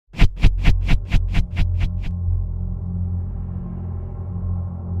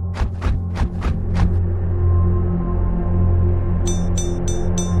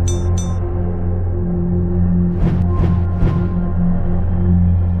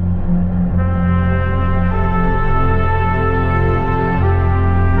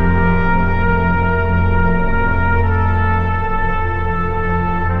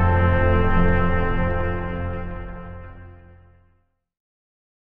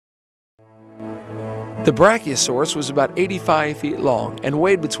The Brachiosaurus was about 85 feet long and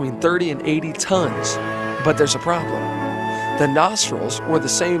weighed between 30 and 80 tons. But there's a problem. The nostrils were the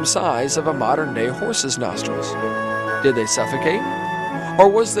same size of a modern-day horse's nostrils. Did they suffocate? Or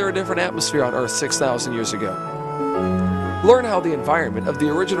was there a different atmosphere on Earth 6,000 years ago? Learn how the environment of the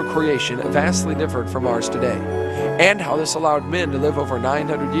original creation vastly differed from ours today, and how this allowed men to live over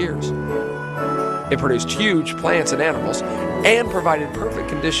 900 years. It produced huge plants and animals, and provided perfect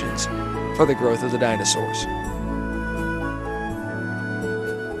conditions for the growth of the dinosaurs.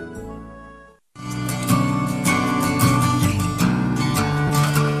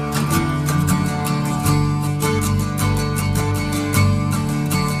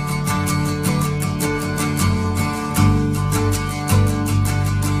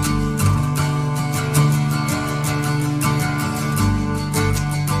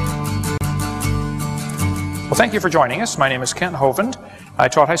 Well, thank you for joining us. My name is Kent Hovind. I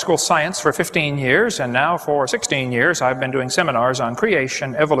taught high school science for 15 years, and now for 16 years I've been doing seminars on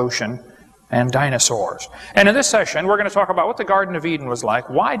creation, evolution, and dinosaurs. And in this session, we're going to talk about what the Garden of Eden was like.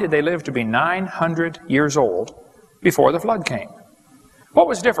 Why did they live to be 900 years old before the flood came? What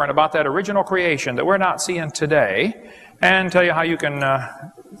was different about that original creation that we're not seeing today? And tell you how you can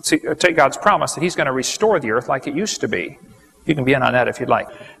take God's promise that He's going to restore the earth like it used to be. You can be in on that if you'd like.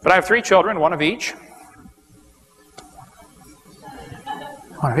 But I have 3 children, one of each.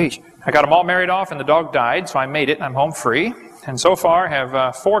 One of each. I got them all married off and the dog died, so I made it and I'm home free. And so far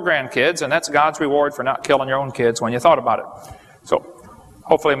have 4 grandkids, and that's God's reward for not killing your own kids when you thought about it. So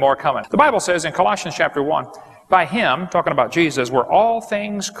hopefully more coming. The Bible says in Colossians chapter 1, by Him, talking about Jesus, were all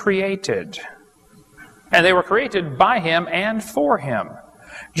things created. And they were created by Him and for Him.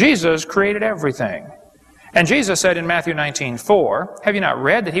 Jesus created everything. And Jesus said in Matthew 19:4, have you not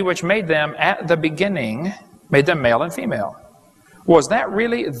read that He which made them at the beginning made them male and female? Was that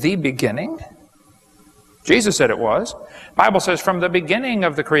really the beginning? Jesus said it was. The Bible says from the beginning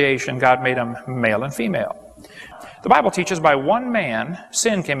of the creation, God made them male and female. The Bible teaches by one man,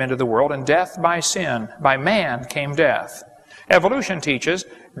 sin came into the world, and death by sin. By man came death. Evolution teaches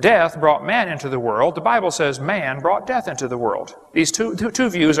death brought man into the world. The Bible says man brought death into the world. These two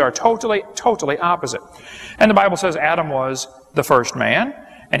views are totally opposite. And the Bible says Adam was the first man.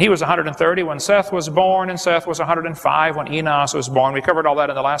 And he was 130 when Seth was born, and Seth was 105 when Enos was born. We covered all that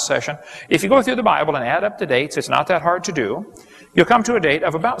in the last session. If you go through the Bible and add up the dates, it's not that hard to do. You'll come to a date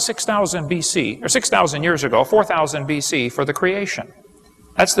of about 6,000 BC, or 6,000 years ago, 4,000 BC for the creation.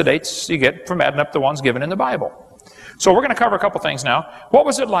 That's the dates you get from adding up the ones given in the Bible. So we're going to cover a couple things now. What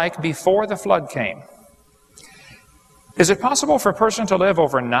was it like before the flood came? Is it possible for a person to live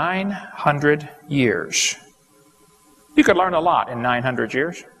over 900 years? You could learn a lot in 900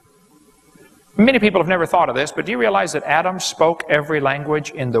 years. Many people have never thought of this, but do you realize that Adam spoke every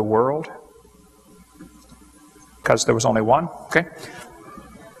language in the world? Because there was only one, okay?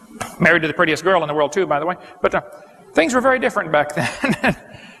 Married to the prettiest girl in the world too, by the way. But things were very different back then.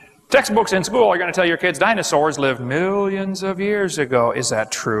 Textbooks in school are going to tell your kids dinosaurs lived millions of years ago. Is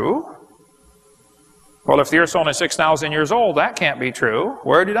that true? Well, if the Earth's only 6,000 years old, that can't be true.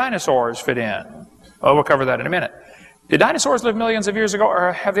 Where do dinosaurs fit in? Well, we'll cover that in a minute. Did dinosaurs live millions of years ago,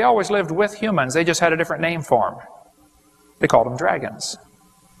 or have they always lived with humans? They just had a different name for them. They called them dragons.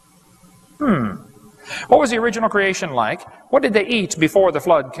 What was the original creation like? What did they eat before the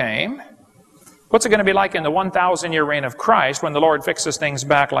flood came? What's it going to be like in the 1,000-year reign of Christ when the Lord fixes things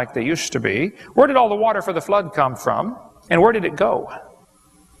back like they used to be? Where did all the water for the flood come from? And where did it go?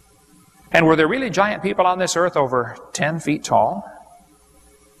 And were there really giant people on this earth over 10 feet tall?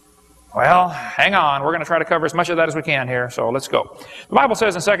 Well, hang on. We're going to try to cover as much of that as we can here, so let's go. The Bible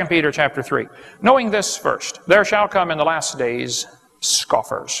says in 2 Peter chapter 3, knowing this first, there shall come in the last days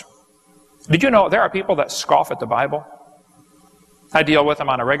scoffers. Did you know there are people that scoff at the Bible? I deal with them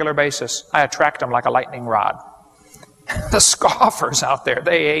on a regular basis. I attract them like a lightning rod. The scoffers out there,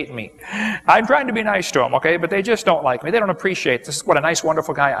 they hate me. I'm trying to be nice to them, okay, but they just don't like me. They don't appreciate this. What a nice,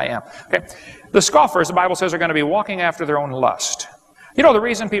 wonderful guy I am. Okay? The scoffers, the Bible says, are going to be walking after their own lust. You know, the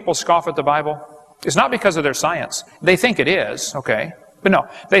reason people scoff at the Bible is not because of their science. They think it is, okay? But no,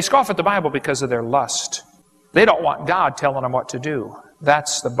 they scoff at the Bible because of their lust. They don't want God telling them what to do.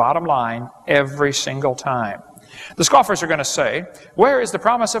 That's the bottom line every single time. The scoffers are going to say, where is the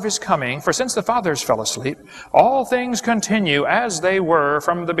promise of His coming? For since the fathers fell asleep, all things continue as they were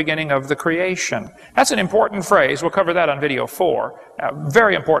from the beginning of the creation. That's an important phrase. We'll cover that on video 4. A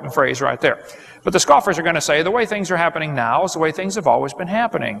very important phrase right there. But the scoffers are going to say, the way things are happening now is the way things have always been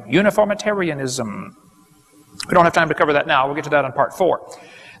happening. Uniformitarianism. We don't have time to cover that now. We'll get to that on part 4.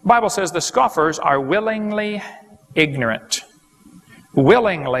 The Bible says the scoffers are willingly ignorant.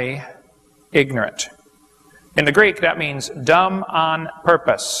 Willingly ignorant. In the Greek, that means dumb on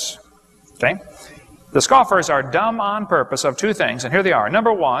purpose. Okay? The scoffers are dumb on purpose of two things, and here they are.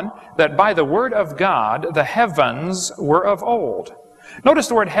 Number one, that by the word of God, the heavens were of old. Notice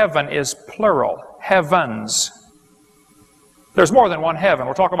the word heaven is plural. Heavens. There's more than one heaven.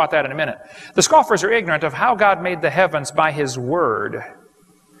 We'll talk about that in a minute. The scoffers are ignorant of how God made the heavens by His word,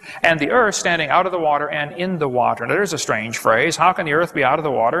 and the earth standing out of the water and in the water. Now, there's a strange phrase. How can the earth be out of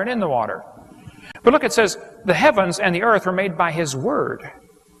the water and in the water? But look, it says, the heavens and the earth were made by His word.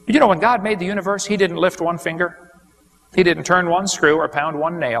 You know, when God made the universe, He didn't lift one finger. He didn't turn one screw or pound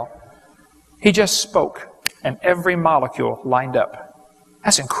one nail. He just spoke, and every molecule lined up.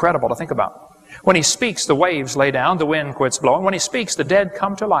 That's incredible to think about. When He speaks, the waves lay down, the wind quits blowing. When He speaks, the dead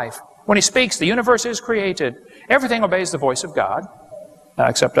come to life. When He speaks, the universe is created. Everything obeys the voice of God,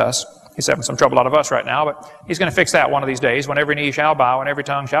 except us. He's having some trouble out of us right now, but He's going to fix that one of these days, when every knee shall bow and every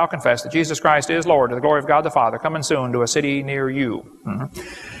tongue shall confess that Jesus Christ is Lord, to the glory of God the Father, coming soon to a city near you.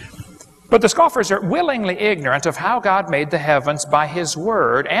 But the scoffers are willingly ignorant of how God made the heavens by His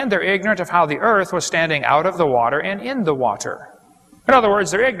word, and they're ignorant of how the earth was standing out of the water and in the water. In other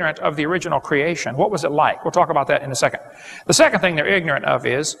words, they're ignorant of the original creation. What was it like? We'll talk about that in a second. The second thing they're ignorant of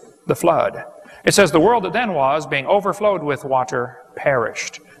is the flood. It says, the world that then was, being overflowed with water,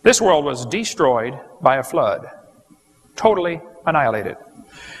 perished. This world was destroyed by a flood. Totally annihilated.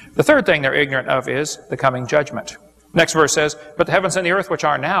 The third thing they're ignorant of is the coming judgment. Next verse says, but the heavens and the earth which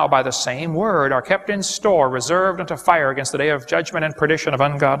are now by the same word are kept in store, reserved unto fire against the day of judgment and perdition of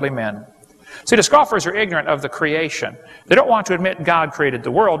ungodly men. See, the scoffers are ignorant of the creation. They don't want to admit God created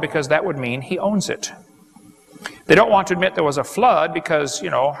the world because that would mean He owns it. They don't want to admit there was a flood because,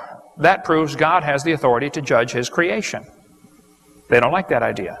 that proves God has the authority to judge His creation. They don't like that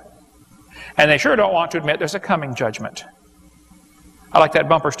idea. And they sure don't want to admit there's a coming judgment. I like that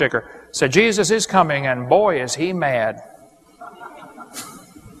bumper sticker. It said, Jesus is coming, and boy, is He mad.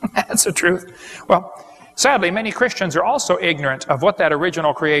 That's the truth. Well, sadly, many Christians are also ignorant of what that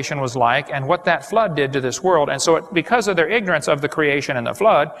original creation was like and what that flood did to this world. And so because of their ignorance of the creation and the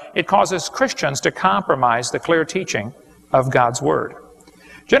flood, it causes Christians to compromise the clear teaching of God's Word.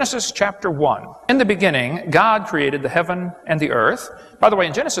 Genesis chapter 1. In the beginning, God created the heaven and the earth. By the way,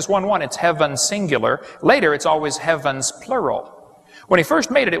 in Genesis 1:1, it's heaven singular. Later, it's always heavens plural. When He first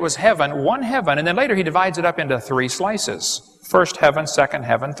made it, it was heaven, one heaven, and then later He divides it up into three slices. First heaven, second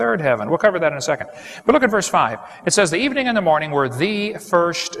heaven, third heaven. We'll cover that in a second. But look at verse 5. It says, the evening and the morning were the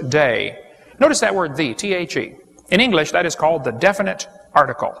first day. Notice that word the, T-H-E. In English, that is called the definite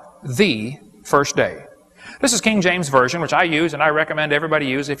article. The first day. This is King James Version, which I use and I recommend everybody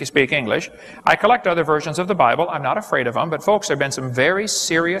use if you speak English. I collect other versions of the Bible. I'm not afraid of them, but folks, there have been some very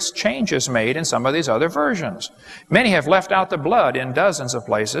serious changes made in some of these other versions. Many have left out the blood in dozens of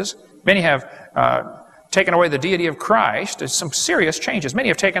places. Many have taken away the deity of Christ. There's some serious changes. Many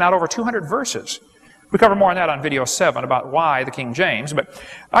have taken out over 200 verses. We cover more on that on video 7 about why the King James, but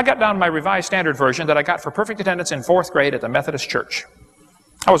I got down my Revised Standard Version that I got for perfect attendance in 4th grade at the Methodist Church.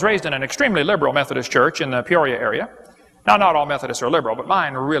 I was raised in an extremely liberal Methodist church in the Peoria area. Now, not all Methodists are liberal, but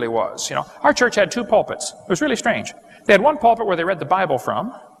mine really was. Our church had 2 pulpits. It was really strange. They had one pulpit where they read the Bible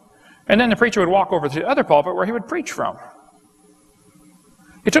from, and then the preacher would walk over to the other pulpit where he would preach from.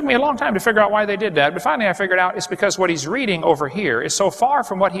 It took me a long time to figure out why they did that, but finally I figured out it's because what he's reading over here is so far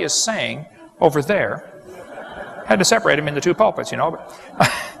from what he is saying over there. Had to separate him into 2 pulpits,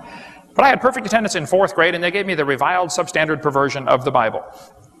 But I had perfect attendance in 4th grade, and they gave me the reviled substandard perversion of the Bible.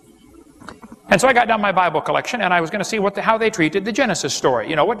 And so I got down my Bible collection, and I was going to see how they treated the Genesis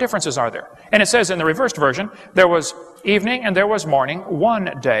story. What differences are there? And it says in the reversed version, there was evening and there was morning,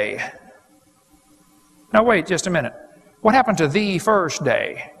 one day. Now wait just a minute. What happened to the first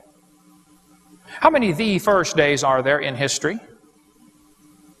day? How many the first days are there in history?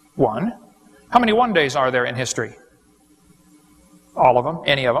 1. How many one days are there in history? All of them,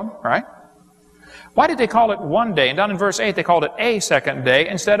 any of them, right? Why did they call it one day? And down in verse 8, they called it a second day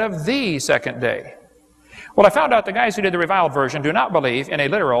instead of the second day. Well, I found out the guys who did the reviled version do not believe in a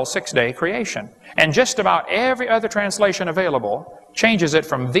literal 6-day creation. And just about every other translation available changes it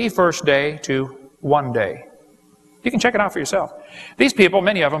from the first day to one day. You can check it out for yourself. These people,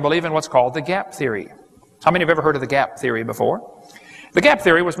 many of them, believe in what's called the gap theory. How many have ever heard of the gap theory before? The gap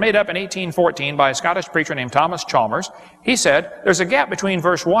theory was made up in 1814 by a Scottish preacher named Thomas Chalmers. He said, there's a gap between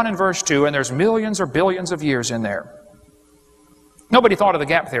verse 1 and verse 2, and there's millions or billions of years in there. Nobody thought of the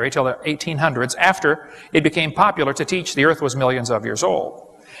gap theory till the 1800s, after it became popular to teach the earth was millions of years old.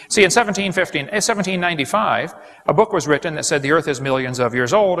 See, in 1795, a book was written that said the earth is millions of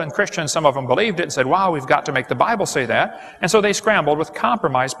years old, and Christians, some of them believed it and said, wow, we've got to make the Bible say that. And so they scrambled with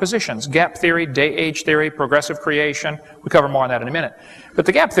compromised positions. Gap theory, day-age theory, progressive creation. We cover more on that in a minute. But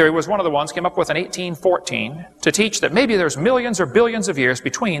the gap theory was one of the ones came up with in 1814 to teach that maybe there's millions or billions of years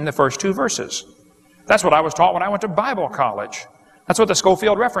between the first two verses. That's what I was taught when I went to Bible college. That's what the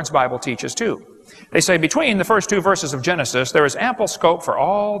Schofield Reference Bible teaches too. They say between the first two verses of Genesis, there is ample scope for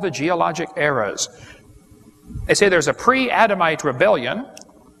all the geologic eras. They say there's a pre-Adamite rebellion,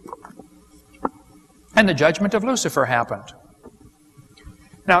 and the judgment of Lucifer happened.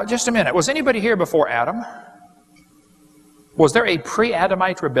 Now, just a minute. Was anybody here before Adam? Was there a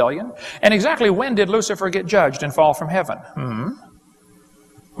pre-Adamite rebellion? And exactly when did Lucifer get judged and fall from heaven?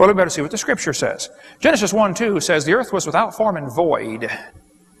 Well, we better see what the Scripture says. Genesis 1:2 says, the earth was without form and void.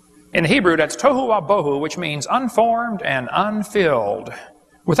 In Hebrew, that's tohu wabohu, which means unformed and unfilled.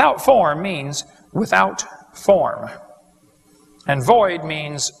 Without form means without form. And void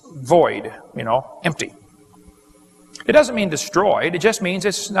means void, empty. It doesn't mean destroyed. It just means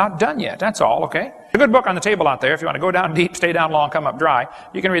it's not done yet. That's all, okay? A good book on the table out there. If you want to go down deep, stay down long, come up dry,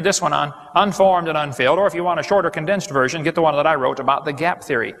 you can read this one on unformed and unfilled. Or if you want a shorter, condensed version, get the one that I wrote about the gap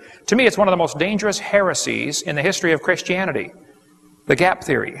theory. To me, it's one of the most dangerous heresies in the history of Christianity. The gap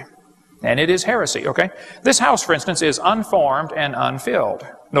theory. And it is heresy, okay? This house, for instance, is unformed and unfilled.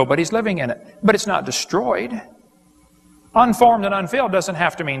 Nobody's living in it. But it's not destroyed. Unformed and unfilled doesn't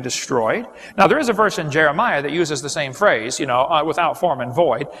have to mean destroyed. Now, there is a verse in Jeremiah that uses the same phrase, without form and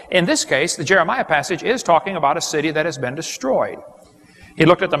void. In this case, the Jeremiah passage is talking about a city that has been destroyed. He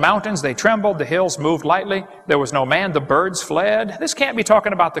looked at the mountains, they trembled, the hills moved lightly, there was no man, the birds fled. This can't be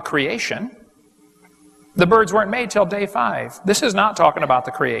talking about the creation. The birds weren't made till day 5. This is not talking about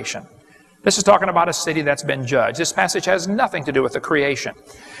the creation. This is talking about a city that's been judged. This passage has nothing to do with the creation.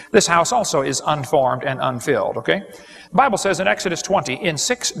 This house also is unformed and unfilled, okay? The Bible says in Exodus 20, in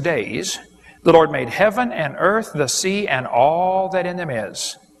 6 days the Lord made heaven and earth, the sea, and all that in them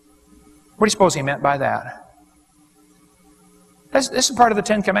is. What do you suppose he meant by that? This is part of the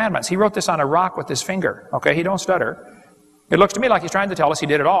 10 Commandments. He wrote this on a rock with his finger, okay? He don't stutter. It looks to me like he's trying to tell us he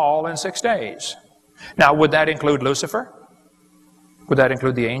did it all in 6 days. Now, would that include Lucifer? Would that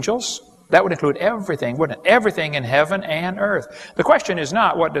include the angels? That would include everything, wouldn't it? Everything in heaven and earth. The question is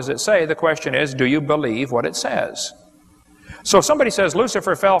not, what does it say? The question is, do you believe what it says? So if somebody says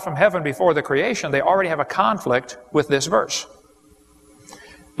Lucifer fell from heaven before the creation, they already have a conflict with this verse.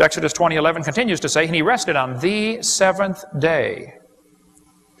 Exodus 20:11 continues to say, and he rested on the 7th day.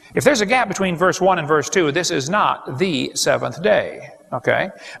 If there's a gap between verse 1 and verse 2, this is not the 7th day. Okay?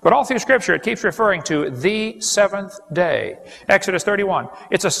 But all through Scripture, it keeps referring to the 7th day. Exodus 31,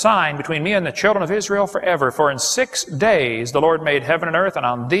 it's a sign between me and the children of Israel forever. For in 6 days the Lord made heaven and earth, and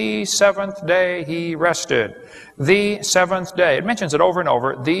on the 7th day he rested. The 7th day. It mentions it over and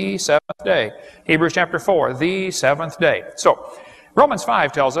over, the 7th day. Hebrews chapter 4, the 7th day. So, Romans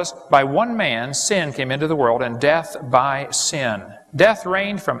 5 tells us, by one man sin came into the world, and death by sin. Death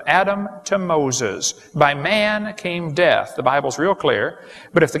reigned from Adam to Moses. By man came death. The Bible's real clear.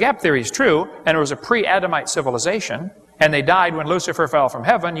 But if the gap theory is true, and it was a pre-Adamite civilization, and they died when Lucifer fell from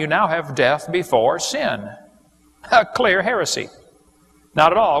heaven, you now have death before sin. A clear heresy.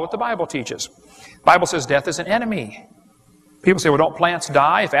 Not at all what the Bible teaches. The Bible says death is an enemy. People say, well, don't plants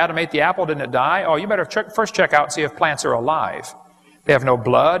die? If Adam ate the apple, didn't it die? Oh, you better first check out and see if plants are alive. They have no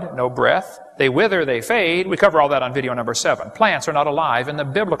blood, no breath. They wither, they fade. We cover all that on video number 7. Plants are not alive in the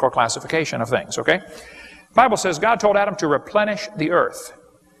biblical classification of things, okay? The Bible says God told Adam to replenish the earth.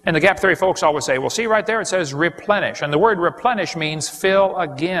 And the gap theory folks always say, well, see right there, it says replenish. And the word replenish means fill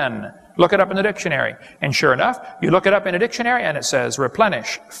again. Look it up in the dictionary. And sure enough, you look it up in a dictionary and it says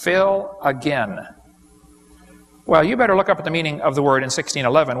replenish, fill again. Well, you better look up at the meaning of the word in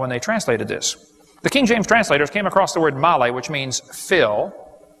 1611 when they translated this. The King James translators came across the word male, which means fill,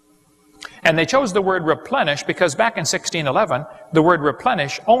 and they chose the word replenish because back in 1611, the word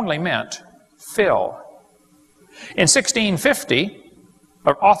replenish only meant fill. In 1650,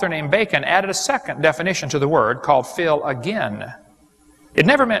 an author named Bacon added a second definition to the word called fill again. It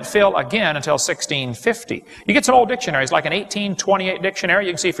never meant fill again until 1650. You get some old dictionaries, like an 1828 dictionary,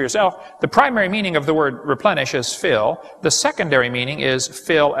 you can see for yourself. The primary meaning of the word replenish is fill. The secondary meaning is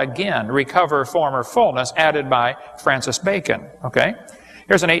fill again, recover former fullness, added by Francis Bacon. Okay?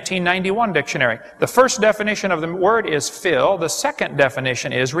 Here's an 1891 dictionary. The first definition of the word is fill. The second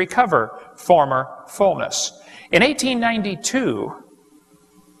definition is recover former fullness. In 1892,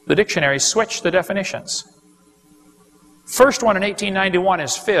 the dictionary switched the definitions. First one in 1891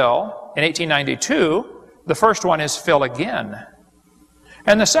 is fill. In 1892, the first one is fill again.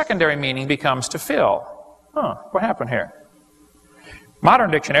 And the secondary meaning becomes to fill. What happened here?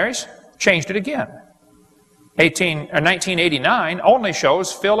 Modern dictionaries changed it again. 1989 only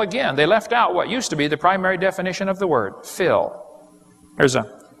shows fill again. They left out what used to be the primary definition of the word, fill. There's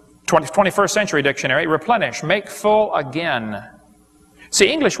a 21st century dictionary, replenish, make full again.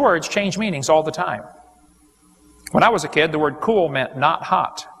 See, English words change meanings all the time. When I was a kid, the word cool meant not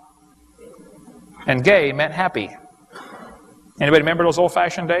hot. And gay meant happy. Anybody remember those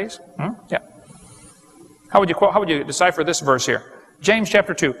old-fashioned days? Yeah. How would you decipher this verse here? James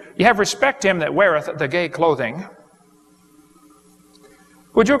chapter 2. You have respect him that weareth the gay clothing.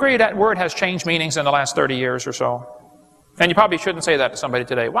 Would you agree that word has changed meanings in the last 30 years or so? And you probably shouldn't say that to somebody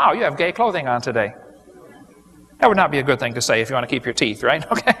today. Wow, you have gay clothing on today. That would not be a good thing to say if you want to keep your teeth, right?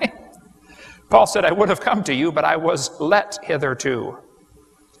 Okay. Paul said, I would have come to you, but I was let hitherto.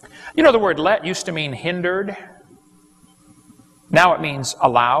 You know, the word let used to mean hindered. Now it means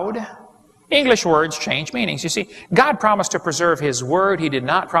allowed. English words change meanings. You see, God promised to preserve His Word. He did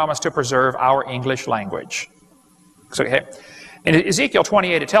not promise to preserve our English language. So, okay. In Ezekiel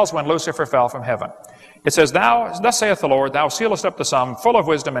 28, it tells when Lucifer fell from heaven. It says, Thus saith the Lord, Thou sealest up the sum, full of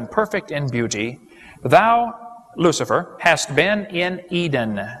wisdom and perfect in beauty. Thou, Lucifer, hast been in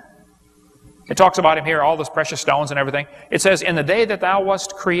Eden. It talks about him here, all those precious stones and everything. It says, in the day that thou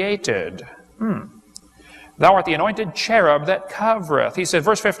wast created. Thou art the anointed cherub that covereth. He said,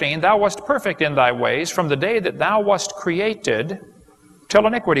 verse 15, Thou wast perfect in thy ways from the day that thou wast created till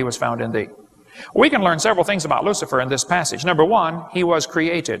iniquity was found in thee. We can learn several things about Lucifer in this passage. Number one, he was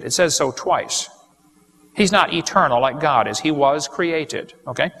created. It says so twice. He's not eternal like God is. He was created.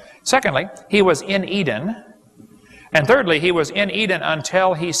 Okay? Secondly, he was in Eden. And thirdly, he was in Eden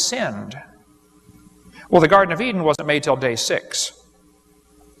until he sinned. Well, the Garden of Eden wasn't made till day 6.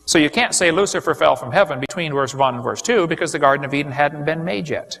 So you can't say Lucifer fell from heaven between verse 1 and verse 2 because the Garden of Eden hadn't been made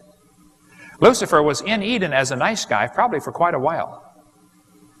yet. Lucifer was in Eden as a nice guy probably for quite a while.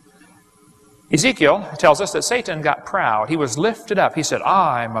 Ezekiel tells us that Satan got proud. He was lifted up. He said,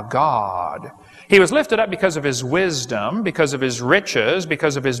 I'm a god. He was lifted up because of his wisdom, because of his riches,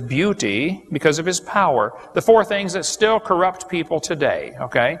 because of his beauty, because of his power. The 4 things that still corrupt people today,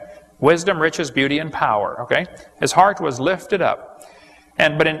 okay? Wisdom, riches, beauty, and power, okay? His heart was lifted up.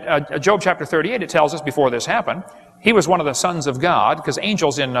 But in Job chapter 38, it tells us before this happened, he was one of the sons of God, because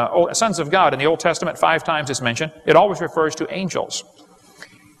angels in sons of God in the Old Testament, 5 times it's mentioned. It always refers to angels.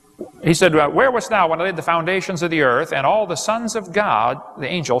 He said, Where wast thou when I laid the foundations of the earth? And all the sons of God, the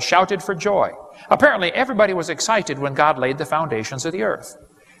angels, shouted for joy. Apparently, everybody was excited when God laid the foundations of the earth.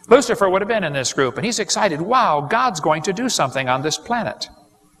 Lucifer would have been in this group, and he's excited. Wow, God's going to do something on this planet.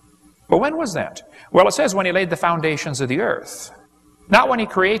 But when was that? Well, it says when he laid the foundations of the earth. Not when he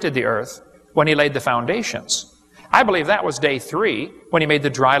created the earth, when he laid the foundations. I believe that was day 3 when he made the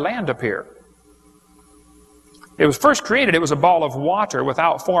dry land appear. It was first created, it was a ball of water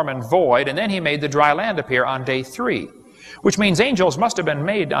without form and void, and then he made the dry land appear on day 3, which means angels must have been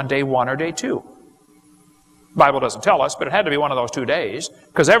made on day 1 or day 2. The Bible doesn't tell us, but it had to be one of those 2 days,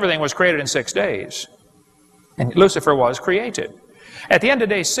 because everything was created in 6 days. And Lucifer was created. At the end of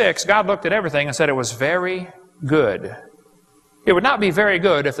day 6, God looked at everything and said it was very good. It would not be very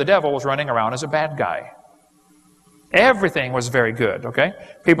good if the devil was running around as a bad guy. Everything was very good, okay?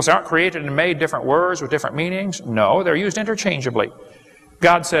 People say, aren't created and made different words with different meanings? No, they're used interchangeably.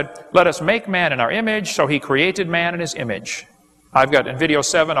 God said, let us make man in our image, so he created man in his image. I've got in video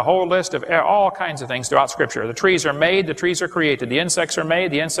 7 a whole list of all kinds of things throughout Scripture. The trees are made, the trees are created. The insects are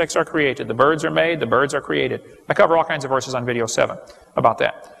made, the insects are created. The birds are made, the birds are created. I cover all kinds of verses on video 7 about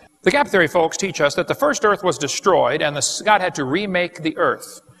that. The gap theory folks teach us that the first earth was destroyed and God had to remake the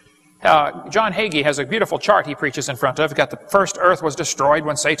earth. John Hagee has a beautiful chart he preaches in front of. He's got the first earth was destroyed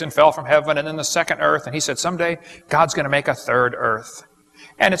when Satan fell from heaven, and then the second earth, and he said someday God's going to make a third earth.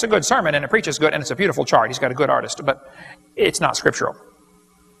 And it's a good sermon, and it preaches good, and it's a beautiful chart. He's got a good artist, but it's not scriptural.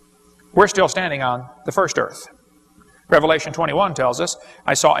 We're still standing on the first earth. Revelation 21 tells us,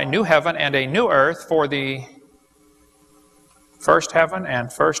 I saw a new heaven and a new earth, for the first heaven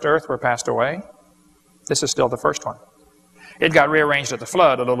and first earth were passed away. This is still the first one. It got rearranged at the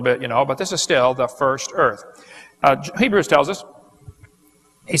flood a little bit, but this is still the first earth. Hebrews tells us,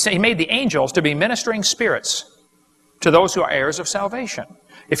 he made the angels to be ministering spirits to those who are heirs of salvation.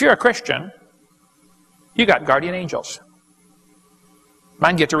 If you're a Christian, you got guardian angels.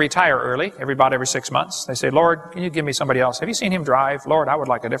 Mine get to retire early, about every 6 months. They say, Lord, can you give me somebody else? Have you seen him drive? Lord, I would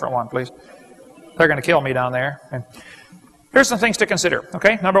like a different one, please. They're going to kill me down there. And here's some things to consider,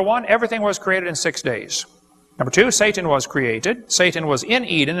 okay? Number 1, everything was created in 6 days. Number 2, Satan was created. Satan was in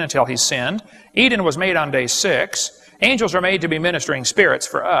Eden until he sinned. Eden was made on day 6. Angels are made to be ministering spirits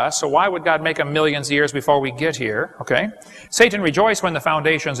for us, so why would God make them millions of years before we get here? Okay. Satan rejoiced when the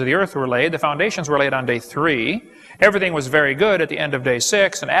foundations of the earth were laid. The foundations were laid on day 3. Everything was very good at the end of day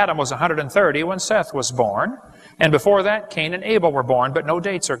 6, and Adam was 130 when Seth was born. And before that, Cain and Abel were born, but no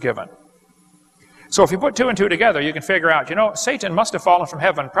dates are given. So if you put 2 and 2 together, you can figure out, Satan must have fallen from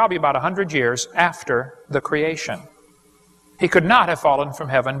heaven probably about 100 years after the creation. He could not have fallen from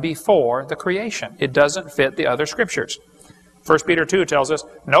heaven before the creation. It doesn't fit the other scriptures. 1 Peter 2 tells us,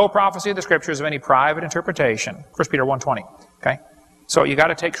 no prophecy of the scriptures of any private interpretation. 1 Peter 1:20. Okay? So you got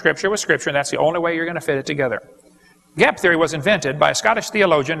to take scripture with scripture, and that's the only way you're going to fit it together. Gap theory was invented by a Scottish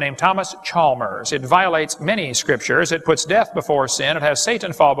theologian named Thomas Chalmers. It violates many scriptures. It puts death before sin. It has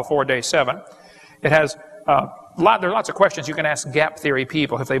Satan fall before day 7. It has there are lots of questions you can ask gap theory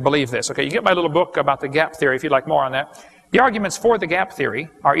people if they believe this. Okay, you get my little book about the gap theory if you'd like more on that. The arguments for the gap theory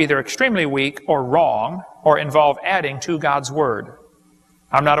are either extremely weak or wrong or involve adding to God's Word.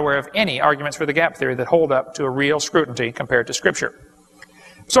 I'm not aware of any arguments for the gap theory that hold up to a real scrutiny compared to Scripture.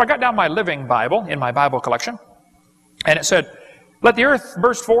 So I got down my Living Bible in my Bible collection, and it said, let the earth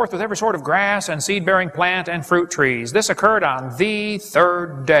burst forth with every sort of grass and seed-bearing plant and fruit trees. This occurred on the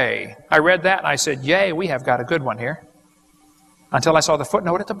 3rd day. I read that and I said, yay, we have got a good one here. Until I saw the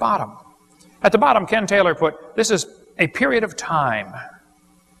footnote at the bottom. At the bottom, Ken Taylor put, this is a period of time.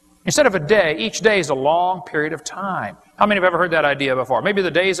 Instead of a day, each day is a long period of time. How many have ever heard that idea before? Maybe the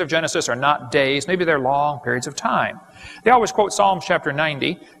days of Genesis are not days. Maybe they're long periods of time. They always quote Psalms chapter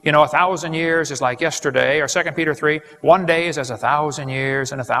 90. 1,000 years is like yesterday. Or 2 Peter 3, 1 day is as 1,000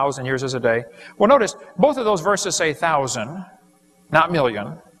 years, and 1,000 years is a day. Well, notice, both of those verses say 1,000, not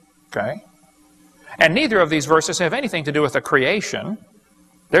million. Okay? And neither of these verses have anything to do with the creation.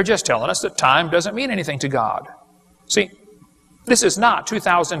 They're just telling us that time doesn't mean anything to God. See, this is not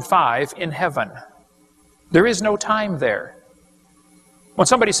 2005 in heaven. There is no time there. When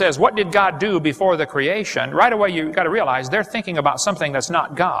somebody says, what did God do before the creation? Right away you've got to realize they're thinking about something that's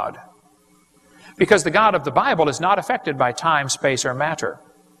not God. Because the God of the Bible is not affected by time, space, or matter.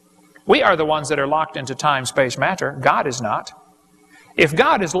 We are the ones that are locked into time, space, matter. God is not. If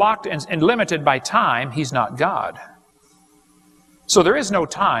God is locked and limited by time, He's not God. So there is no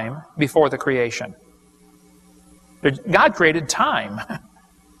time before the creation. God created time.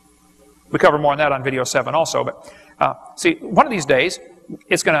 We cover more on that on video 7 also. But see, one of these days,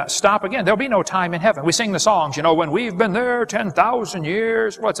 it's going to stop again. There'll be no time in heaven. We sing the songs, when we've been there 10,000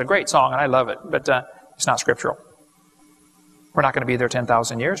 years. Well, it's a great song, and I love it, but it's not scriptural. We're not going to be there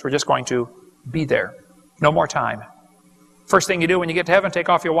 10,000 years. We're just going to be there. No more time. First thing you do when you get to heaven, take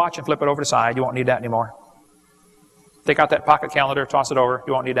off your watch and flip it over to the side. You won't need that anymore. Take out that pocket calendar, toss it over.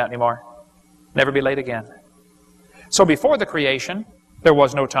 You won't need that anymore. Never be late again. So before the creation, there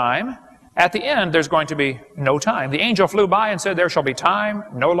was no time. At the end, there's going to be no time. The angel flew by and said, there shall be time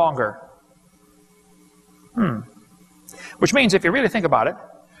no longer. Which means, if you really think about it,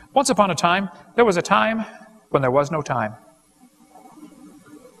 once upon a time, there was a time when there was no time.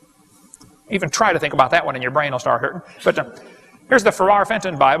 Even try to think about that one and your brain will start hurting. But here's the Farrar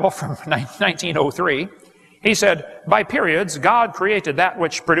Fenton Bible from 1903. He said, by periods, God created that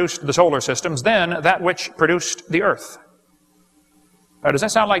which produced the solar systems, then that which produced the earth. Does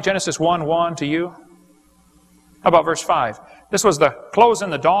that sound like Genesis 1:1 to you? How about verse 5? This was the close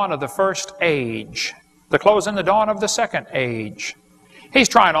and the dawn of the first age. The close and the dawn of the second age. He's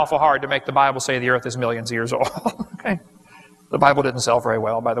trying awful hard to make the Bible say the earth is millions of years old. Okay? The Bible didn't sell very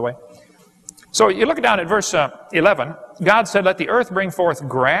well, by the way. So you look down at verse 11. God said, let the earth bring forth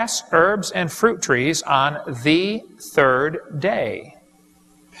grass, herbs, and fruit trees on the 3rd day.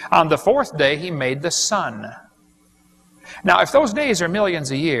 On the 4th day, He made the sun. Now, if those days are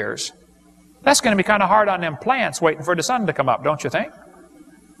millions of years, that's going to be kind of hard on them plants waiting for the sun to come up, don't you think?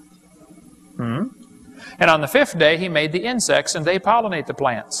 And on the 5th day, He made the insects, and they pollinate the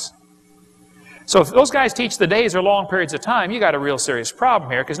plants. So if those guys teach the days are long periods of time, you got a real serious problem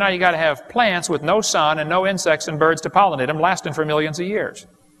here, because now you got to have plants with no sun and no insects and birds to pollinate them, lasting for millions of years.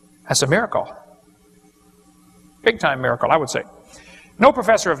 That's a miracle. Big time miracle, I would say. No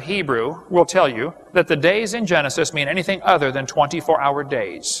professor of Hebrew will tell you that the days in Genesis mean anything other than 24-hour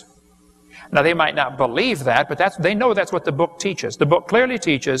days. Now, they might not believe that, but they know that's what the book teaches. The book clearly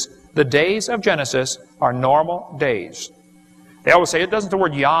teaches the days of Genesis are normal days. They always say, doesn't the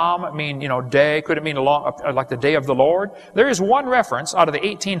word yom mean, day? Could it mean like the day of the Lord? There is one reference out of the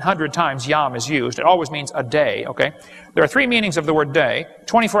 1,800 times yom is used. It always means a day, okay? There are 3 meanings of the word day.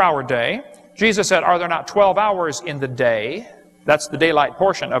 24-hour day. Jesus said, are there not 12 hours in the day? That's the daylight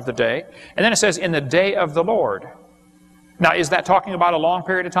portion of the day. And then it says, in the day of the Lord. Now, is that talking about a long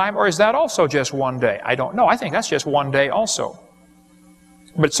period of time, or is that also just one day? I don't know. I think that's just one day also.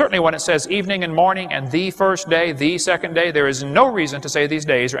 But certainly when it says evening and morning and the first day, the second day, there is no reason to say these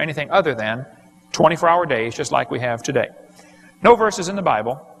days are anything other than 24-hour days, just like we have today. No verses in the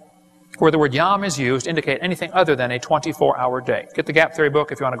Bible where the word yom is used indicate anything other than a 24-hour day. Get the Gap Theory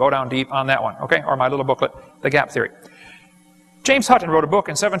book if you want to go down deep on that one, okay? Or my little booklet, The Gap Theory. James Hutton wrote a book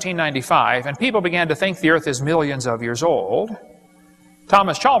in 1795, and people began to think the earth is millions of years old.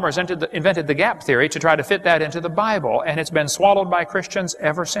 Thomas Chalmers invented the gap theory to try to fit that into the Bible, and it's been swallowed by Christians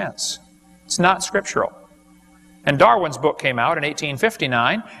ever since. It's not scriptural. And Darwin's book came out in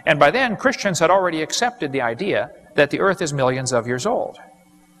 1859, and by then Christians had already accepted the idea that the earth is millions of years old.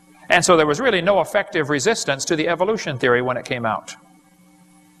 And so there was really no effective resistance to the evolution theory when it came out.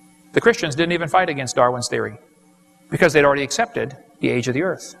 The Christians didn't even fight against Darwin's theory because they'd already accepted the age of the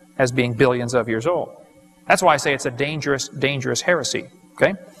earth as being billions of years old. That's why I say it's a dangerous, dangerous heresy.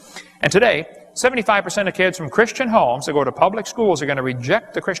 Okay? And today, 75% of kids from Christian homes that go to public schools are going to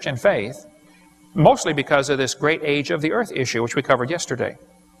reject the Christian faith, mostly because of this great age of the earth issue, which we covered yesterday.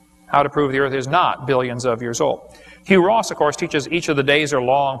 How to prove the earth is not billions of years old. Hugh Ross, of course, teaches each of the days are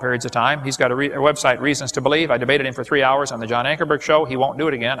long periods of time. He's got a website, Reasons to Believe. I debated him for 3 hours on the John Ankerberg show. He won't do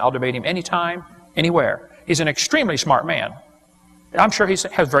it again. I'll debate him anytime, anywhere. He's an extremely smart man. I'm sure he's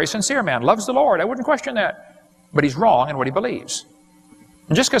a very sincere man, loves the Lord. I wouldn't question that. But he's wrong in what he believes.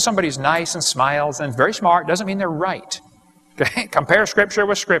 And just because somebody's nice and smiles and very smart doesn't mean they're right. Okay? Compare Scripture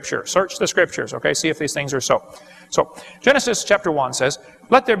with Scripture. Search the Scriptures. Okay? See if these things are so. So, Genesis chapter 1 says,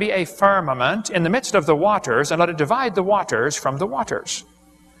 "Let there be a firmament in the midst of the waters, and let it divide the waters from the waters."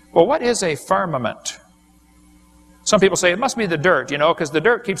 Well, what is a firmament? Some people say it must be the dirt, you know, because the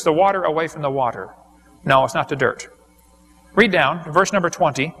dirt keeps the water away from the water. No, it's not the dirt. Read down, verse number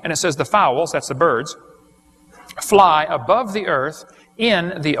 20, and it says, "The fowls," that's the birds, "fly above the earth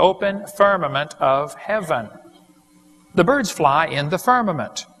in the open firmament of heaven." The birds fly in the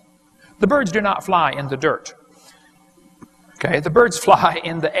firmament. The birds do not fly in the dirt. Okay, the birds fly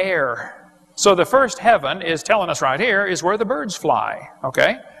in the air. So the first heaven is telling us right here is where the birds fly.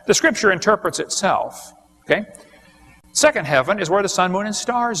 Okay, the Scripture interprets itself. Okay, second heaven is where the sun, moon, and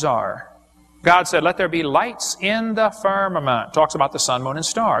stars are. God said, "Let there be lights in the firmament." Talks about the sun, moon, and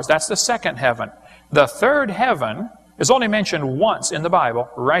stars. That's the second heaven. The third heaven is only mentioned once in the Bible,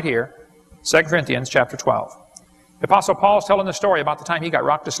 right here, 2 Corinthians chapter 12. The Apostle Paul's telling the story about the time he got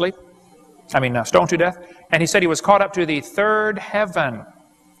rocked to sleep. Stoned to death. And he said he was caught up to the third heaven.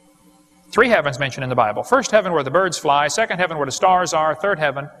 3 heavens mentioned in the Bible. First heaven where the birds fly. Second heaven where the stars are. Third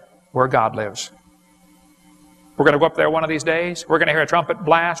heaven where God lives. We're going to go up there one of these days. We're going to hear a trumpet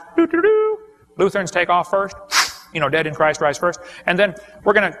blast. Doo-doo-doo. Lutherans take off first. You know, dead in Christ rise first. And then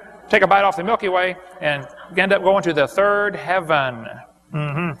we're going to take a bite off the Milky Way and end up going to the third heaven.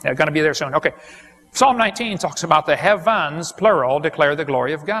 Going to be there soon. Okay. Psalm 19 talks about the heavens, plural, declare the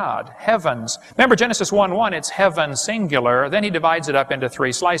glory of God. Heavens. Remember Genesis 1:1, it's heaven singular. Then he divides it up into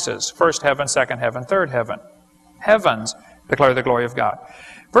 3 slices. First heaven, second heaven, third heaven. Heavens declare the glory of God.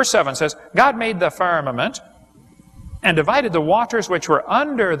 Verse 7 says, "God made the firmament and divided the waters which were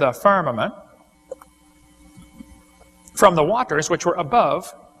under the firmament from the waters which were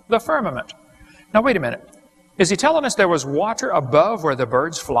above the firmament." Now wait a minute. Is he telling us there was water above where the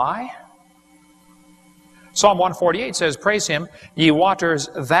birds fly? Psalm 148 says, "Praise him, ye waters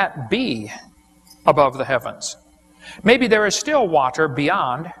that be above the heavens." Maybe there is still water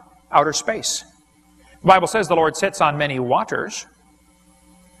beyond outer space. The Bible says the Lord sits on many waters.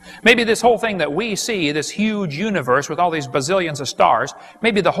 Maybe this whole thing that we see, this huge universe with all these bazillions of stars,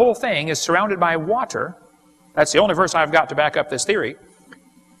 maybe the whole thing is surrounded by water. That's the only verse I've got to back up this theory.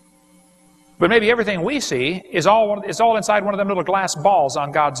 But maybe everything we see is all inside one of them little glass balls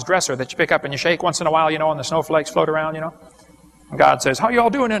on God's dresser that you pick up and you shake once in a while, you know, and the snowflakes float around, you know. And God says, "How you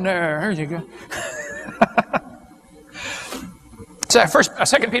all doing in there?" Here you go. So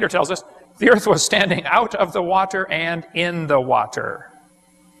 2 Peter tells us the earth was standing out of the water and in the water.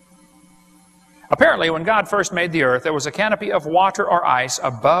 Apparently, when God first made the earth, there was a canopy of water or ice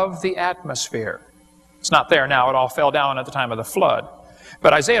above the atmosphere. It's not there now. It all fell down at the time of the flood.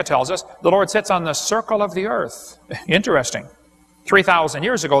 But Isaiah tells us the Lord sits on the circle of the earth. Interesting. 3,000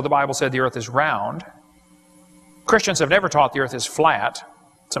 years ago, the Bible said the earth is round. Christians have never taught the earth is flat.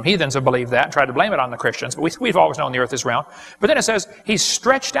 Some heathens have believed that and tried to blame it on the Christians, but we've always known the earth is round. But then it says he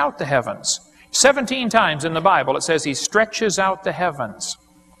stretched out the heavens. 17 times in the Bible it says he stretches out the heavens.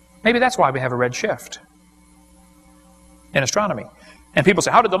 Maybe that's why we have a red shift in astronomy. And people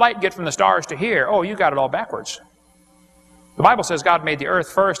say, how did the light get from the stars to here? Oh, you got it all backwards. The Bible says God made the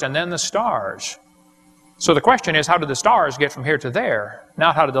earth first and then the stars. So the question is, how did the stars get from here to there?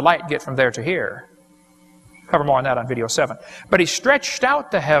 Not how did the light get from there to here? Cover more on that on video 7. But he stretched out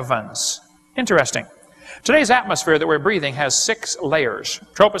the heavens. Interesting. Today's atmosphere that we're breathing has 6 layers.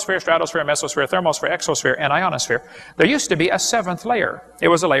 Troposphere, stratosphere, mesosphere, thermosphere, exosphere, and ionosphere. There used to be a 7th layer. It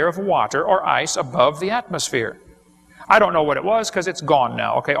was a layer of water or ice above the atmosphere. I don't know what it was because it's gone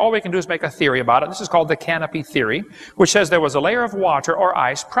now. Okay, all we can do is make a theory about it. This is called the canopy theory, which says there was a layer of water or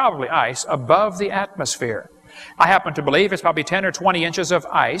ice, probably ice, above the atmosphere. I happen to believe it's probably 10 or 20 inches of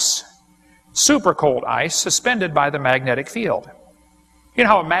ice, super cold ice, suspended by the magnetic field. You know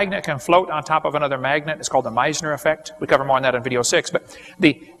how a magnet can float on top of another magnet? It's called the Meissner effect. We cover more on that in video 6. But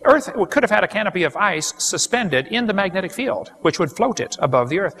the Earth could have had a canopy of ice suspended in the magnetic field, which would float it above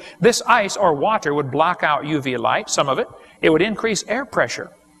the Earth. This ice or water would block out UV light, some of it. It would increase air pressure.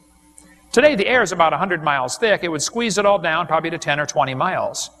 Today, the air is about 100 miles thick. It would squeeze it all down probably to 10 or 20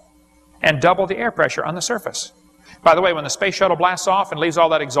 miles and double the air pressure on the surface. By the way, when the space shuttle blasts off and leaves all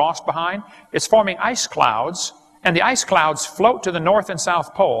that exhaust behind, it's forming ice clouds. And the ice clouds float to the North and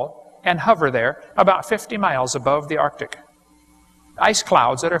South Pole and hover there about 50 miles above the Arctic. Ice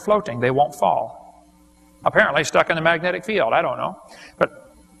clouds that are floating, they won't fall. Apparently stuck in the magnetic field, I don't know. But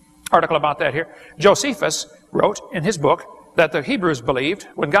article about that here. Josephus wrote in his book that the Hebrews believed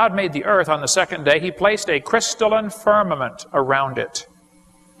when God made the earth on the 2nd day, he placed a crystalline firmament around it.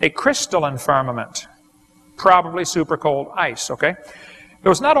 A crystalline firmament. Probably super cold ice, okay? There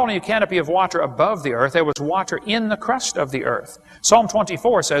was not only a canopy of water above the earth, there was water in the crust of the earth. Psalm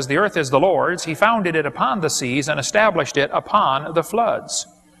 24 says, the earth is the Lord's. He founded it upon the seas and established it upon the floods.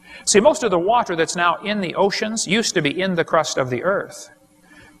 See, most of the water that's now in the oceans used to be in the crust of the earth.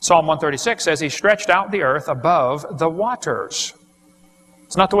 Psalm 136 says he stretched out the earth above the waters.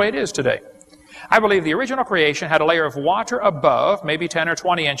 It's not the way it is today. I believe the original creation had a layer of water above, maybe 10 or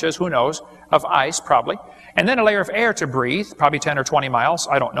 20 inches, who knows, of ice probably, and then a layer of air to breathe, probably 10 or 20 miles,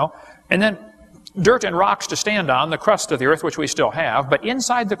 I don't know, and then dirt and rocks to stand on, the crust of the earth, which we still have, but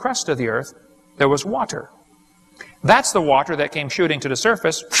inside the crust of the earth, there was water. That's the water that came shooting to the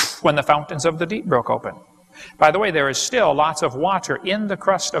surface when the fountains of the deep broke open. By the way, there is still lots of water in the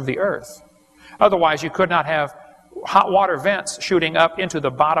crust of the earth. Otherwise, you could not have hot water vents shooting up into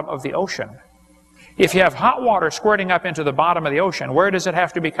the bottom of the ocean. If you have hot water squirting up into the bottom of the ocean, where does it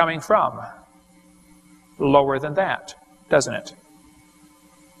have to be coming from? Lower than that, doesn't it?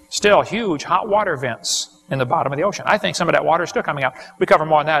 Still huge hot water vents in the bottom of the ocean. I think some of that water is still coming out. We cover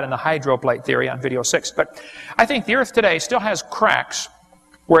more on that in the hydroplate theory on video 6. But I think the earth today still has cracks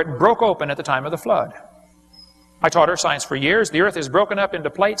where it broke open at the time of the flood. I taught earth science for years. The earth is broken up into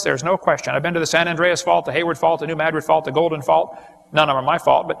plates. There's no question. I've been to the San Andreas Fault, the Hayward Fault, the New Madrid Fault, the Golden Fault. None of them are my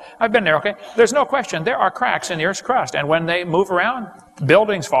fault, but I've been there, okay? There's no question. There are cracks in the earth's crust. And when they move around,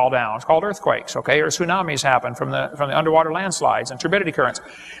 buildings fall down. It's called earthquakes, okay? Or tsunamis happen from the underwater landslides and turbidity currents.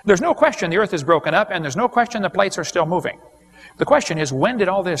 There's no question the earth is broken up, and there's no question the plates are still moving. The question is, when did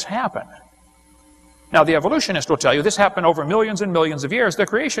all this happen? Now, the evolutionist will tell you this happened over millions and millions of years. The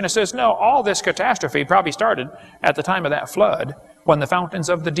creationist says, no, all this catastrophe probably started at the time of that flood when the fountains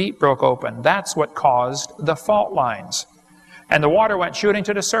of the deep broke open. That's what caused the fault lines. And the water went shooting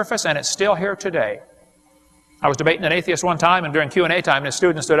to the surface, and it's still here today. I was debating an atheist one time, and during Q&A time, a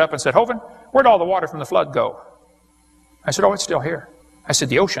student stood up and said, Hovind, where'd all the water from the flood go? I said, oh, it's still here. I said,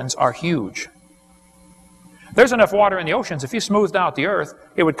 the oceans are huge. There's enough water in the oceans, if you smoothed out the earth,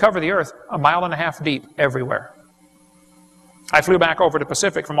 it would cover the earth 1.5 miles deep everywhere. I flew back over to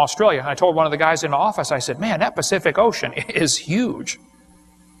Pacific from Australia. I told one of the guys in my office, I said, man, that Pacific Ocean is huge.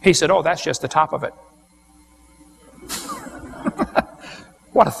 He said, oh, that's just the top of it.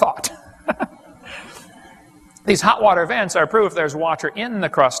 What a thought. These hot water vents are proof there's water in the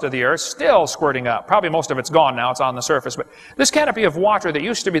crust of the earth, still squirting up. Probably most of it's gone now, it's on the surface. But this canopy of water that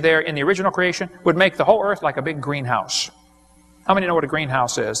used to be there in the original creation would make the whole earth like a big greenhouse. How many know what a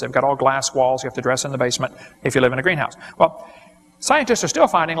greenhouse is? They've got all glass walls, you have to dress in the basement if you live in a greenhouse. Well, scientists are still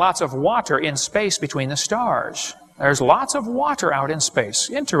finding lots of water in space between the stars. There's lots of water out in space.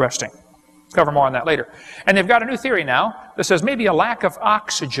 Interesting. Cover more on that later. And they've got a new theory now that says maybe a lack of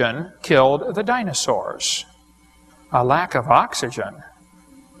oxygen killed the dinosaurs. A lack of oxygen.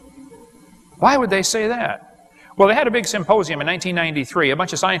 Why would they say that? Well, they had a big symposium in 1993. A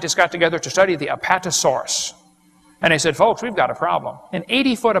bunch of scientists got together to study the Apatosaurus. And they said, folks, we've got a problem. An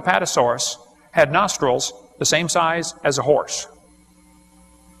 80-foot Apatosaurus had nostrils the same size as a horse.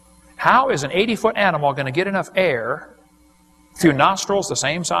 How is an 80-foot animal going to get enough air through nostrils the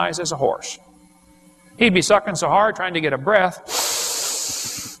same size as a horse? He'd be sucking so hard trying to get a breath,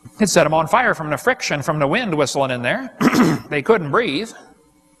 it'd set him on fire from the friction from the wind whistling in there. They couldn't breathe.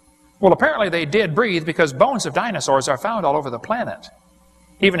 Well, apparently they did breathe because bones of dinosaurs are found all over the planet.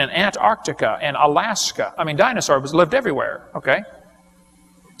 Even in Antarctica and Alaska. I mean, dinosaurs lived everywhere, okay?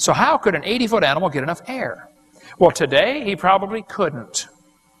 So how could an 80-foot animal get enough air? Well, today he probably couldn't.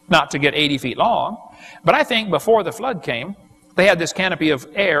 Not to get 80 feet long. But I think before the flood came, they had this canopy of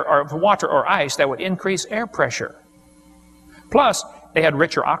air or of water or ice that would increase air pressure. Plus, they had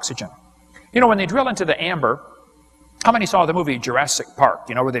richer oxygen. You know, when they drill into the amber, how many saw the movie Jurassic Park,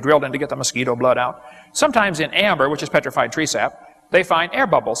 you know, where they drilled in to get the mosquito blood out? Sometimes in amber, which is petrified tree sap, they find air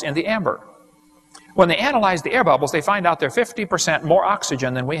bubbles in the amber. When they analyze the air bubbles, they find out they're 50% more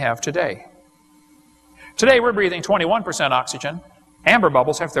oxygen than we have today. Today we're breathing 21% oxygen. Amber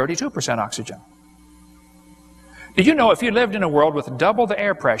bubbles have 32% oxygen. Did you know if you lived in a world with double the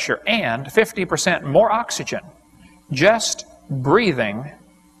air pressure and 50% more oxygen, just breathing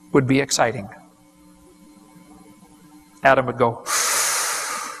would be exciting? Adam would go,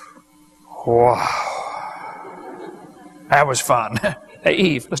 wow. That was fun. Hey,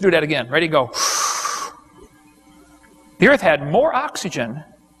 Eve, let's do that again. Ready, go. The earth had more oxygen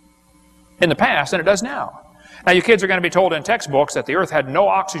in the past than it does now. Now, you kids are going to be told in textbooks that the earth had no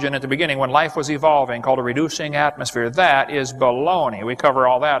oxygen at the beginning when life was evolving, called a reducing atmosphere. That is baloney. We cover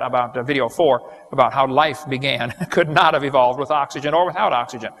all that about video 4, about how life began. It could not have evolved with oxygen or without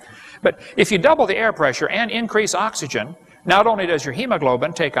oxygen. But if you double the air pressure and increase oxygen, not only does your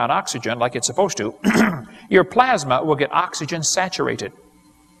hemoglobin take on oxygen like it's supposed to, your plasma will get oxygen saturated,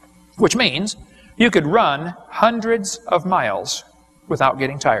 which means you could run hundreds of miles without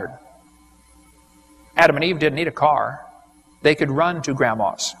getting tired. Adam and Eve didn't need a car. They could run to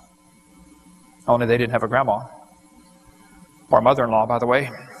grandma's. Only they didn't have a grandma. Or mother-in-law, by the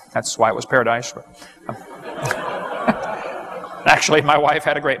way. That's why it was paradise. Actually, my wife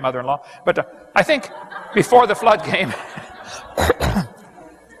had a great mother-in-law. But I think before the flood came,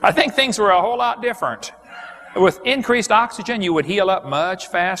 I think things were a whole lot different. With increased oxygen, you would heal up much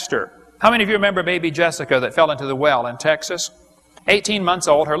faster. How many of you remember baby Jessica that fell into the well in Texas? 18 months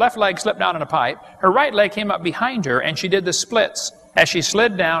old, her left leg slipped down in a pipe, her right leg came up behind her, and she did the splits as she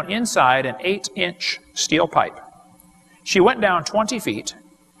slid down inside an 8-inch steel pipe. She went down 20 feet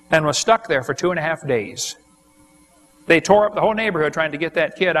and was stuck there for 2.5 days. They tore up the whole neighborhood trying to get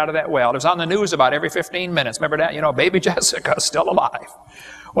that kid out of that well. It was on the news about every 15 minutes. Remember that? You know, baby Jessica's still alive.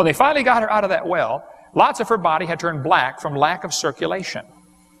 When they finally got her out of that well, lots of her body had turned black from lack of circulation.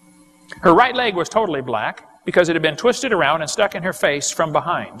 Her right leg was totally black because it had been twisted around and stuck in her face from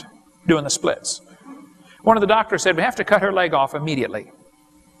behind, doing the splits. One of the doctors said, we have to cut her leg off immediately.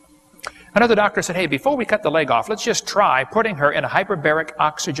 Another doctor said, hey, before we cut the leg off, let's just try putting her in a hyperbaric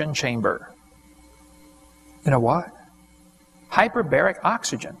oxygen chamber. You know what? Hyperbaric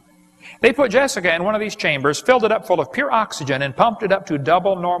oxygen. They put Jessica in one of these chambers, filled it up full of pure oxygen, and pumped it up to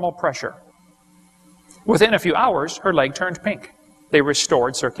double normal pressure. Within a few hours, her leg turned pink. They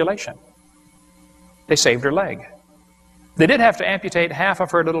restored circulation. They saved her leg. They did have to amputate half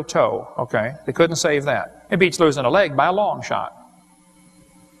of her little toe, okay? They couldn't save that. It beats losing a leg by a long shot.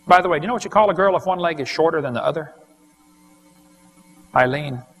 By the way, do you know what you call a girl if one leg is shorter than the other?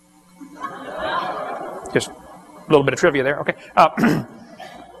 Eileen. Just a little bit of trivia there, okay?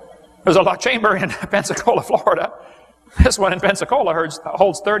 There's a chamber in Pensacola, Florida. This one in Pensacola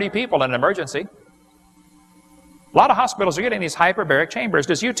holds 30 people in an emergency. A lot of hospitals are getting these hyperbaric chambers.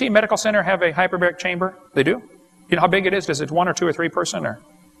 Does UT Medical Center have a hyperbaric chamber? They do? You know how big it is? Does it 1 or 2 or 3 person or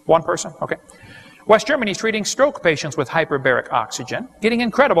 1 person? Okay. West Germany is treating stroke patients with hyperbaric oxygen, getting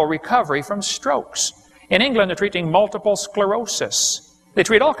incredible recovery from strokes. In England, they're treating multiple sclerosis. They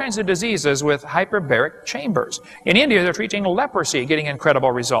treat all kinds of diseases with hyperbaric chambers. In India, they're treating leprosy, getting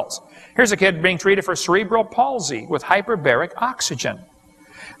incredible results. Here's a kid being treated for cerebral palsy with hyperbaric oxygen.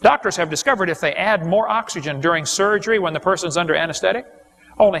 Doctors have discovered if they add more oxygen during surgery when the person's under anesthetic,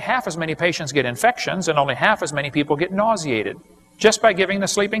 only half as many patients get infections and only half as many people get nauseated, just by giving the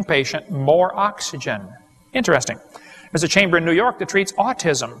sleeping patient more oxygen. Interesting. There's a chamber in New York that treats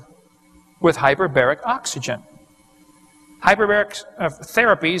autism with hyperbaric oxygen. Hyperbaric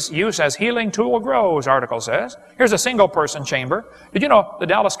therapy's use as healing tool grows, article says. Here's a single-person chamber. Did you know the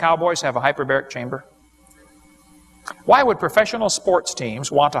Dallas Cowboys have a hyperbaric chamber? Why would professional sports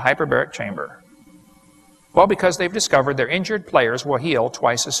teams want a hyperbaric chamber? Well, because they've discovered their injured players will heal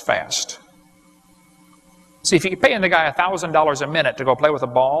twice as fast. See, if you're paying the guy $1,000 a minute to go play with a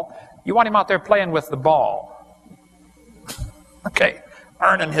ball, you want him out there playing with the ball. Okay,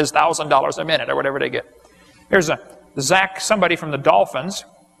 earning his $1,000 a minute or whatever they get. Here's Zach, somebody from the Dolphins.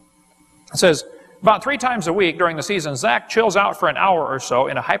 It says, about 3 times a week during the season, Zach chills out for an hour or so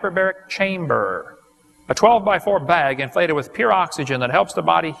in a hyperbaric chamber. A 12 by 4 bag inflated with pure oxygen that helps the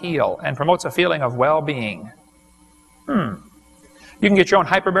body heal and promotes a feeling of well-being. You can get your own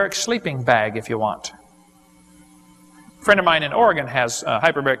hyperbaric sleeping bag if you want. A friend of mine in Oregon has a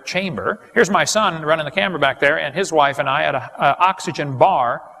hyperbaric chamber. Here's my son running the camera back there, and his wife and I at an oxygen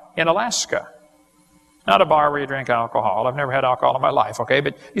bar in Alaska. Not a bar where you drink alcohol. I've never had alcohol in my life, okay?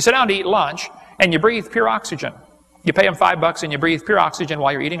 But you sit down to eat lunch, and you breathe pure oxygen. You pay them $5 and you breathe pure oxygen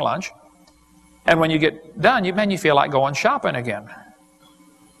while you're eating lunch. And when you get done, you feel like going shopping again.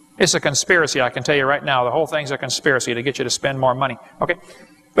 It's a conspiracy, I can tell you right now. The whole thing's a conspiracy to get you to spend more money, okay?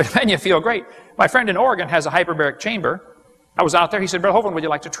 But then you feel great. My friend in Oregon has a hyperbaric chamber. I was out there. He said, Brother Hovind, would you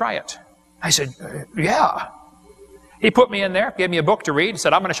like to try it? I said, yeah. He put me in there, gave me a book to read,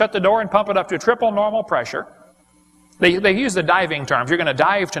 said, I'm going to shut the door and pump it up to triple normal pressure. They use the diving terms. You're going to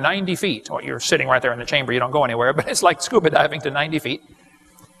dive to 90 feet. Well, you're sitting right there in the chamber. You don't go anywhere, but it's like scuba diving to 90 feet.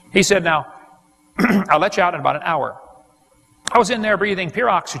 He said, now, I'll let you out in about an hour. I was in there breathing pure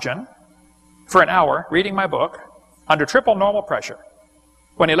oxygen for an hour, reading my book, under triple normal pressure.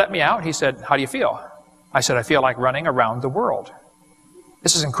 When he let me out, he said, how do you feel? I said, I feel like running around the world.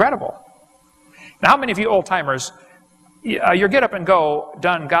 This is incredible. Now, how many of you old-timers, your get up and go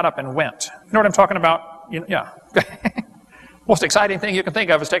done, got up and went? You know what I'm talking about? Yeah. Most exciting thing you can think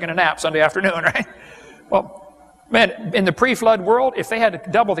of is taking a nap Sunday afternoon, right? Well, man, in the pre-flood world, if they had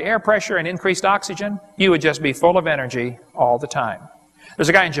to double the air pressure and increased oxygen, you would just be full of energy all the time. There's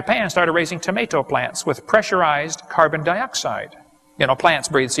a guy in Japan started raising tomato plants with pressurized carbon dioxide. You know, plants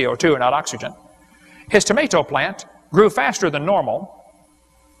breathe CO2 and not oxygen. His tomato plant grew faster than normal.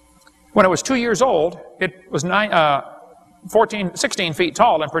 When it was 2 years old, it was 16 feet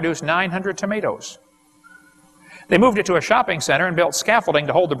tall and produced 900 tomatoes. They moved it to a shopping center and built scaffolding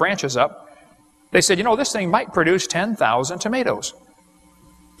to hold the branches up. They said, you know, this thing might produce 10,000 tomatoes.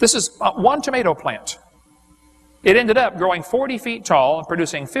 This is one tomato plant. It ended up growing 40 feet tall and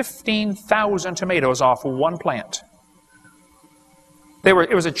producing 15,000 tomatoes off one plant.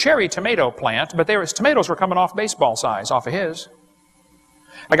 It was a cherry tomato plant, but tomatoes were coming off baseball size off of his.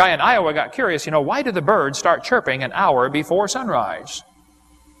 A guy in Iowa got curious, you know, why do the birds start chirping an hour before sunrise?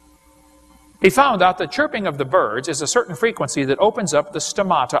 He found out the chirping of the birds is a certain frequency that opens up the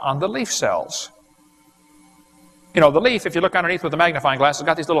stomata on the leaf cells. You know, the leaf, if you look underneath with a magnifying glass, it's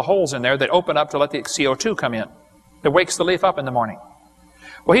got these little holes in there that open up to let the CO2 come in. That wakes the leaf up in the morning.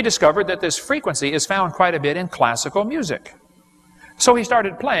 Well, he discovered that this frequency is found quite a bit in classical music. So he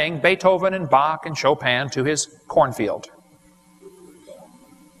started playing Beethoven and Bach and Chopin to his cornfield.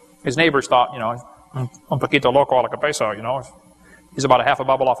 His neighbors thought, you know, un poquito loco a la cabeza, you know. He's about a half a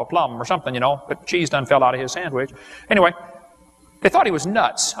bubble off a plum or something, you know, but cheese done fell out of his sandwich. Anyway, they thought he was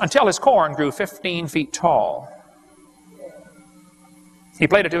nuts until his corn grew 15 feet tall. He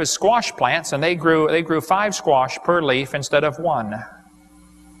played it to his squash plants, and they grew 5 squash per leaf instead of 1.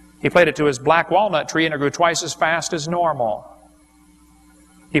 He played it to his black walnut tree, and it grew twice as fast as normal.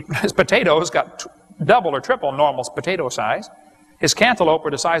 His potatoes got double or triple normal potato size. His cantaloupe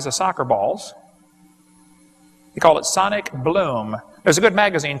were the size of soccer balls. They call it Sonic Bloom. There's a good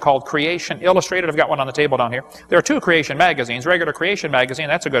magazine called Creation Illustrated. I've got one on the table down here. There are 2 Creation magazines. Regular Creation magazine,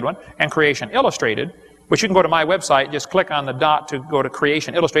 that's a good one, and Creation Illustrated, which you can go to my website, just click on the dot to go to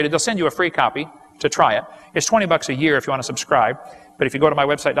Creation Illustrated. They'll send you a free copy to try it. It's $20 a year if you want to subscribe. But if you go to my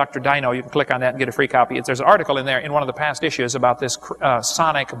website, Dr. Dino, you can click on that and get a free copy. There's an article in there in one of the past issues about this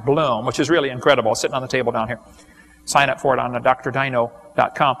Sonic Bloom, which is really incredible. It's sitting on the table down here. Sign up for it on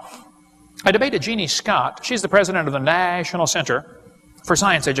drdino.com. I debated Jeannie Scott. She's the president of the National Center for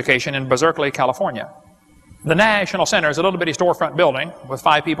Science Education in Berkeley, California. The National Center is a little bitty storefront building with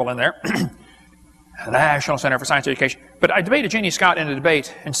 5 people in there. The National Center for Science Education. But I debated Jeannie Scott in a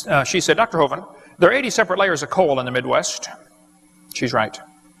debate, and she said, Dr. Hovind, there are 80 separate layers of coal in the Midwest. She's right.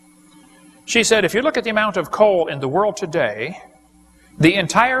 She said, if you look at the amount of coal in the world today, the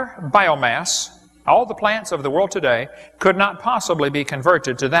entire biomass, all the plants of the world today, could not possibly be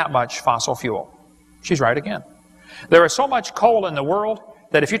converted to that much fossil fuel. She's right again. There is so much coal in the world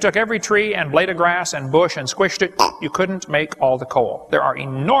that if you took every tree and blade of grass and bush and squished it, you couldn't make all the coal. There are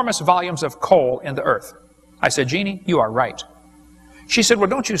enormous volumes of coal in the earth. I said, Jeannie, you are right. She said, well,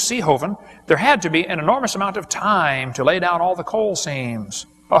 don't you see, Hovind, there had to be an enormous amount of time to lay down all the coal seams.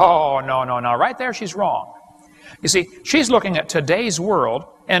 Oh, no, no, no. Right there, she's wrong. You see, she's looking at today's world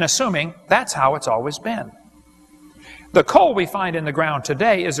and assuming that's how it's always been. The coal we find in the ground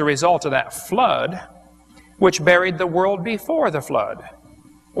today is a result of that flood, which buried the world before the flood,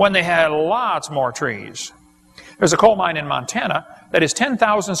 when they had lots more trees. There's a coal mine in Montana that is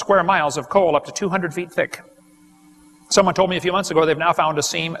 10,000 square miles of coal up to 200 feet thick. Someone told me a few months ago they've now found a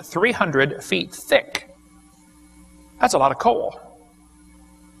seam 300 feet thick. That's a lot of coal.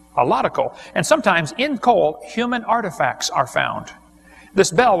 A lot of coal. And sometimes in coal, human artifacts are found.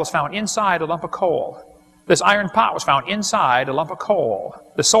 This bell was found inside a lump of coal. This iron pot was found inside a lump of coal.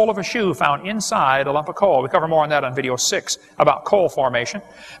 The sole of a shoe found inside a lump of coal. We cover more on that on video 6 about coal formation.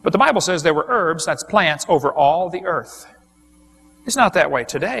 But the Bible says there were herbs, that's plants, over all the earth. It's not that way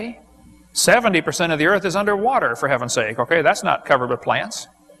today. 70% of the earth is underwater, for heaven's sake. Okay, that's not covered with plants.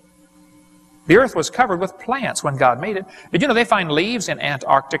 The earth was covered with plants when God made it. Did you know they find leaves in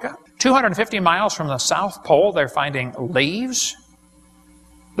Antarctica? 250 miles from the South Pole, they're finding leaves.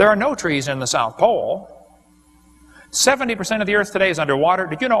 There are no trees in the South Pole. 70% of the earth today is underwater.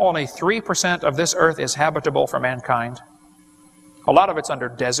 Did you know only 3% of this earth is habitable for mankind? A lot of it's under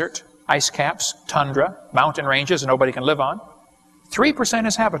desert, ice caps, tundra, mountain ranges that nobody can live on. 3%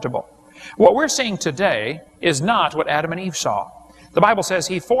 is habitable. What we're seeing today is not what Adam and Eve saw. The Bible says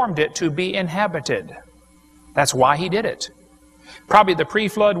He formed it to be inhabited. That's why He did it. Probably the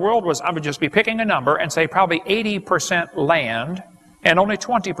pre-flood world was, I would just be picking a number and say probably 80% land and only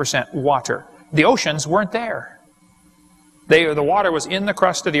 20% water. The oceans weren't there. The water was in the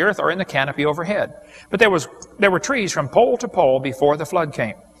crust of the earth or in the canopy overhead. But there were trees from pole to pole before the flood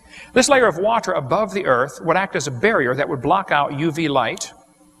came. This layer of water above the earth would act as a barrier that would block out UV light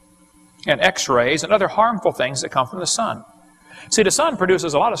and X-rays and other harmful things that come from the sun. See, the sun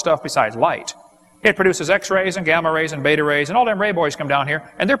produces a lot of stuff besides light. It produces X-rays and gamma rays and beta rays, and all them ray boys come down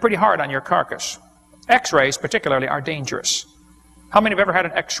here, and they're pretty hard on your carcass. X-rays particularly are dangerous. How many have ever had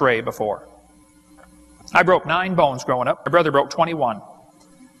an X-ray before? I broke 9 bones growing up. My brother broke 21.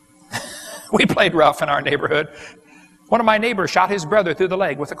 We played rough in our neighborhood. One of my neighbors shot his brother through the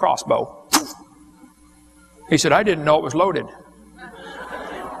leg with a crossbow. He said, I didn't know it was loaded.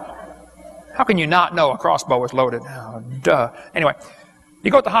 How can you not know a crossbow was loaded? Oh, duh. Anyway, you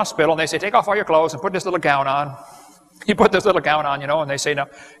go to the hospital and they say, take off all your clothes and put this little gown on. You put this little gown on, you know, and they say, no,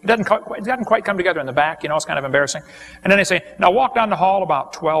 it doesn't quite come together in the back, you know, it's kind of embarrassing. And then they say, now walk down the hall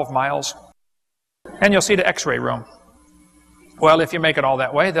about 12 miles. And you'll see the X-ray room. Well, if you make it all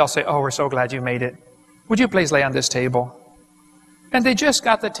that way, they'll say, oh, we're so glad you made it. Would you please lay on this table? And they just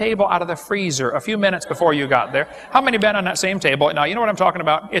got the table out of the freezer a few minutes before you got there. How many have been on that same table? Now, you know what I'm talking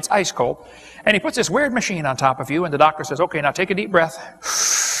about? It's ice cold. And he puts this weird machine on top of you, and the doctor says, okay, now take a deep breath.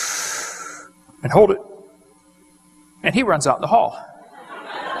 And hold it. And he runs out in the hall.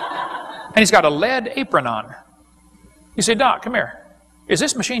 And he's got a lead apron on. You say, Doc, come here. Is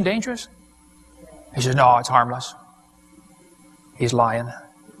this machine dangerous? He says, no, it's harmless. He's lying.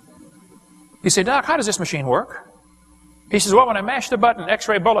 You say, Doc, how does this machine work? He says, well, when I mash the button,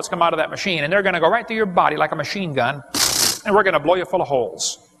 X-ray bullets come out of that machine, and they're going to go right through your body like a machine gun, and we're going to blow you full of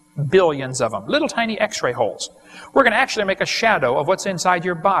holes. Billions of them. Little tiny X-ray holes. We're going to actually make a shadow of what's inside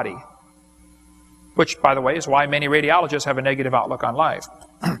your body. Which, by the way, is why many radiologists have a negative outlook on life.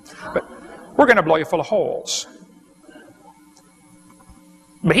 But we're going to blow you full of holes.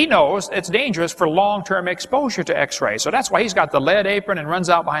 But he knows it's dangerous for long-term exposure to X-rays. So that's why he's got the lead apron and runs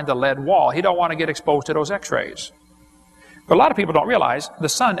out behind the lead wall. He don't want to get exposed to those X-rays. But a lot of people don't realize the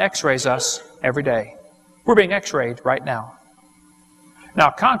sun X-rays us every day. We're being X-rayed right now. Now,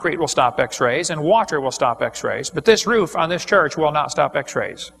 concrete will stop X-rays and water will stop X-rays. But this roof on this church will not stop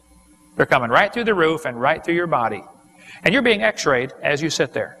X-rays. They're coming right through the roof and right through your body. And you're being X-rayed as you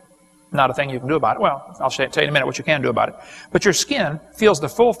sit there. Not a thing you can do about it. Well, I'll tell you in a minute what you can do about it. But your skin feels the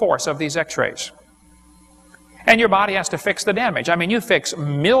full force of these X-rays. And your body has to fix the damage. I mean, you fix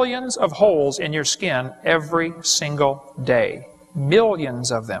millions of holes in your skin every single day.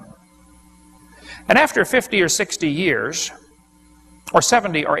 Millions of them. And after 50 or 60 years, or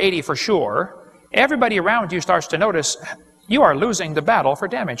 70 or 80 for sure, everybody around you starts to notice you are losing the battle for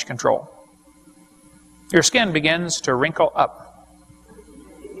damage control. Your skin begins to wrinkle up.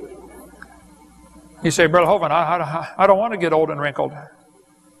 You say, Brother Hovind, I don't want to get old and wrinkled.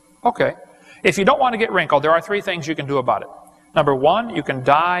 Okay. If you don't want to get wrinkled, there are 3 things you can do about it. Number 1, you can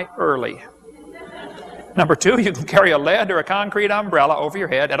die early. Number 2, you can carry a lead or a concrete umbrella over your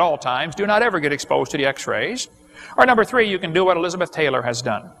head at all times. Do not ever get exposed to the X-rays. Or number 3, you can do what Elizabeth Taylor has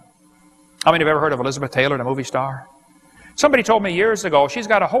done. How many have ever heard of Elizabeth Taylor, the movie star? Somebody told me years ago she's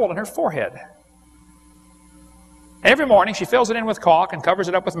got a hole in her forehead. Every morning she fills it in with caulk and covers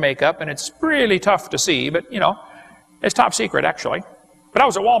it up with makeup, and it's really tough to see, but, you know, it's top secret, actually. But I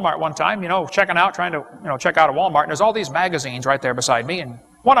was at Walmart one time, you know, checking out, trying to, you know, check out a Walmart, and there's all these magazines right there beside me, and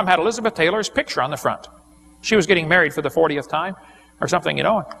one of them had Elizabeth Taylor's picture on the front. She was getting married for the 40th time or something, you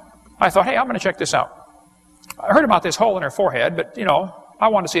know. I thought, hey, I'm going to check this out. I heard about this hole in her forehead, but, you know, I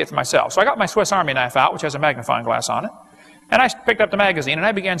wanted to see it for myself. So I got my Swiss Army knife out, which has a magnifying glass on it, and I picked up the magazine, and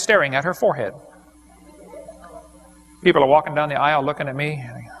I began staring at her forehead. People are walking down the aisle looking at me.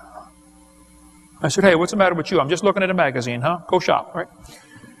 I said, hey, what's the matter with you? I'm just looking at a magazine, huh? Go shop, right?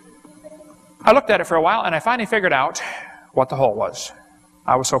 I looked at it for a while, and I finally figured out what the hole was.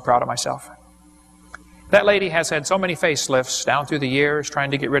 I was so proud of myself. That lady has had so many facelifts down through the years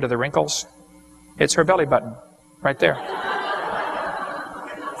trying to get rid of the wrinkles. It's her belly button, right there.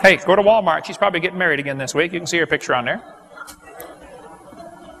 Hey, go to Walmart. She's probably getting married again this week. You can see her picture on there.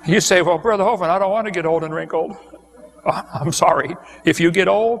 You say, well, Brother Hovind, I don't want to get old and wrinkled. Oh, I'm sorry. If you get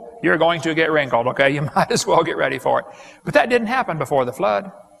old, you're going to get wrinkled, okay? You might as well get ready for it. But that didn't happen before the flood.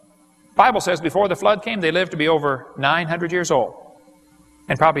 The Bible says before the flood came, they lived to be over 900 years old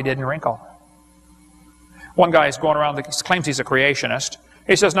and probably didn't wrinkle. One guy is going around, claims he's a creationist.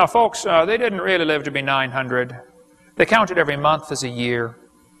 He says, now folks, they didn't really live to be 900. They counted every month as a year.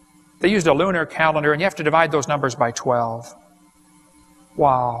 They used a lunar calendar, and you have to divide those numbers by 12.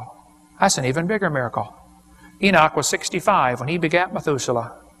 Wow, that's an even bigger miracle. Enoch was 65 when he begat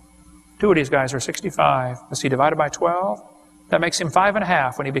Methuselah. Two of these guys are 65. Let's see, divided by 12? That makes him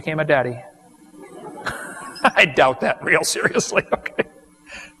 5.5 when he became a daddy. I doubt that real seriously, okay?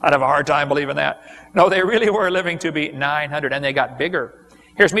 I'd have a hard time believing that. No, they really were living to be 900, and they got bigger.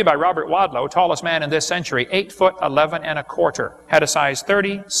 Here's Me by Robert Wadlow, tallest man in this century, 8 foot 11 1/4, had a size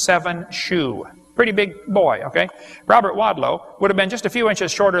 37 shoe. Pretty big boy, okay? Robert Wadlow would have been just a few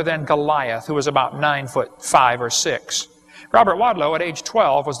inches shorter than Goliath, who was about 9 foot 5 or 6. Robert Wadlow, at age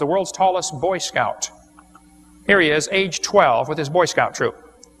 12, was the world's tallest Boy Scout. Here he is, age 12, with his Boy Scout troop.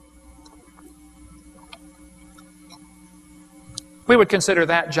 We would consider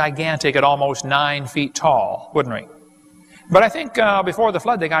that gigantic at almost 9 feet tall, wouldn't we? But I think before the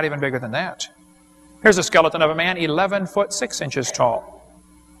flood, they got even bigger than that. Here's a skeleton of a man, 11 foot 6 inches tall.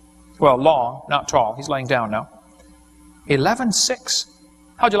 Well, long, not tall. He's laying down now. 11'6".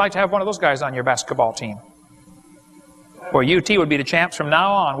 How'd you like to have one of those guys on your basketball team? Well, UT would be the champs from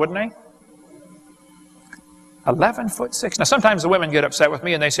now on, wouldn't they? 11 foot 6. Now, sometimes the women get upset with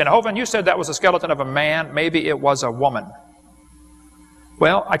me and they say, Hovind, you said that was a skeleton of a man. Maybe it was a woman.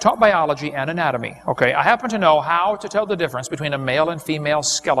 Well, I taught biology and anatomy, okay? I happen to know how to tell the difference between a male and female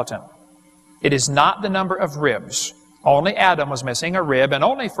skeleton. It is not the number of ribs. Only Adam was missing a rib, and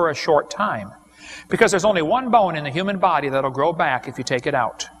only for a short time. Because there's only one bone in the human body that'll grow back if you take it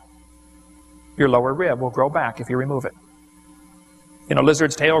out. Your lower rib will grow back if you remove it. You know,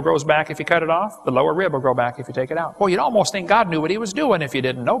 lizard's tail grows back if you cut it off. The lower rib will grow back if you take it out. Well, you'd almost think God knew what he was doing if you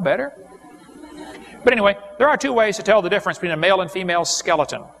didn't know better. But anyway, there are two ways to tell the difference between a male and female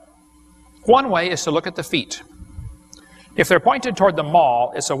skeleton. One way is to look at the feet. If they're pointed toward the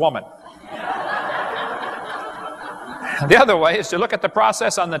mall, it's a woman. The other way is to look at the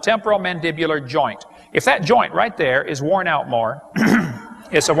process on the temporal mandibular joint. If that joint right there is worn out more,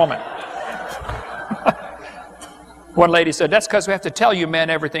 it's a woman. One lady said, that's because we have to tell you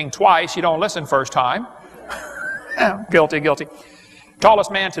men everything twice. You don't listen first time. Guilty, guilty.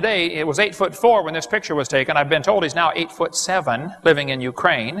 Tallest man today, it was 8'4" when this picture was taken. I've been told he's now 8'7", living in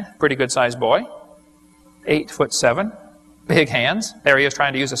Ukraine. Pretty good sized boy. 8'7", big hands. There he is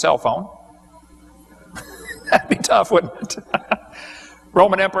trying to use a cell phone. That'd be tough, wouldn't it?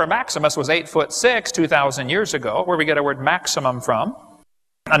 Roman Emperor Maximus was 8'6", 2,000 years ago, where we get our word maximum from.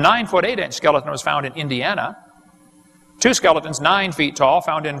 A 9 foot 8 inch skeleton was found in Indiana. 2 skeletons 9 feet tall,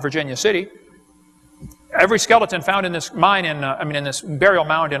 found in Virginia City. Every skeleton found in this mine, in this burial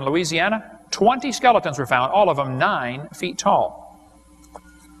mound in Louisiana, 20 skeletons were found, all of them 9 feet tall.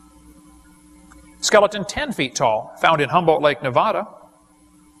 Skeleton 10 feet tall, found in Humboldt Lake, Nevada.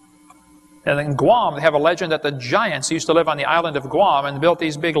 And in Guam, they have a legend that the giants used to live on the island of Guam and built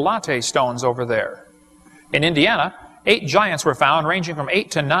these big latte stones over there. In Indiana, 8 giants were found, ranging from 8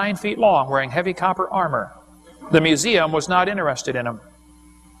 to 9 feet long, wearing heavy copper armor. The museum was not interested in them.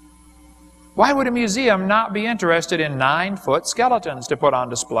 Why would a museum not be interested in 9-foot skeletons to put on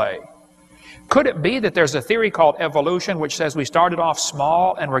display? Could it be that there's a theory called evolution which says we started off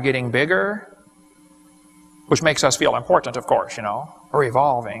small and we're getting bigger? Which makes us feel important, of course, you know. We're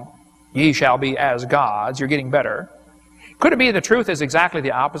evolving. Ye shall be as gods. You're getting better. Could it be the truth is exactly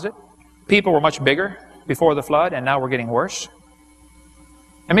the opposite? People were much bigger before the flood and now we're getting worse?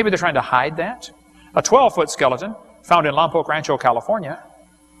 And maybe they're trying to hide that? A 12-foot skeleton found in Lompoc Rancho, California.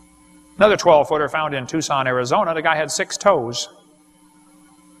 Another 12-footer found in Tucson, Arizona. The guy had 6 toes.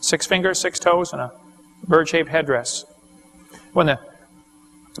 6 fingers, 6 toes, and a bird-shaped headdress. When the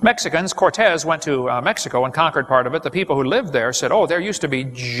Mexicans, Cortez, went to Mexico and conquered part of it, the people who lived there said, oh, there used to be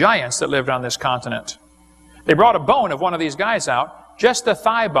giants that lived on this continent. They brought a bone of one of these guys out. Just the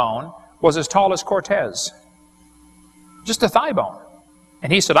thigh bone was as tall as Cortez. Just the thigh bone.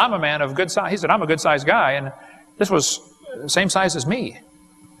 And he said, I'm a man of good size. He said, I'm a good-sized guy. And This was the same size as me.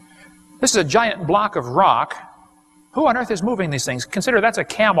 This is a giant block of rock. Who on earth is moving these things? Consider that's a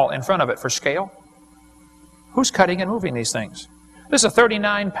camel in front of it for scale. Who's cutting and moving these things? This is a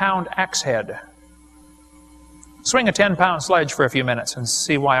 39-pound axe head. Swing a 10-pound sledge for a few minutes and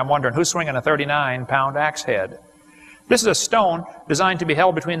see why I'm wondering. Who's swinging a 39-pound axe head? This is a stone designed to be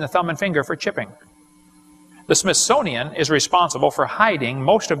held between the thumb and finger for chipping. The Smithsonian is responsible for hiding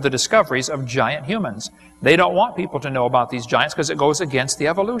most of the discoveries of giant humans. They don't want people to know about these giants because it goes against the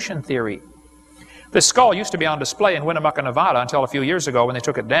evolution theory. This skull used to be on display in Winnemucca, Nevada until a few years ago when they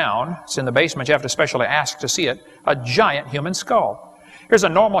took it down. It's in the basement. You have to specially ask to see it. A giant human skull. Here's a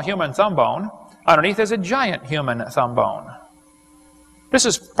normal human thumb bone. Underneath is a giant human thumb bone. This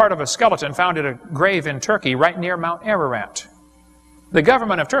is part of a skeleton found at a grave in Turkey right near Mount Ararat. The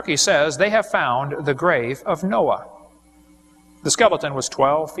government of Turkey says they have found the grave of Noah. The skeleton was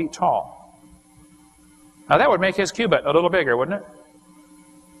 12 feet tall. Now that would make his cubit a little bigger, wouldn't it?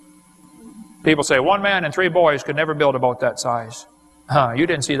 People say, 1 man and 3 boys could never build a boat that size. You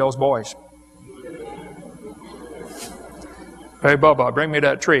didn't see those boys. Hey, Bubba, bring me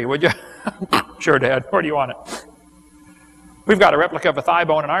that tree, would you? Sure, Dad. Where do you want it? We've got a replica of a thigh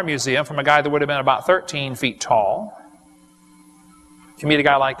bone in our museum from a guy that would have been about 13 feet tall. If you meet a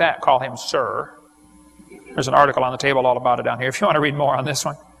guy like that, call him Sir. There's an article on the table all about it down here if you want to read more on this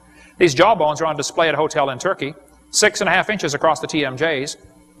one. These jaw bones are on display at a hotel in Turkey, 6.5 inches across the TMJs.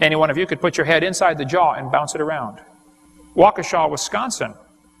 Any one of you could put your head inside the jaw and bounce it around. Waukesha, Wisconsin.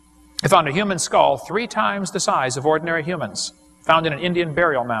 They found a human skull 3 times the size of ordinary humans, found in an Indian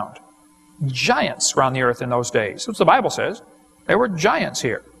burial mound. Giants were on the earth in those days. That's what the Bible says. There were giants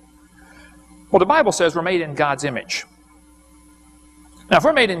here. Well, the Bible says we're made in God's image. Now, if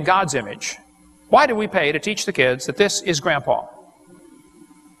we're made in God's image, why do we pay to teach the kids that this is Grandpa?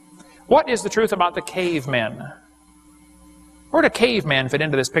 What is the truth about the cavemen? Where do cavemen fit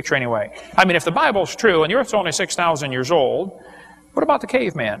into this picture anyway? I mean, if the Bible's true and the Earth's only 6,000 years old, what about the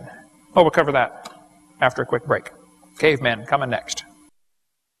cavemen? Oh, we'll cover that after a quick break. Cavemen coming next.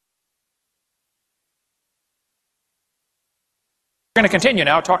 We're going to continue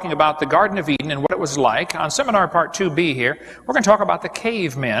now talking about the Garden of Eden and what it was like. On Seminar Part 2B here, we're going to talk about the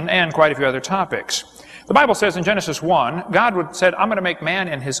cavemen and quite a few other topics. The Bible says in Genesis 1, God said, I'm going to make man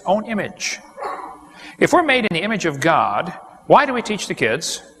in his own image. If we're made in the image of God, why do we teach the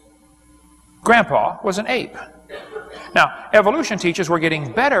kids? Grandpa was an ape. Now, evolution teaches we're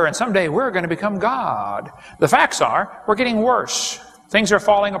getting better and someday we're going to become God. The facts are, we're getting worse. Things are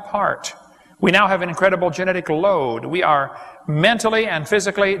falling apart. We now have an incredible genetic load. We are mentally and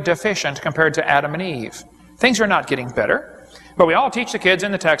physically deficient compared to Adam and Eve. Things are not getting better, but we all teach the kids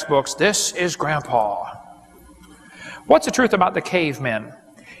in the textbooks, this is Grandpa. What's the truth about the cavemen?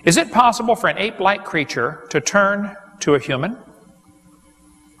 Is it possible for an ape-like creature to turn to a human?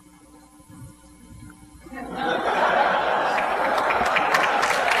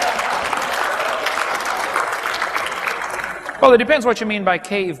 Well, it depends what you mean by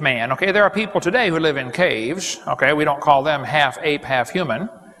caveman. Okay, there are people today who live in caves. Okay, we don't call them half ape, half human.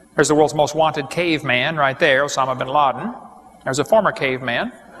 There's the world's most wanted caveman right there, Osama bin Laden. There's a former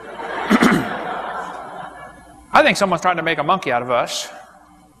caveman. I think someone's trying to make a monkey out of us.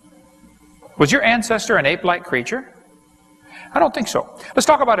 Was your ancestor an ape-like creature? I don't think so. Let's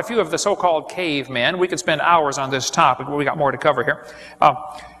talk about a few of the so-called cavemen. We could spend hours on this topic, but we got more to cover here.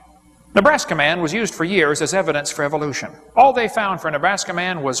 Nebraska man was used for years as evidence for evolution. All they found for Nebraska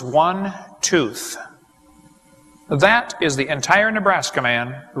man was 1 tooth. That is the entire Nebraska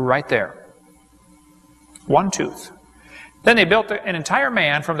man right there. 1 tooth. Then they built an entire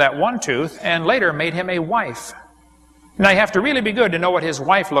man from that 1 tooth and later made him a wife. Now you have to really be good to know what his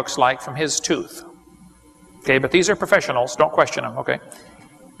wife looks like from his tooth. Okay, but these are professionals. Don't question them, okay?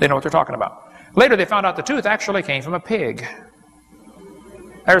 They know what they're talking about. Later they found out the tooth actually came from a pig.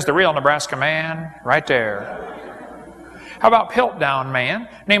 There's the real Nebraska man right there. How about Piltdown man?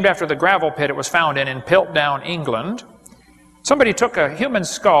 Named after the gravel pit it was found in Piltdown, England. Somebody took a human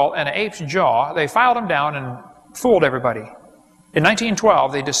skull and an ape's jaw. They filed them down and fooled everybody. In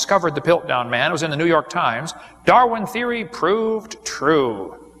 1912, they discovered the Piltdown man. It was in the New York Times. Darwin theory proved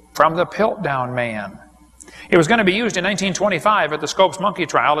true from the Piltdown man. It was going to be used in 1925 at the Scopes monkey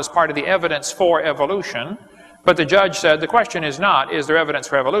trial as part of the evidence for evolution. But the judge said the question is not, is there evidence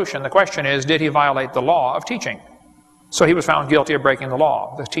for evolution? The question is, did he violate the law of teaching? So he was found guilty of breaking the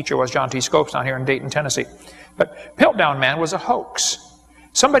law. The teacher was John T. Scopes down here in Dayton, Tennessee. But Piltdown man was a hoax.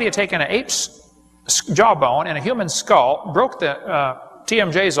 Somebody had taken an ape's jawbone and a human skull, broke the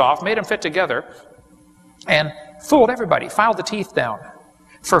TMJs off, made them fit together, and fooled everybody, filed the teeth down.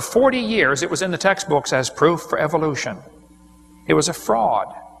 For 40 years, it was in the textbooks as proof for evolution. It was a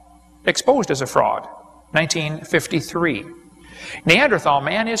fraud, exposed as a fraud. 1953. Neanderthal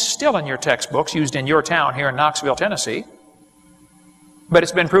man is still in your textbooks, used in your town here in Knoxville, Tennessee. But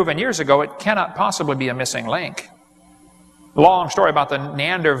it's been proven years ago it cannot possibly be a missing link. Long story about the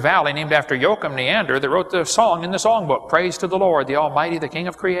Neander Valley, named after Joachim Neander, that wrote the song in the songbook, Praise to the Lord, the Almighty, the King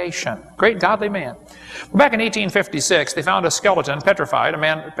of Creation. Great godly man. Well, back in 1856, they found a skeleton petrified, a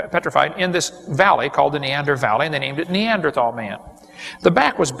man petrified in this valley called the Neander Valley, and they named it Neanderthal man. The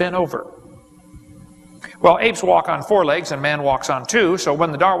back was bent over. Well, apes walk on 4 legs and man walks on 2, so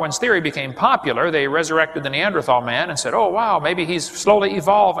when the Darwin's theory became popular, they resurrected the Neanderthal man and said, oh wow, maybe he's slowly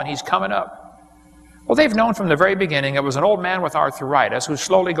evolving, he's coming up. Well, they've known from the very beginning it was an old man with arthritis who's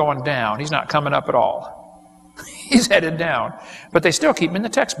slowly going down. He's not coming up at all. He's headed down. But they still keep him in the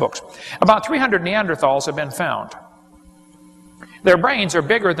textbooks. About 300 Neanderthals have been found. Their brains are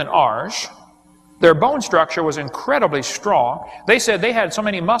bigger than ours. Their bone structure was incredibly strong. They said they had so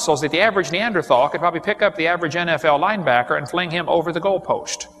many muscles that the average Neanderthal could probably pick up the average NFL linebacker and fling him over the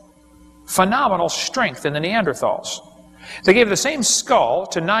goalpost. Phenomenal strength in the Neanderthals. They gave the same skull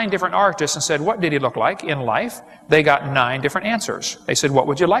to 9 different artists and said, what did he look like in life? They got 9 different answers. They said, what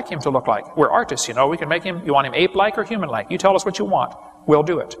would you like him to look like? We're artists, you know, we can make him, you want him ape-like or human-like? You tell us what you want, we'll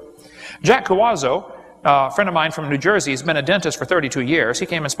do it. Jack Cuozzo, a friend of mine from New Jersey, has been a dentist for 32 years. He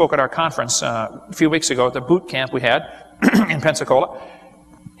came and spoke at our conference a few weeks ago at the boot camp we had in Pensacola.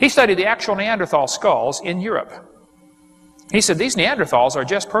 He studied the actual Neanderthal skulls in Europe. He said, these Neanderthals are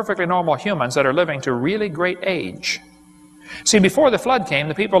just perfectly normal humans that are living to really great age. See, before the flood came,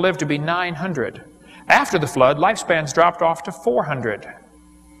 the people lived to be 900. After the flood, lifespans dropped off to 400,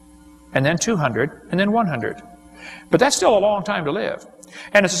 and then 200, and then 100. But that's still a long time to live.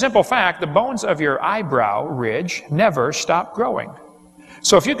 And it's a simple fact, the bones of your eyebrow ridge never stop growing.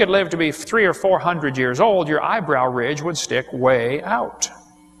 So if you could live to be 300 or 400 years old, your eyebrow ridge would stick way out.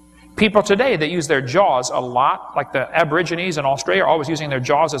 People today that use their jaws a lot, like the Aborigines in Australia, are always using their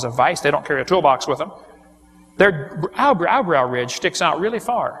jaws as a vice. They don't carry a toolbox with them. Their eyebrow ridge sticks out really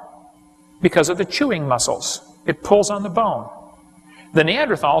far because of the chewing muscles. It pulls on the bone. The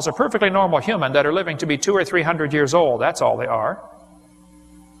Neanderthals are perfectly normal human that are living to be 200 or 300 years old. That's all they are.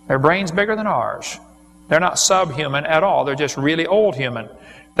 Their brain's bigger than ours. They're not subhuman at all. They're just really old human.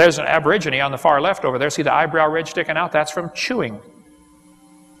 There's an Aborigine on the far left over there. See the eyebrow ridge sticking out? That's from chewing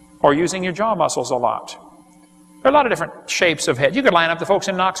or using your jaw muscles a lot. There are a lot of different shapes of head. You could line up the folks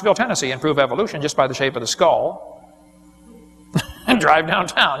in Knoxville, Tennessee and prove evolution just by the shape of the skull. And drive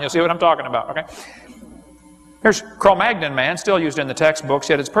downtown. You'll see what I'm talking about, okay? Here's Cro-Magnon man, still used in the textbooks,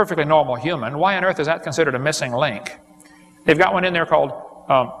 yet it's perfectly normal human. Why on earth is that considered a missing link? They've got one in there called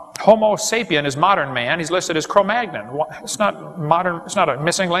Homo sapien is modern man. He's listed as Cro-Magnon. It's not modern, it's not a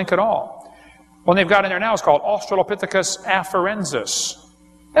missing link at all. One they've got in there now is called Australopithecus afarensis.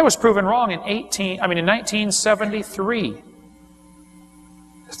 That was proven wrong in 1973.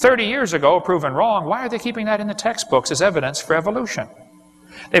 30 years ago, proven wrong. Why are they keeping that in the textbooks as evidence for evolution?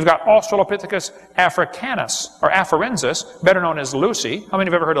 They've got Australopithecus africanus, or afarensis, better known as Lucy. How many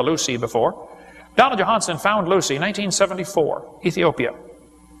have ever heard of Lucy before? Donald Johanson found Lucy in 1974, Ethiopia.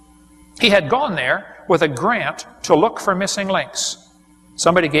 He had gone there with a grant to look for missing links.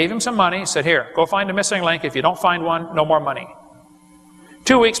 Somebody gave him some money, said, here, go find a missing link. If you don't find one, no more money.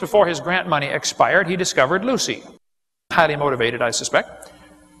 2 weeks before his grant money expired, he discovered Lucy. Highly motivated, I suspect.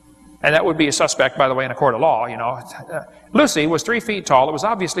 And that would be a suspect, by the way, in a court of law, you know. Lucy was 3 feet tall. It was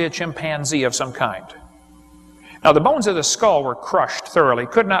obviously a chimpanzee of some kind. Now, the bones of the skull were crushed thoroughly.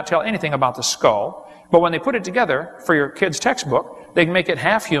 Could not tell anything about the skull. But when they put it together for your kid's textbook, they can make it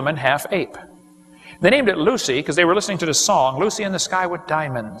half human, half ape. They named it Lucy because they were listening to the song, Lucy in the Sky with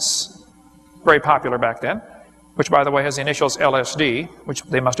Diamonds. Very popular back then. Which, by the way, has the initials LSD, which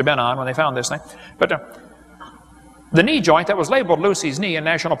they must have been on when they found this thing. But the knee joint that was labeled Lucy's knee in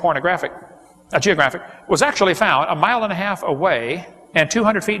National Geographic was actually found 1.5 miles away and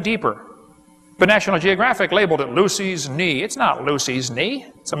 200 feet deeper. But National Geographic labeled it Lucy's knee. It's not Lucy's knee.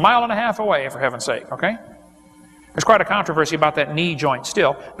 It's 1.5 miles away, for heaven's sake, okay? There's quite a controversy about that knee joint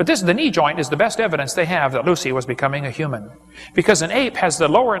still. But the knee joint is the best evidence they have that Lucy was becoming a human. Because an ape has the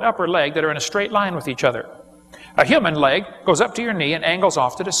lower and upper leg that are in a straight line with each other. A human leg goes up to your knee and angles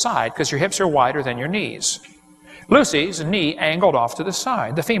off to the side because your hips are wider than your knees. Lucy's knee angled off to the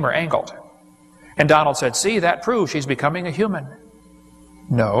side, the femur angled. And Donald said, see, that proves she's becoming a human.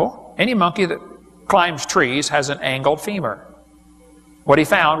 No, any monkey that climbs trees has an angled femur. What he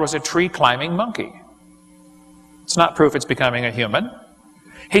found was a tree-climbing monkey. It's not proof it's becoming a human.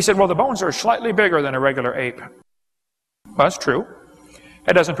 He said, well, the bones are slightly bigger than a regular ape. Well, that's true.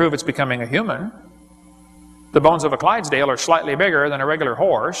 That doesn't prove it's becoming a human. The bones of a Clydesdale are slightly bigger than a regular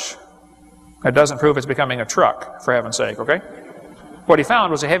horse. That doesn't prove it's becoming a truck, for heaven's sake, okay? What he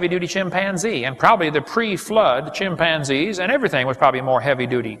found was a heavy-duty chimpanzee, and probably the pre-flood chimpanzees, and everything was probably more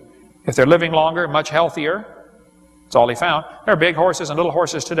heavy-duty. If they're living longer, much healthier, that's all he found. There are big horses and little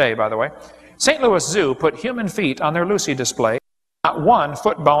horses today, by the way. St. Louis Zoo put human feet on their Lucy display. Not one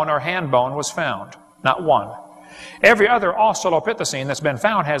foot bone or hand bone was found. Not one. Every other Australopithecine that's been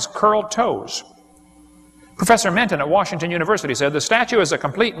found has curled toes. Professor Menton at Washington University said the statue is a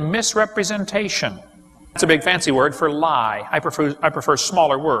complete misrepresentation. That's a big fancy word for lie. I prefer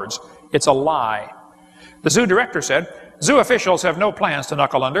smaller words. It's a lie. The zoo director said, zoo officials have no plans to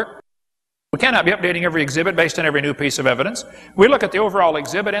knuckle under. We cannot be updating every exhibit based on every new piece of evidence. We look at the overall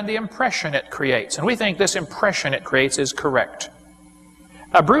exhibit and the impression it creates, and we think this impression it creates is correct.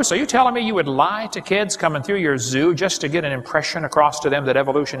 Now, Bruce, are you telling me you would lie to kids coming through your zoo just to get an impression across to them that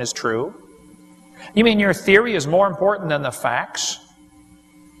evolution is true? You mean your theory is more important than the facts?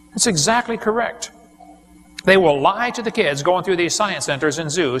 That's exactly correct. They will lie to the kids going through these science centers and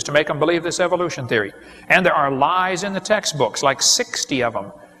zoos to make them believe this evolution theory. And there are lies in the textbooks, like 60 of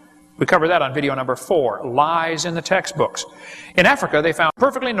them. We covered that on video number 4, lies in the textbooks. In Africa, they found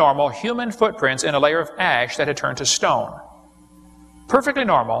perfectly normal human footprints in a layer of ash that had turned to stone. Perfectly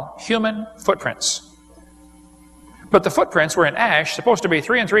normal human footprints. But the footprints were in ash, supposed to be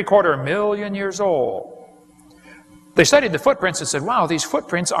 3 3/4 million years old. They studied the footprints and said, wow, these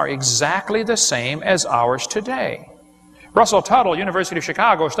footprints are exactly the same as ours today. Russell Tuttle, University of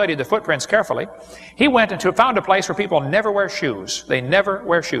Chicago, studied the footprints carefully. He went and found a place where people never wear shoes. They never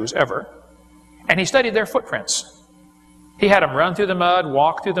wear shoes, ever. And he studied their footprints. He had them run through the mud,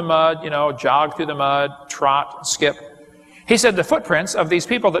 walk through the mud, jog through the mud, trot, skip. He said the footprints of these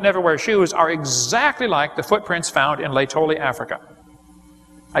people that never wear shoes are exactly like the footprints found in Laetoli, Africa.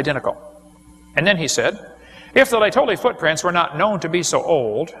 Identical. And then he said, if the Laetoli footprints were not known to be so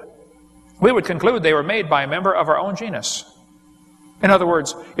old, we would conclude they were made by a member of our own genus. In other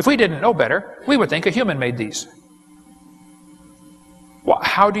words, if we didn't know better, we would think a human made these. Well,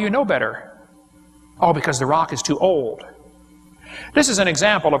 how do you know better? Oh, because the rock is too old. This is an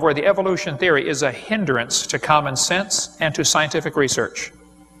example of where the evolution theory is a hindrance to common sense and to scientific research.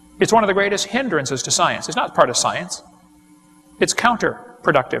 It's one of the greatest hindrances to science. It's not part of science. It's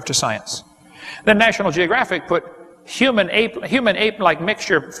counterproductive to science. Then National Geographic put human ape-like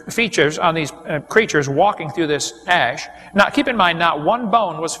mixture features on these creatures walking through this ash. Now, keep in mind, not one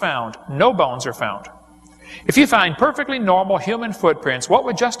bone was found. No bones are found. If you find perfectly normal human footprints, what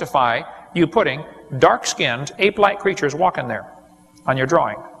would justify you putting dark-skinned, ape-like creatures walking there on your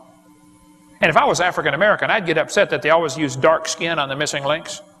drawing? And if I was African American, I'd get upset that they always use dark skin on the missing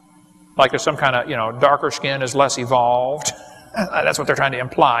links. Like there's some kind of, darker skin is less evolved. That's what they're trying to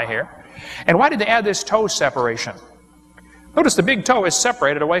imply here. And why did they add this toe separation? Notice the big toe is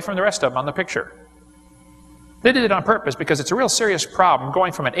separated away from the rest of them on the picture. They did it on purpose because it's a real serious problem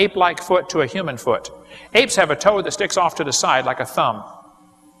going from an ape-like foot to a human foot. Apes have a toe that sticks off to the side like a thumb.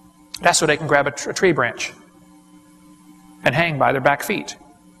 That's so they can grab a tree branch and hang by their back feet.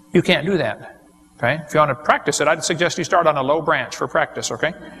 You can't do that. Okay? If you want to practice it, I'd suggest you start on a low branch for practice,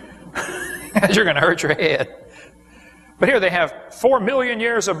 okay? You're going to hurt your head. But here they have 4 million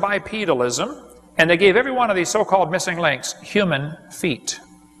years of bipedalism, and they gave every one of these so-called missing links human feet.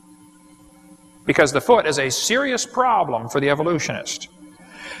 Because the foot is a serious problem for the evolutionist.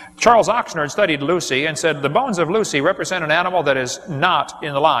 Charles Oxnard studied Lucy and said the bones of Lucy represent an animal that is not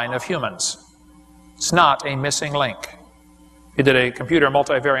in the line of humans. It's not a missing link. He did a computer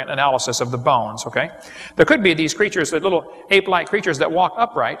multivariate analysis of the bones, okay? There could be these creatures, that little ape-like creatures that walk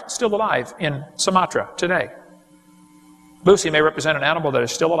upright, still alive in Sumatra today. Lucy may represent an animal that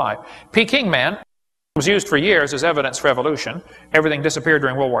is still alive. Peking man was used for years as evidence for evolution. Everything disappeared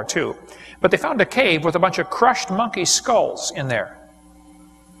during World War II. But they found a cave with a bunch of crushed monkey skulls in there.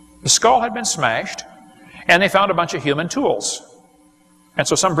 The skull had been smashed, and they found a bunch of human tools. And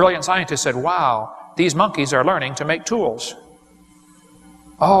so some brilliant scientist said, wow, these monkeys are learning to make tools.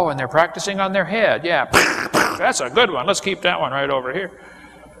 Oh, and they're practicing on their head. Yeah, that's a good one. Let's keep that one right over here.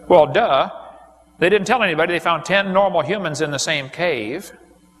 Well, duh. They didn't tell anybody. They found 10 normal humans in the same cave,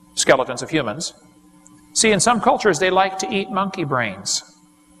 skeletons of humans. See, in some cultures, they like to eat monkey brains.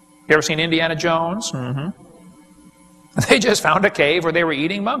 You ever seen Indiana Jones? Mm-hmm. They just found a cave where they were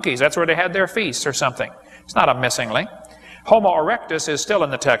eating monkeys. That's where they had their feasts or something. It's not a missing link. Homo erectus is still in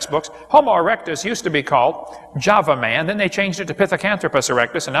the textbooks. Homo erectus used to be called Java man. Then they changed it to Pithecanthropus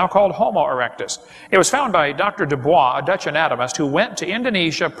erectus and now called Homo erectus. It was found by Dr. Dubois, a Dutch anatomist, who went to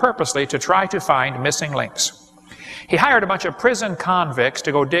Indonesia purposely to try to find missing links. He hired a bunch of prison convicts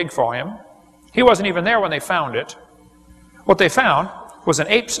to go dig for him. He wasn't even there when they found it. What they found was an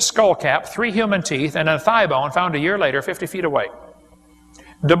ape's skull cap, 3 human teeth, and a thigh bone found a year later 50 feet away.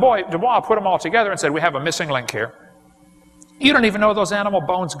 Du Bois put them all together and said, we have a missing link here. You don't even know those animal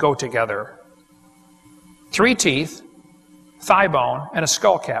bones go together. 3 teeth, thigh bone, and a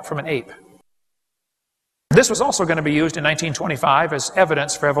skull cap from an ape. This was also going to be used in 1925 as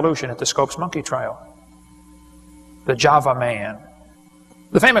evidence for evolution at the Scopes monkey trial. The Java man.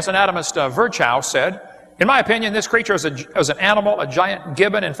 The famous anatomist Virchow said, in my opinion, this creature is an animal, a giant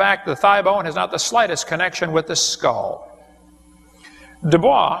gibbon. In fact, the thigh bone has not the slightest connection with the skull. Du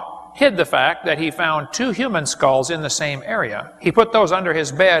Bois hid the fact that he found 2 human skulls in the same area. He put those under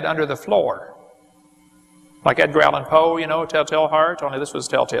his bed, under the floor. Like Edgar Allan Poe, you know, Telltale Heart, only this was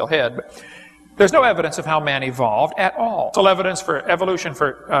Telltale Head. But there's no evidence of how man evolved at all. Fossil evidence for evolution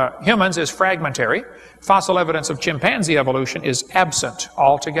for humans is fragmentary. Fossil evidence of chimpanzee evolution is absent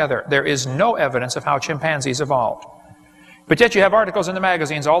altogether. There is no evidence of how chimpanzees evolved. But yet you have articles in the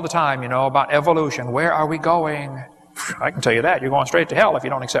magazines all the time, you know, about evolution. Where are we going? I can tell you that. You're going straight to hell if you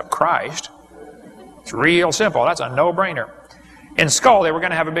don't accept Christ. It's real simple. That's a no-brainer. In Skull, they were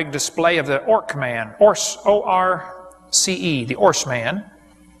going to have a big display of the Orc Man, O-R-C-E, the Orse Man.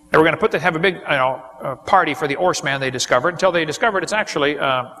 They were going to have a big party for the Orse Man they discovered, until they discovered it's actually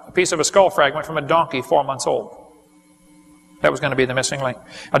a piece of a skull fragment from a donkey 4 months old. That was going to be the missing link.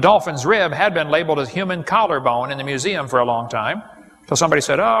 A dolphin's rib had been labeled as human collarbone in the museum for a long time, until somebody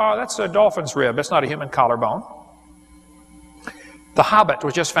said, oh, that's a dolphin's rib. It's not a human collarbone. The Hobbit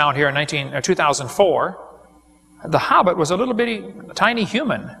was just found here in 2004. The Hobbit was a little bitty, tiny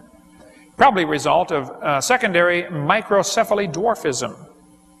human, probably a result of secondary microcephaly dwarfism.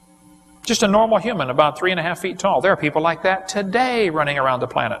 Just a normal human, about 3.5 feet tall. There are people like that today running around the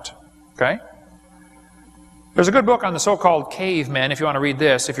planet. Okay? There's a good book on the so-called cavemen, if you want to read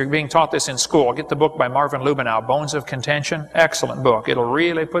this. If you're being taught this in school, get the book by Marvin Lubenow, Bones of Contention. Excellent book. It'll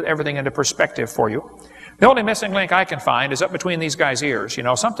really put everything into perspective for you. The only missing link I can find is up between these guys' ears. You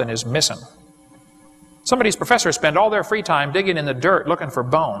know, something is missing. Some of these professors spend all their free time digging in the dirt looking for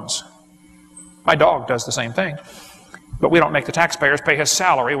bones. My dog does the same thing. But we don't make the taxpayers pay his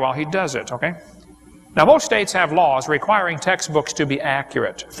salary while he does it, okay? Now, most states have laws requiring textbooks to be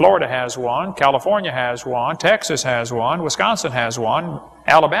accurate. Florida has one, California has one, Texas has one, Wisconsin has one,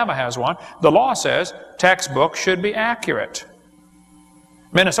 Alabama has one. The law says textbooks should be accurate.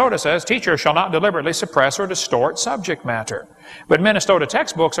 Minnesota says teachers shall not deliberately suppress or distort subject matter. But Minnesota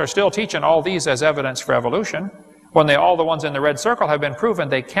textbooks are still teaching all these as evidence for evolution, when all the ones in the red circle have been proven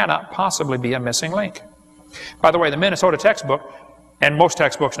they cannot possibly be a missing link. By the way, the Minnesota textbook, and most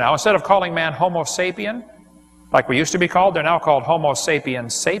textbooks now, instead of calling man Homo sapien, like we used to be called, they're now called Homo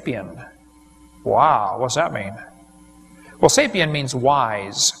sapiens sapien. Wow, what's that mean? Well, sapien means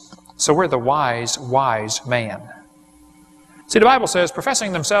wise. So we're the wise man. See, the Bible says,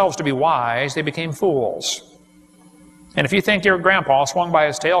 professing themselves to be wise, they became fools. And if you think your grandpa swung by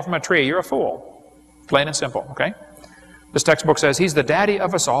his tail from a tree, you're a fool. Plain and simple, okay? This textbook says, he's the daddy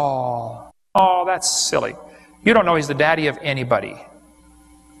of us all. Oh, that's silly. You don't know he's the daddy of anybody.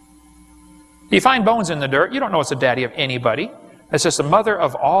 You find bones in the dirt, you don't know it's the daddy of anybody. It's just the mother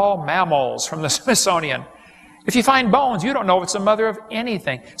of all mammals from the Smithsonian. If you find bones, you don't know if it's the mother of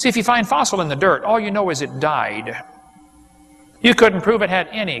anything. See, if you find fossil in the dirt, all you know is it died. You couldn't prove it had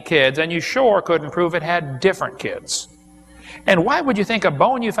any kids, and you sure couldn't prove it had different kids. And why would you think a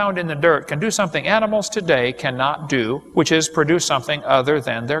bone you found in the dirt can do something animals today cannot do, which is produce something other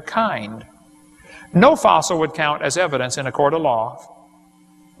than their kind? No fossil would count as evidence in a court of law,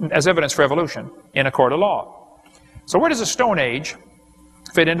 as evidence for evolution in a court of law. So where does the Stone Age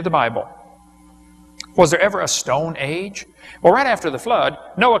fit into the Bible? Was there ever a Stone Age? Well, right after the flood,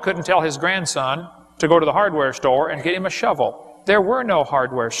 Noah couldn't tell his grandson to go to the hardware store and get him a shovel. There were no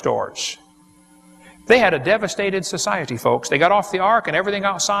hardware stores. They had a devastated society, folks. They got off the ark and everything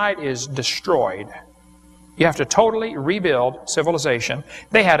outside is destroyed. You have to totally rebuild civilization.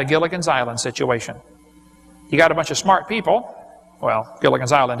 They had a Gilligan's Island situation. You got a bunch of smart people. Well,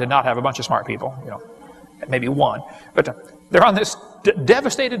 Gilligan's Island did not have a bunch of smart people, you know, maybe one. But they're on this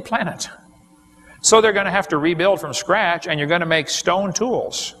devastated planet. So they're going to have to rebuild from scratch, and you're going to make stone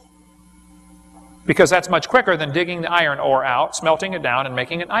tools. Because that's much quicker than digging the iron ore out, smelting it down, and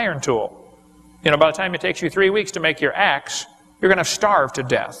making an iron tool. You know, by the time it takes you 3 weeks to make your axe, you're going to starve to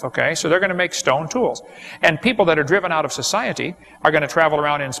death, okay? So they're going to make stone tools. And people that are driven out of society are going to travel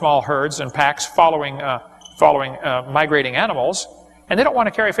around in small herds and packs following migrating animals, and they don't want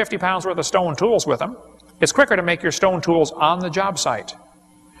to carry 50 pounds worth of stone tools with them. It's quicker to make your stone tools on the job site.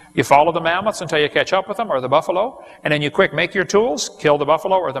 You follow the mammoths until you catch up with them, or the buffalo, and then you quick make your tools, kill the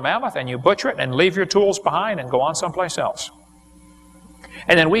buffalo or the mammoth, and you butcher it and leave your tools behind and go on someplace else.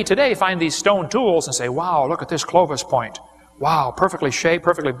 And then we today find these stone tools and say, wow, look at this Clovis point. Wow, perfectly shaped,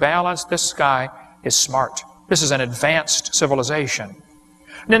 perfectly balanced. This guy is smart. This is an advanced civilization.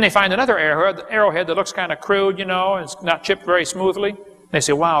 And then they find another arrowhead that looks kind of crude, you know, and it's not chipped very smoothly. And they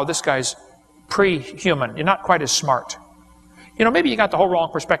say, wow, this guy's pre-human. You're not quite as smart. You know, maybe you got the whole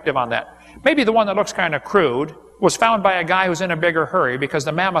wrong perspective on that. Maybe the one that looks kind of crude was found by a guy who's in a bigger hurry because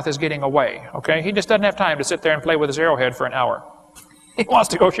the mammoth is getting away, okay? He just doesn't have time to sit there and play with his arrowhead for an hour. He wants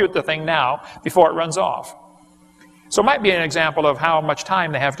to go shoot the thing now before it runs off. So it might be an example of how much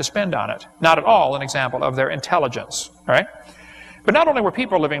time they have to spend on it. Not at all an example of their intelligence, all right? But not only were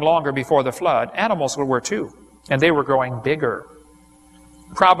people living longer before the flood, animals were too. And they were growing bigger.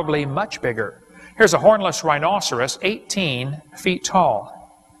 Probably much bigger. Here's a hornless rhinoceros, 18 feet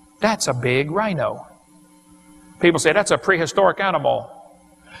tall. That's a big rhino. People say, that's a prehistoric animal.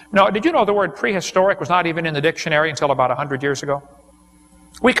 No, did you know the word prehistoric was not even in the dictionary until about 100 years ago?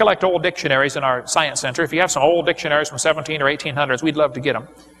 We collect old dictionaries in our science center. If you have some old dictionaries from 17 or 1800s, we'd love to get them.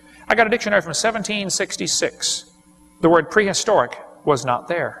 I got a dictionary from 1766. The word prehistoric was not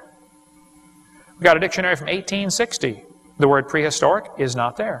there. We got a dictionary from 1860. The word prehistoric is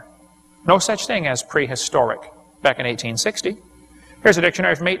not there. No such thing as prehistoric back in 1860. Here's a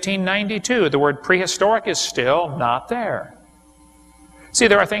dictionary from 1892. The word prehistoric is still not there. See,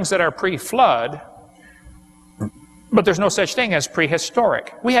 there are things that are pre-flood, but there's no such thing as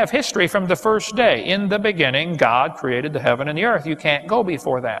prehistoric. We have history from the first day. In the beginning, God created the heaven and the earth. You can't go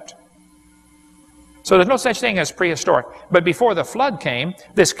before that. So there's no such thing as prehistoric. But before the flood came,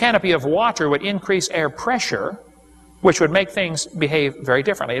 this canopy of water would increase air pressure, which would make things behave very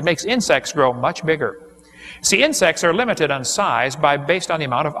differently. It makes insects grow much bigger. See, insects are limited on size based on the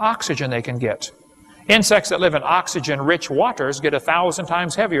amount of oxygen they can get. Insects that live in oxygen-rich waters get 1,000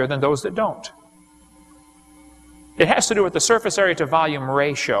 times heavier than those that don't. It has to do with the surface area to volume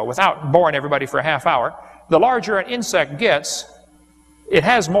ratio. Without boring everybody for a half hour, the larger an insect gets, it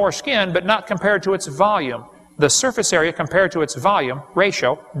has more skin, but not compared to its volume. The surface area compared to its volume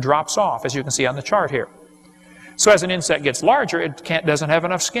ratio drops off, as you can see on the chart here. So as an insect gets larger, it doesn't have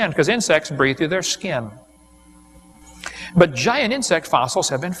enough skin, because insects breathe through their skin. But giant insect fossils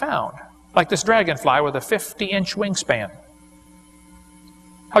have been found, like this dragonfly with a 50-inch wingspan.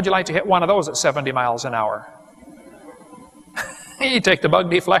 How'd you like to hit one of those at 70 miles an hour? You take the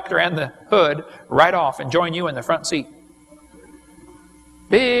bug deflector and the hood right off and join you in the front seat.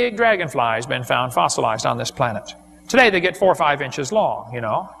 Big dragonflies been found fossilized on this planet. Today they get 4 or 5 inches long, you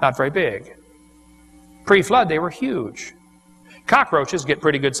know, not very big. Pre-flood they were huge. Cockroaches get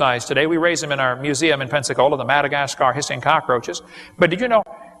pretty good size today. We raise them in our museum in Pensacola, the Madagascar hissing cockroaches. But did you know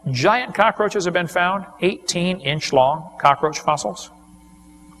giant cockroaches have been found? 18-inch long cockroach fossils.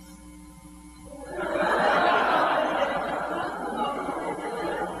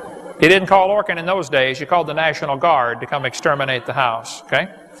 You didn't call Orkin in those days. You called the National Guard to come exterminate the house.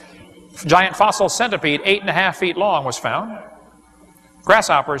 Okay? Giant fossil centipede, 8.5 feet long, was found.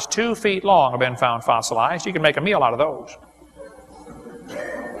 Grasshoppers, 2 feet long, have been found fossilized. You can make a meal out of those.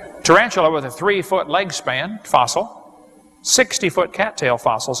 Tarantula with a 3-foot leg span, fossil. 60-foot cattail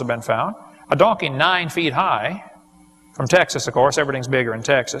fossils have been found. A donkey 9 feet high. From Texas, of course. Everything's bigger in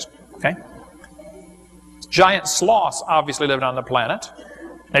Texas. Okay? Giant sloths obviously lived on the planet.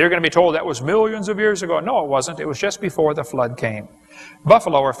 Now you're going to be told that was millions of years ago. No, it wasn't. It was just before the flood came.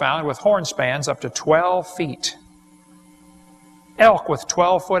 Buffalo were found with horn spans up to 12 feet. Elk with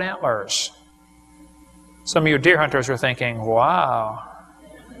 12-foot antlers. Some of you deer hunters are thinking, wow,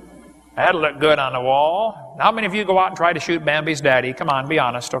 that'll look good on the wall. How many of you go out and try to shoot Bambi's daddy? Come on, be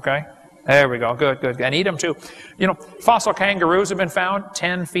honest, okay? There we go. Good, good. And eat them too. You know, fossil kangaroos have been found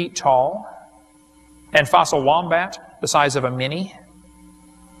 10 feet tall. And fossil wombat, the size of a mini.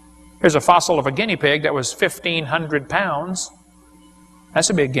 Here's a fossil of a guinea pig that was 1,500 pounds.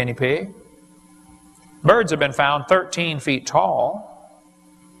 That's a big guinea pig. Birds have been found 13 feet tall.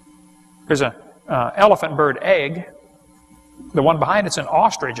 There's an elephant bird egg. The one behind it's an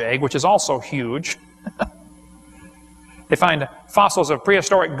ostrich egg, which is also huge. They find fossils of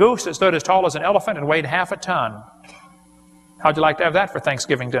prehistoric goose that stood as tall as an elephant and weighed half a ton. How'd you like to have that for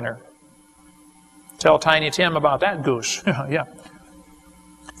Thanksgiving dinner? Tell Tiny Tim about that goose. Yeah.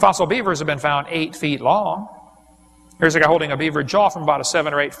 Fossil beavers have been found 8 feet long. Here's a guy holding a beaver jaw from about a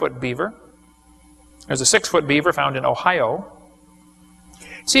 7 or 8 foot beaver. There's a 6-foot beaver found in Ohio.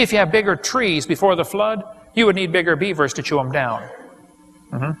 See, if you have bigger trees before the flood, you would need bigger beavers to chew them down.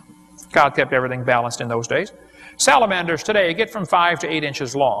 God kept everything balanced in those days. Salamanders today get from 5 to 8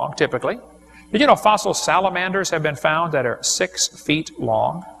 inches long, typically. Did you know fossil salamanders have been found that are 6 feet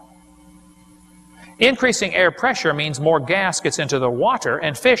long? Increasing air pressure means more gas gets into the water,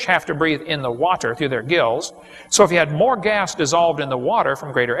 and fish have to breathe in the water through their gills. So if you had more gas dissolved in the water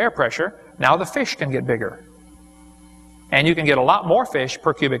from greater air pressure, now the fish can get bigger. And you can get a lot more fish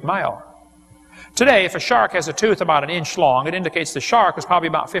per cubic mile. Today, if a shark has a tooth about 1 inch long, it indicates the shark was probably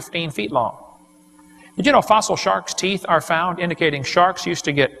about 15 feet long. Did you know fossil sharks' teeth are found indicating sharks used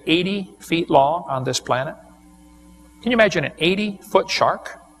to get 80 feet long on this planet? Can you imagine an 80-foot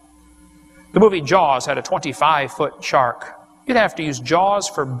shark? The movie Jaws had a 25-foot shark. You'd have to use Jaws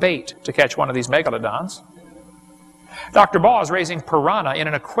for bait to catch one of these megalodons. Dr. Baugh is raising piranha in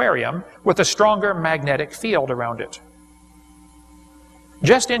an aquarium with a stronger magnetic field around it.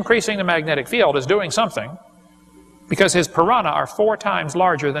 Just increasing the magnetic field is doing something because his piranha are 4 times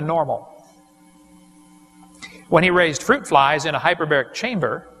larger than normal. When he raised fruit flies in a hyperbaric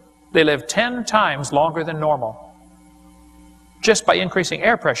chamber, they live 10 times longer than normal, just by increasing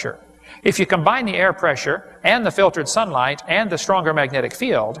air pressure. If you combine the air pressure and the filtered sunlight and the stronger magnetic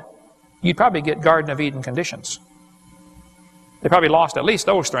field, you'd probably get Garden of Eden conditions. They probably lost at least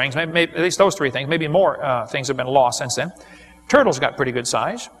those things, maybe at least those 3 things. Maybe more things have been lost since then. Turtles got pretty good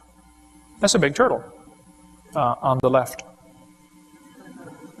size. That's a big turtle on the left.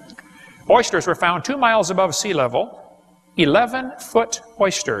 Oysters were found 2 miles above sea level, 11-foot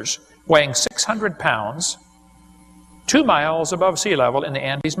oysters weighing 600 pounds, 2 miles above sea level in the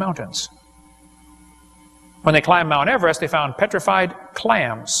Andes Mountains. When they climbed Mount Everest, they found petrified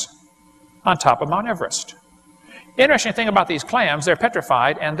clams on top of Mount Everest. Interesting thing about these clams, they're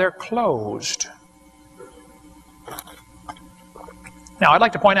petrified and they're closed. Now, I'd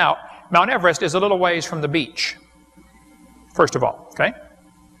like to point out, Mount Everest is a little ways from the beach, first of all, okay?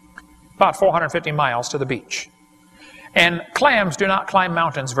 About 450 miles to the beach. And clams do not climb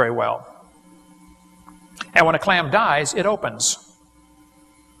mountains very well. And when a clam dies, it opens.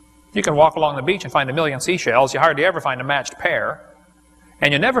 You can walk along the beach and find 1 million seashells. You hardly ever find a matched pair.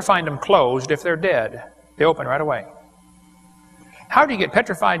 And you never find them closed if they're dead. They open right away. How do you get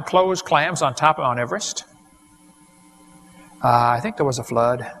petrified closed clams on top of Mount Everest? I think there was a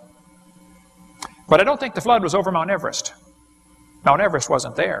flood. But I don't think the flood was over Mount Everest. Mount Everest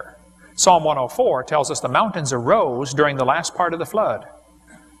wasn't there. Psalm 104 tells us the mountains arose during the last part of the flood.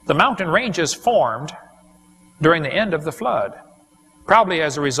 The mountain ranges formed during the end of the flood, probably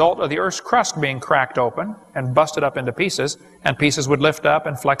as a result of the Earth's crust being cracked open and busted up into pieces, and pieces would lift up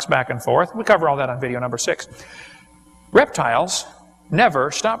and flex back and forth. We cover all that on video number 6. Reptiles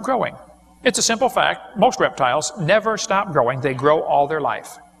never stop growing. It's a simple fact. Most reptiles never stop growing. They grow all their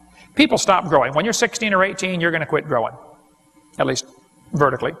life. People stop growing. When you're 16 or 18, you're going to quit growing, at least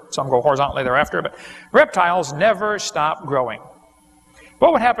vertically. Some go horizontally thereafter, but reptiles never stop growing.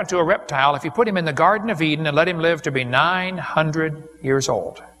 What would happen to a reptile if you put him in the Garden of Eden and let him live to be 900 years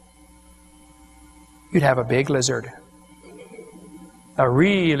old? You'd have a big lizard. A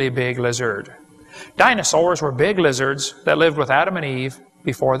really big lizard. Dinosaurs were big lizards that lived with Adam and Eve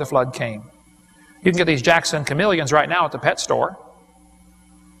before the flood came. You can get these Jackson chameleons right now at the pet store.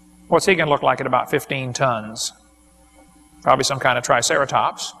 What's he going to look like at about 15 tons? Probably some kind of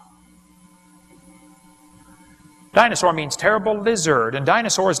triceratops. Dinosaur means terrible lizard, and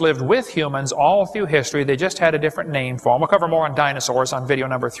dinosaurs lived with humans all through history. They just had a different name for them. We'll cover more on dinosaurs on video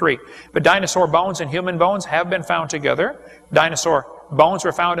number 3. But dinosaur bones and human bones have been found together. Dinosaur bones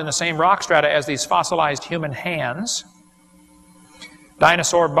were found in the same rock strata as these fossilized human hands.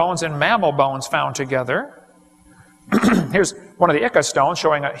 Dinosaur bones and mammal bones found together. Here's one of the Ica stones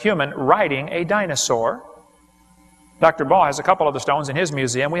showing a human riding a dinosaur. Dr. Baugh has a couple of the stones in his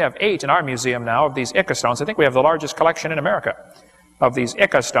museum. We have 8 in our museum now of these Ica stones. I think we have the largest collection in America of these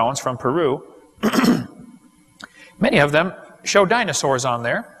Ica stones from Peru. Many of them show dinosaurs on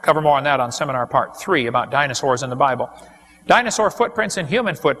there. Cover more on that on seminar part 3 about dinosaurs in the Bible. Dinosaur footprints and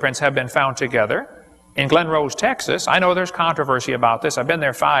human footprints have been found together. In Glen Rose, Texas, I know there's controversy about this. I've been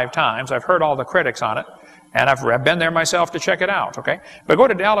there 5 times. I've heard all the critics on it. And I've been there myself to check it out, okay? But go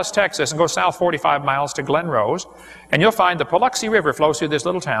to Dallas, Texas, and go south 45 miles to Glen Rose, and you'll find the Paluxy River flows through this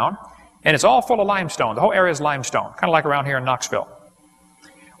little town, and it's all full of limestone. The whole area is limestone, kind of like around here in Knoxville.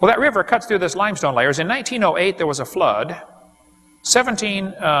 Well, that river cuts through this limestone layers. In 1908, there was a flood.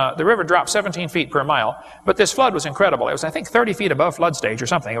 The river dropped 17 feet per mile, but this flood was incredible. It was, I think, 30 feet above flood stage or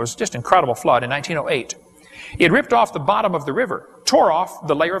something. It was just an incredible flood in 1908. It ripped off the bottom of the river, tore off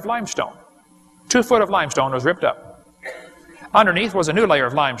the layer of limestone. 2 foot of limestone was ripped up. Underneath was a new layer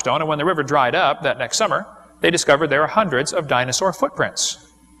of limestone, and when the river dried up that next summer, they discovered there were hundreds of dinosaur footprints.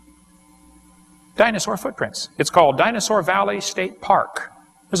 dinosaur footprints. It's called Dinosaur Valley State Park.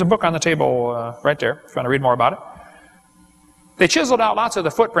 There's a book on the table right there if you want to read more about it. They chiseled out lots of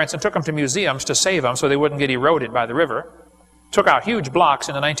the footprints and took them to museums to save them so they wouldn't get eroded by the river. Took out huge blocks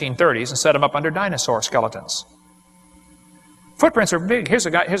in the 1930s and set them up under dinosaur skeletons. Footprints are big. Here's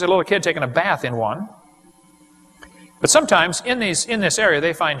a little kid taking a bath in one. But sometimes in this area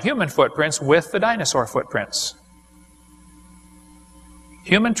they find human footprints with the dinosaur footprints.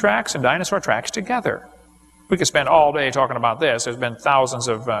 Human tracks and dinosaur tracks together. We could spend all day talking about this. There's been thousands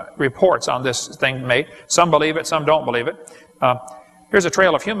of reports on this thing made. Some believe it, some don't believe it. Here's a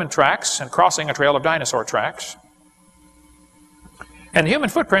trail of human tracks and crossing a trail of dinosaur tracks. And the human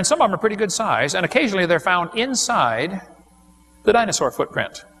footprints, some of them are pretty good size, and occasionally they're found inside the dinosaur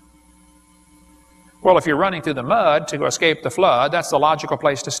footprint. Well, if you're running through the mud to escape the flood, that's the logical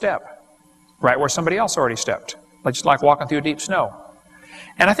place to step. Right where somebody else already stepped. Just like walking through deep snow.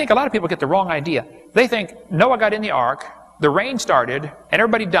 And I think a lot of people get the wrong idea. They think Noah got in the ark, the rain started, and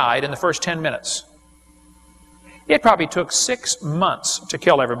everybody died in the first 10 minutes. It probably took 6 months to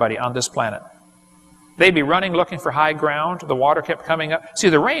kill everybody on this planet. They'd be running looking for high ground. The water kept coming up. See,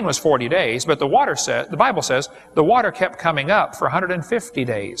 the rain was 40 days, but the Bible says the water kept coming up for 150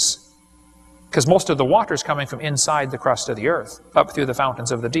 days. Because most of the water is coming from inside the crust of the earth, up through the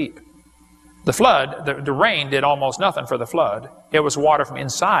fountains of the deep. The flood, the rain did almost nothing for the flood. It was water from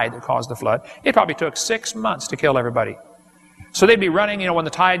inside that caused the flood. It probably took 6 months to kill everybody. So they'd be running, when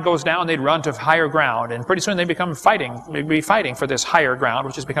the tide goes down, they'd run to higher ground. And pretty soon they'd be fighting for this higher ground,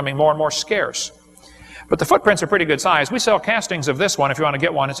 which is becoming more and more scarce. But the footprints are pretty good size. We sell castings of this one. If you want to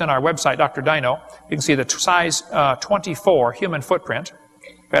get one, it's in our website, Dr. Dino. You can see the size 24 human footprint.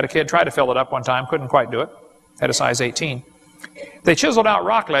 I had a kid try to fill it up one time, couldn't quite do it. Had a size 18. They chiseled out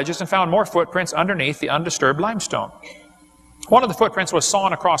rock ledges and found more footprints underneath the undisturbed limestone. One of the footprints was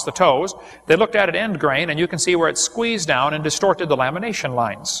sawn across the toes. They looked at it end grain, and you can see where it squeezed down and distorted the lamination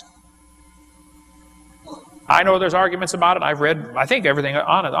lines. I know there's arguments about it. I've read, I think, everything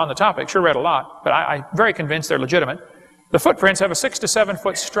on the topic. Sure read a lot, but I'm very convinced they're legitimate. The footprints have a 6 to 7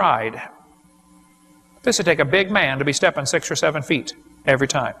 foot stride. This would take a big man to be stepping 6 or 7 feet every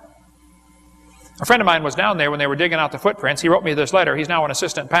time. A friend of mine was down there when they were digging out the footprints. He wrote me this letter. He's now an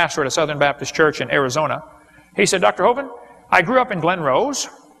assistant pastor at a Southern Baptist church in Arizona. He said, Dr. Hovind, I grew up in Glen Rose.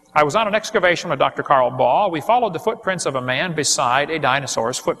 I was on an excavation with Dr. Carl Ball. We followed the footprints of a man beside a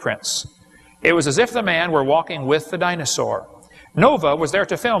dinosaur's footprints. It was as if the man were walking with the dinosaur. Nova was there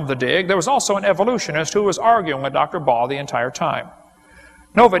to film the dig. There was also an evolutionist who was arguing with Dr. Ball the entire time.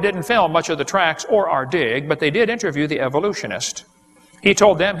 Nova didn't film much of the tracks or our dig, but they did interview the evolutionist. He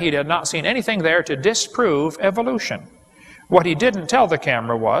told them he had not seen anything there to disprove evolution. What he didn't tell the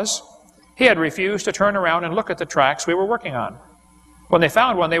camera was he had refused to turn around and look at the tracks we were working on. When they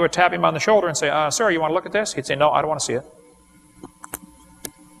found one, they would tap him on the shoulder and say, sir, you want to look at this? He'd say, no, I don't want to see it.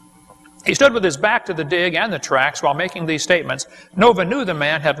 He stood with his back to the dig and the tracks while making these statements. Nova knew the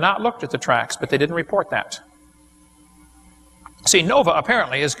man had not looked at the tracks, but they didn't report that. See, Nova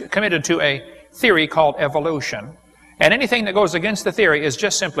apparently is committed to a theory called evolution. And anything that goes against the theory is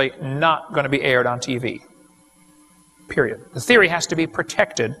just simply not going to be aired on TV. Period. The theory has to be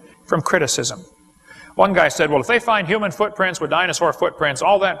protected from criticism. One guy said, well, if they find human footprints with dinosaur footprints,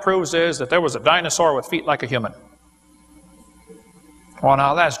 all that proves is that there was a dinosaur with feet like a human. Well,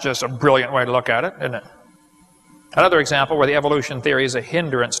 now that's just a brilliant way to look at it, isn't it? Another example where the evolution theory is a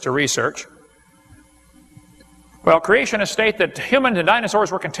hindrance to research. Well, creationists state that humans and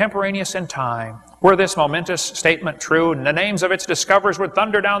dinosaurs were contemporaneous in time. Were this momentous statement true, and the names of its discoverers would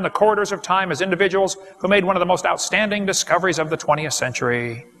thunder down the corridors of time as individuals who made one of the most outstanding discoveries of the 20th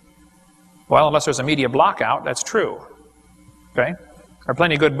century? Well, unless there's a media blockout, that's true. Okay? There are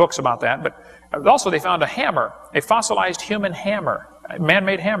plenty of good books about that, but also they found a hammer, a fossilized human hammer, a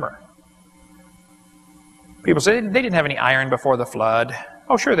man-made hammer. People say they didn't have any iron before the flood.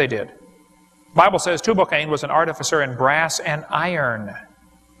 Oh, sure they did. The Bible says Tubal-Cain was an artificer in brass and iron.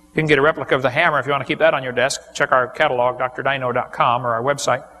 You can get a replica of the hammer if you want to keep that on your desk. Check our catalog, drdino.com, or our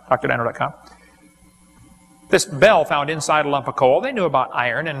website, drdino.com. This bell found inside a lump of coal. They knew about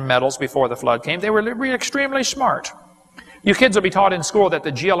iron and metals before the flood came. They were extremely smart. You kids will be taught in school that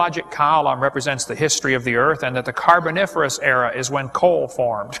the geologic column represents the history of the earth and that the Carboniferous era is when coal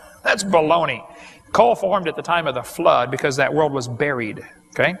formed. That's baloney. Coal formed at the time of the flood because that world was buried.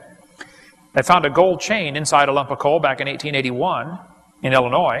 Okay? They found a gold chain inside a lump of coal back in 1881 in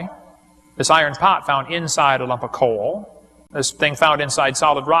Illinois. This iron pot found inside a lump of coal. This thing found inside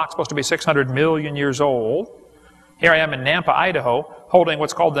solid rock, supposed to be 600 million years old. Here I am in Nampa, Idaho, holding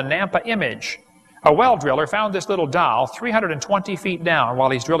what's called the Nampa image. A well driller found this little doll 320 feet down while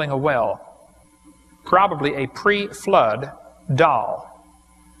he's drilling a well. probably a pre-flood doll.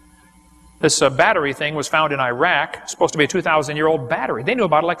 This battery thing was found in Iraq, supposed to be a 2,000-year-old battery. They knew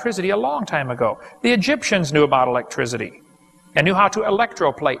about electricity a long time ago. The Egyptians knew about electricity and knew how to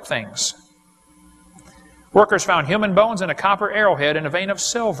electroplate things. Workers found human bones in a copper arrowhead in a vein of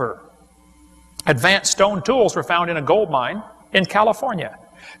silver. Advanced stone tools were found in a gold mine in California.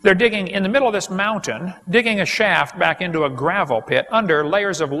 They're digging in the middle of this mountain, digging a shaft back into a gravel pit under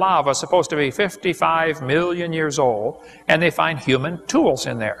layers of lava supposed to be 55 million years old, and they find human tools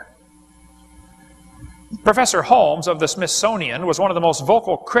in there. Professor Holmes of the Smithsonian was one of the most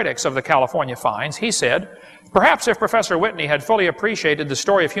vocal critics of the California finds. He said, "Perhaps if Professor Whitney had fully appreciated the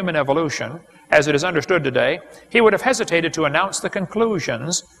story of human evolution as it is understood today, he would have hesitated to announce the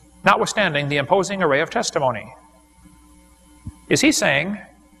conclusions, notwithstanding the imposing array of testimony." Is he saying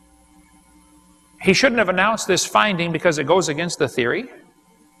he shouldn't have announced this finding because it goes against the theory?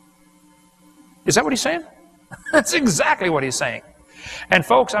 Is that what he's saying? That's exactly what he's saying. And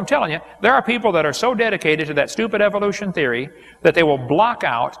folks, I'm telling you, there are people that are so dedicated to that stupid evolution theory that they will block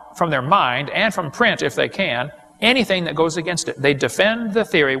out from their mind and from print, if they can, anything that goes against it. They defend the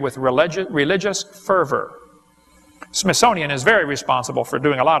theory with religious fervor. Smithsonian is very responsible for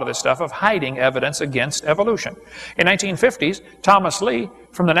doing a lot of this stuff, of hiding evidence against evolution. In 1950s, Thomas Lee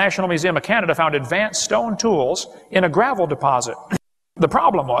from the National Museum of Canada found advanced stone tools in a gravel deposit. The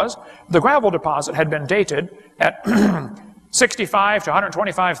problem was, the gravel deposit had been dated at 65 to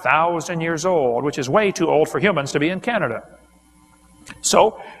 125,000 years old, which is way too old for humans to be in Canada.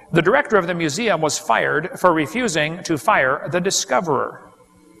 So, the director of the museum was fired for refusing to fire the discoverer.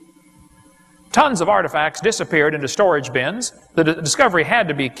 Tons of artifacts disappeared into storage bins. The discovery had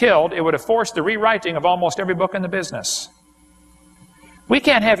to be killed. It would have forced the rewriting of almost every book in the business. We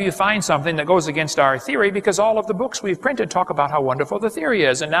can't have you find something that goes against our theory because all of the books we've printed talk about how wonderful the theory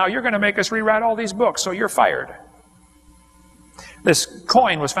is, and now you're going to make us rewrite all these books, so you're fired. This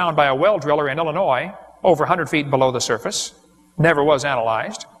coin was found by a well driller in Illinois, over 100 feet below the surface. Never was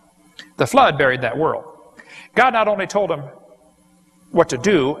analyzed. The flood buried that world. God not only told him what to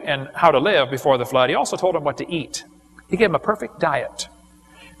do and how to live before the flood, he also told him what to eat. He gave him a perfect diet.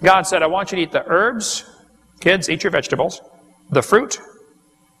 God said, I want you to eat the herbs, kids, eat your vegetables, the fruit,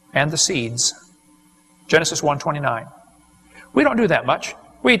 and the seeds. Genesis 1:29. We don't do that much.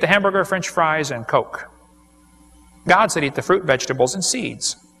 We eat the hamburger, French fries, and Coke. God said eat the fruit, vegetables, and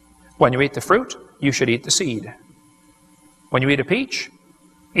seeds. When you eat the fruit, you should eat the seed. When you eat a peach,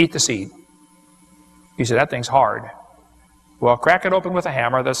 eat the seed. You say, that thing's hard. Well, crack it open with a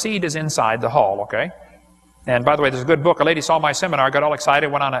hammer. The seed is inside the hull, okay? And by the way, there's a good book. A lady saw my seminar, got all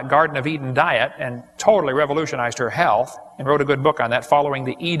excited, went on a Garden of Eden diet, and totally revolutionized her health, and wrote a good book on that, Following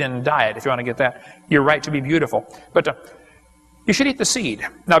the Eden Diet, if you want to get that. Your Right to be Beautiful. But you should eat the seed.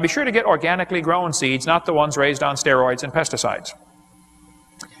 Now, be sure to get organically grown seeds, not the ones raised on steroids and pesticides.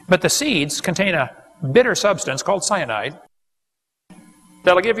 But the seeds contain a bitter substance called cyanide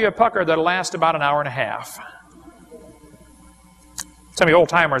that'll give you a pucker that'll last about an hour and a half. Some of you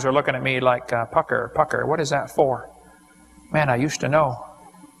old-timers are looking at me like, pucker, what is that for? Man, I used to know.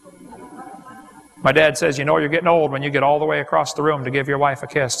 My dad says, you know you're getting old when you get all the way across the room to give your wife a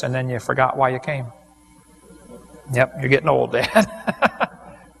kiss, and then you forgot why you came. Yep, you're getting old, Dad.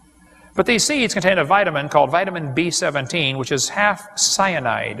 But these seeds contain a vitamin called vitamin B17, which is half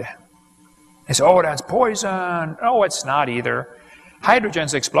cyanide. They say, oh, that's poison. Oh, it's not either.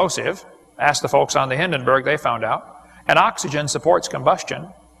 Hydrogen's explosive. Ask the folks on the Hindenburg, they found out. And oxygen supports combustion.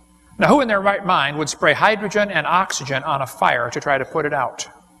 Now, who in their right mind would spray hydrogen and oxygen on a fire to try to put it out?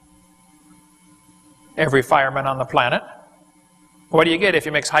 Every fireman on the planet. What do you get if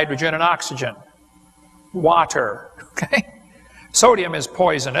you mix hydrogen and oxygen? Water. Okay? Sodium is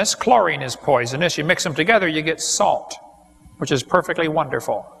poisonous. Chlorine is poisonous. You mix them together, you get salt, which is perfectly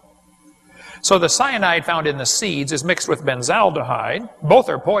wonderful. So the cyanide found in the seeds is mixed with benzaldehyde. Both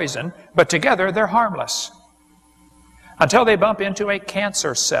are poison, but together they're harmless, until they bump into a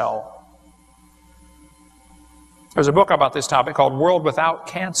cancer cell. There's a book about this topic called World Without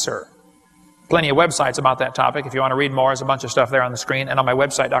Cancer. Plenty of websites about that topic. If you want to read more, there's a bunch of stuff there on the screen and on my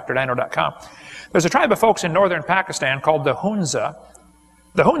website, drdino.com. There's a tribe of folks in northern Pakistan called the Hunza.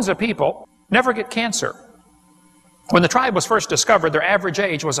 The Hunza people never get cancer. When the tribe was first discovered, their average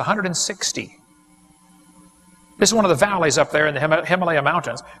age was 160. This is one of the valleys up there in the Himalaya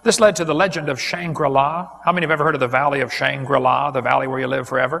mountains. This led to the legend of Shangri-La. How many have ever heard of the Valley of Shangri-La, the valley where you live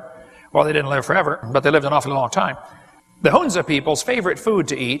forever? Well, they didn't live forever, but they lived an awfully long time. The Hunza people's favorite food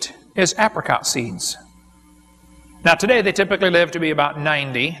to eat is apricot seeds. Now, today they typically live to be about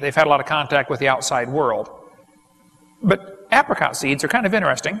 90. They've had a lot of contact with the outside world. But apricot seeds are kind of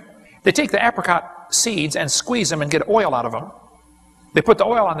interesting. They take the apricot seeds and squeeze them and get oil out of them. They put the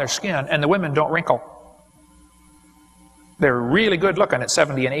oil on their skin, and the women don't wrinkle. They're really good looking at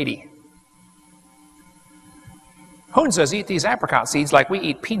 70 and 80. Hovind says eat these apricot seeds like we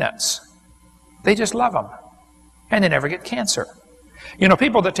eat peanuts. They just love them, and they never get cancer. You know,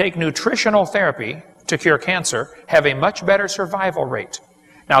 people that take nutritional therapy to cure cancer have a much better survival rate.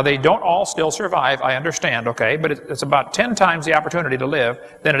 Now, they don't all still survive, I understand, okay, but it's about 10 times the opportunity to live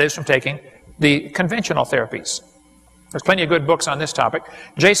than it is from taking the conventional therapies. There's plenty of good books on this topic.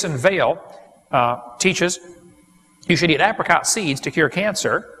 Jason Vale teaches you should eat apricot seeds to cure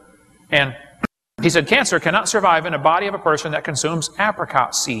cancer, and he said cancer cannot survive in a body of a person that consumes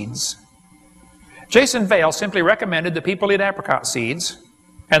apricot seeds. Jason Vale simply recommended that people eat apricot seeds,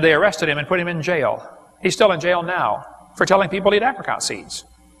 and they arrested him and put him in jail. He's still in jail now for telling people to eat apricot seeds.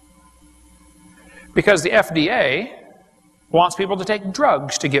 Because the FDA wants people to take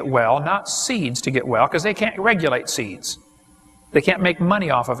drugs to get well, not seeds to get well, because they can't regulate seeds. They can't make money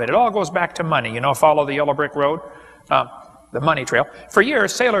off of it. It all goes back to money. You know, follow the yellow brick road, the money trail. For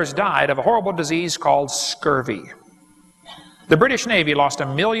years, sailors died of a horrible disease called scurvy. The British Navy lost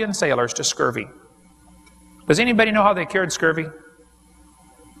 1 million sailors to scurvy. Does anybody know how they cured scurvy?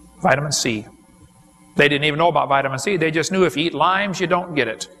 Vitamin C. They didn't even know about vitamin C. They just knew if you eat limes, you don't get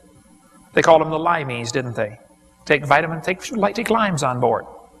it. They called them the limeys, didn't they? Take limes on board.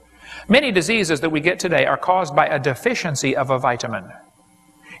 Many diseases that we get today are caused by a deficiency of a vitamin.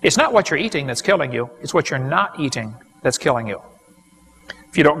 It's not what you're eating that's killing you. It's what you're not eating that's killing you.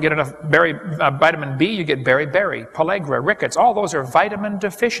 If you don't get enough vitamin B, you get beriberi, pellagra, rickets. All those are vitamin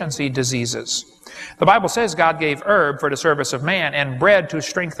deficiency diseases. The Bible says God gave herb for the service of man and bread to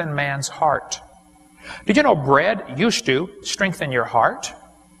strengthen man's heart. Did you know bread used to strengthen your heart?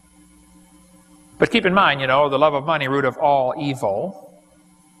 But keep in mind, you know, the love of money, root of all evil.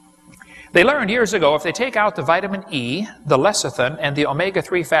 They learned years ago if they take out the vitamin E, the lecithin, and the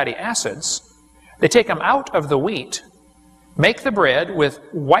omega-3 fatty acids, they take them out of the wheat, make the bread with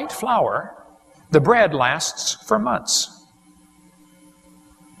white flour, the bread lasts for months.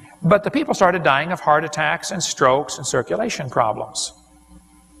 But the people started dying of heart attacks and strokes and circulation problems.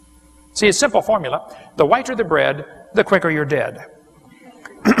 See, it's a simple formula. The whiter the bread, the quicker you're dead.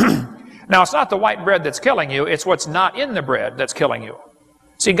 Now, it's not the white bread that's killing you, it's what's not in the bread that's killing you.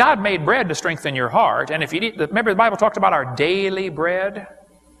 See, God made bread to strengthen your heart, and if you eat, remember the Bible talked about our daily bread?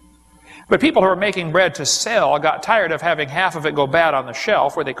 But people who were making bread to sell got tired of having half of it go bad on the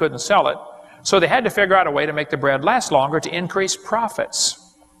shelf where they couldn't sell it, so they had to figure out a way to make the bread last longer to increase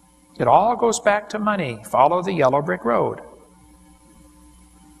profits. It all goes back to money. Follow the yellow brick road.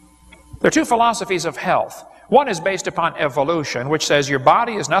 There are two philosophies of health. One is based upon evolution, which says your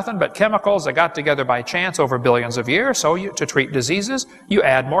body is nothing but chemicals that got together by chance over billions of years, so to treat diseases, you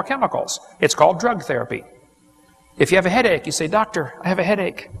add more chemicals. It's called drug therapy. If you have a headache, you say, "Doctor, I have a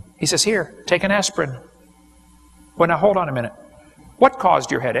headache." He says, "Here, take an aspirin." Well, now hold on a minute. What caused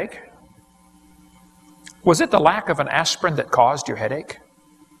your headache? Was it the lack of an aspirin that caused your headache?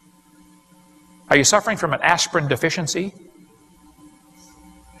 Are you suffering from an aspirin deficiency?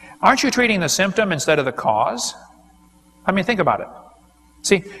 Aren't you treating the symptom instead of the cause? I mean, think about it.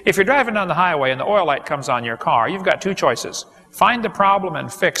 See, if you're driving down the highway and the oil light comes on your car, you've got two choices. Find the problem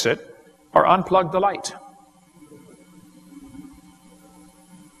and fix it, or unplug the light.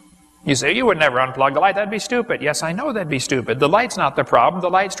 You say, "You would never unplug the light. That'd be stupid." Yes, I know that'd be stupid. The light's not the problem.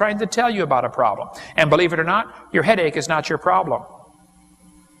 The light's trying to tell you about a problem. And believe it or not, your headache is not your problem.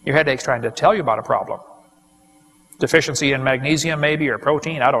 Your headache's trying to tell you about a problem. Deficiency in magnesium maybe, or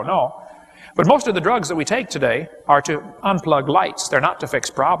protein, I don't know. But most of the drugs that we take today are to unplug lights. They're not to fix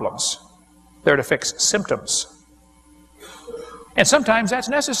problems. They're to fix symptoms. And sometimes that's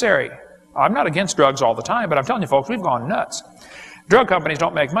necessary. I'm not against drugs all the time, but I'm telling you folks, we've gone nuts. Drug companies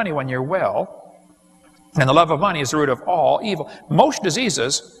don't make money when you're well, and the love of money is the root of all evil. Most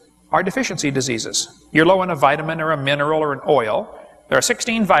diseases are deficiency diseases. You're low in a vitamin or a mineral or an oil. There are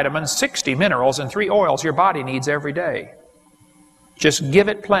 16 vitamins, 60 minerals, and 3 oils your body needs every day. Just give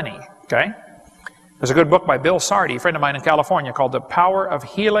it plenty, okay? There's a good book by Bill Sardi, a friend of mine in California, called The Power of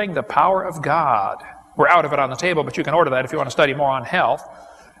Healing, The Power of God. We're out of it on the table, but you can order that if you want to study more on health.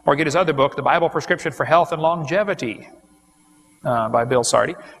 Or get his other book, The Bible Prescription for Health and Longevity, by Bill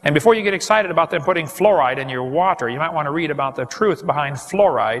Sardi. And before you get excited about them putting fluoride in your water, you might want to read about the truth behind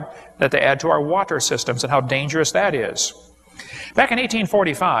fluoride that they add to our water systems and how dangerous that is. Back in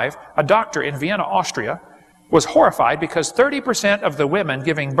 1845, a doctor in Vienna, Austria, was horrified because 30% of the women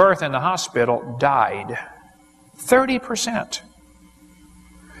giving birth in the hospital died. 30%.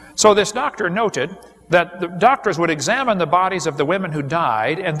 So this doctor noted that the doctors would examine the bodies of the women who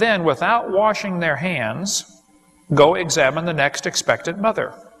died and then, without washing their hands, go examine the next expectant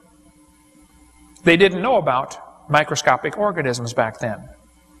mother. They didn't know about microscopic organisms back then.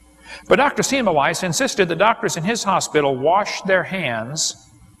 But Dr. Semmelweis insisted that doctors in his hospital wash their hands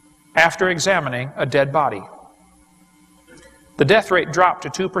after examining a dead body. The death rate dropped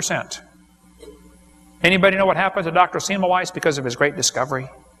to 2%. Anybody know what happened to Dr. Semmelweis because of his great discovery?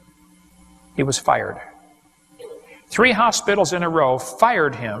 He was fired. 3 hospitals in a row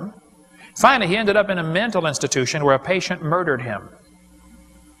fired him. Finally, he ended up in a mental institution where a patient murdered him.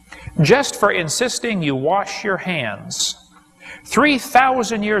 Just for insisting you wash your hands.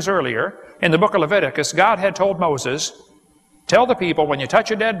 3,000 years earlier, in the book of Leviticus, God had told Moses, tell the people, when you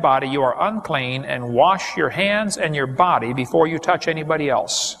touch a dead body, you are unclean, and wash your hands and your body before you touch anybody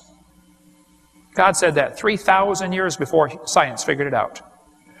else. God said that 3,000 years before science figured it out.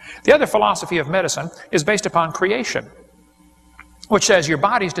 The other philosophy of medicine is based upon creation, which says your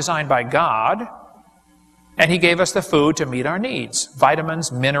body's designed by God, and He gave us the food to meet our needs,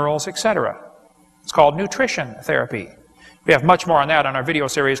 vitamins, minerals, etc. It's called nutrition therapy. We have much more on that on our video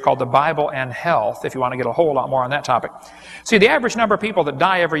series called The Bible and Health, if you want to get a whole lot more on that topic. See, the average number of people that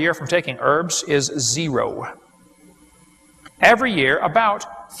die every year from taking herbs is 0. Every year,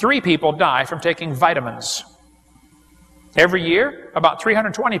 about 3 people die from taking vitamins. Every year, about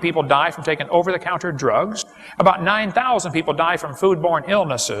 320 people die from taking over-the-counter drugs. About 9,000 people die from foodborne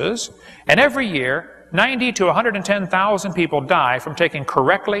illnesses. And every year, 90 to 110,000 people die from taking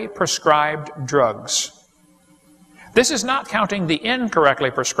correctly prescribed drugs. This is not counting the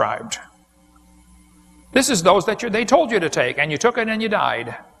incorrectly prescribed. This is those that they told you to take, and you took it and you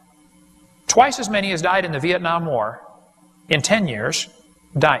died. Twice as many as died in the Vietnam War in 10 years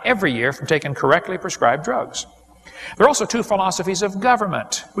die every year from taking correctly prescribed drugs. There are also 2 philosophies of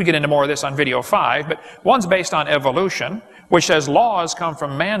government. We get into more of this on video 5, but one's based on evolution, which says laws come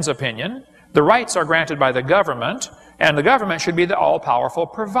from man's opinion, the rights are granted by the government, and the government should be the all-powerful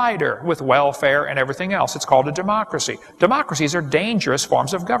provider with welfare and everything else. It's called a democracy. Democracies are dangerous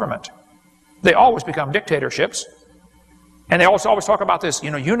forms of government. They always become dictatorships. And they also always talk about this,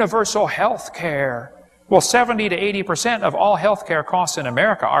 universal health care. Well, 70 to 80% of all health care costs in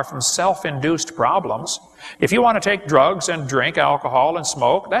America are from self-induced problems. If you want to take drugs and drink alcohol and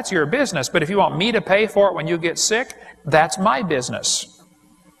smoke, that's your business. But if you want me to pay for it when you get sick, that's my business.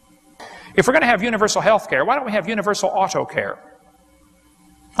 If we're going to have universal health care, why don't we have universal auto care?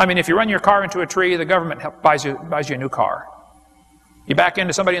 I mean, if you run your car into a tree, the government buys you a new car. You back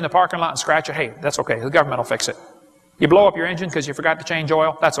into somebody in the parking lot and scratch it, hey, that's okay, the government will fix it. You blow up your engine because you forgot to change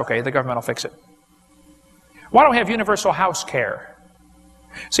oil, that's okay, the government will fix it. Why don't we have universal house care?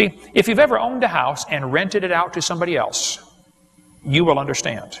 See, if you've ever owned a house and rented it out to somebody else, you will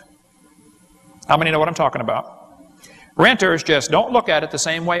understand. How many know what I'm talking about? Renters just don't look at it the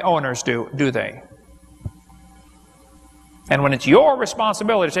same way owners do they? And when it's your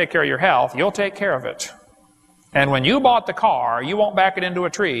responsibility to take care of your health, you'll take care of it. And when you bought the car, you won't back it into a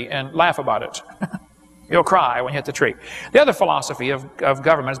tree and laugh about it. You'll cry when you hit the tree. The other philosophy of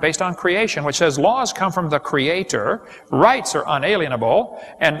government is based on creation, which says laws come from the Creator, rights are unalienable,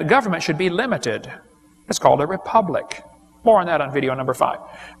 and the government should be limited. It's called a republic. More on that on video number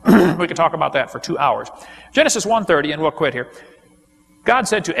 5. We could talk about that for 2 hours. Genesis 1:30, and we'll quit here. God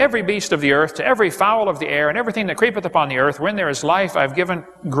said, to every beast of the earth, to every fowl of the air, and everything that creepeth upon the earth, when there is life, I've given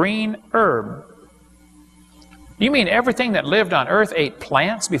green herb. You mean everything that lived on earth ate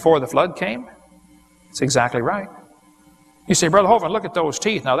plants before the flood came? That's exactly right. You say, Brother Hovind, look at those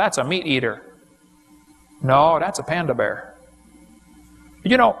teeth. Now that's a meat eater. No, that's a panda bear.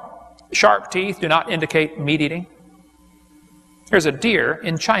 You know, sharp teeth do not indicate meat eating. There's a deer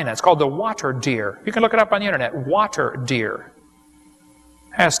in China. It's called the water deer. You can look it up on the internet. Water deer.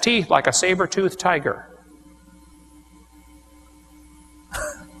 Has teeth like a saber-toothed tiger.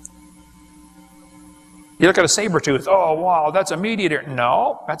 You look at a saber-tooth. Oh, wow, that's a meat eater.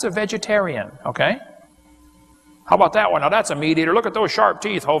 No, that's a vegetarian. Okay? How about that one? Now that's a meat eater. Look at those sharp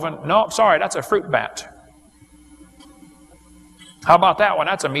teeth, Hovind. No, sorry, that's a fruit bat. How about that one?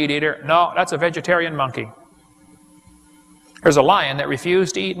 That's a meat eater. No, that's a vegetarian monkey. There's a lion that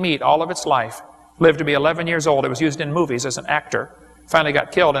refused to eat meat all of its life. Lived to be 11 years old. It was used in movies as an actor. Finally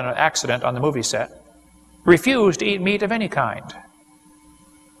got killed in an accident on the movie set. Refused to eat meat of any kind.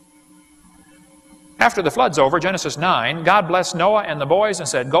 After the flood's over, Genesis 9, God blessed Noah and the boys and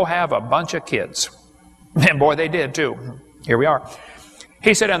said, go have a bunch of kids. And boy, they did too. Here we are.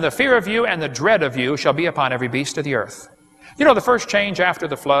 He said, and the fear of you and the dread of you shall be upon every beast of the earth. You know, the first change after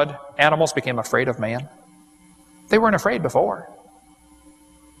the flood, animals became afraid of man. They weren't afraid before.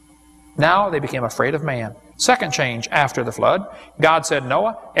 Now they became afraid of man. Second change after the flood. God said,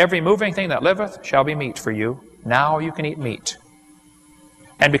 Noah, every moving thing that liveth shall be meat for you. Now you can eat meat.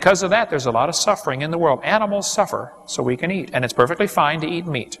 And because of that, there's a lot of suffering in the world. Animals suffer so we can eat. And it's perfectly fine to eat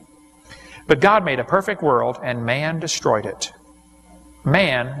meat. But God made a perfect world and man destroyed it.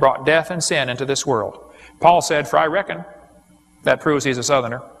 Man brought death and sin into this world. Paul said, for I reckon, that proves he's a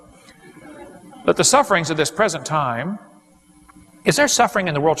southerner, that the sufferings of this present time, is there suffering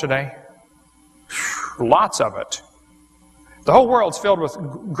in the world today? Lots of it. The whole world's filled with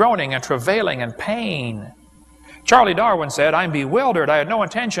groaning and travailing and pain. Charlie Darwin said, I'm bewildered. I had no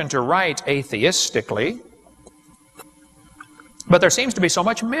intention to write atheistically. But there seems to be so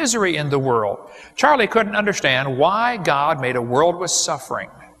much misery in the world. Charlie couldn't understand why God made a world with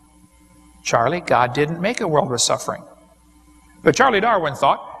suffering. Charlie, God didn't make a world with suffering. But Charlie Darwin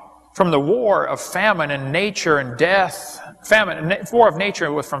thought, from the war of famine and nature and death, war of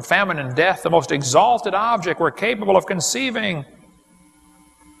nature was from famine and death, the most exalted object we're capable of conceiving.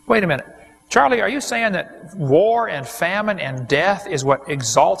 Wait a minute. Charlie, are you saying that war and famine and death is what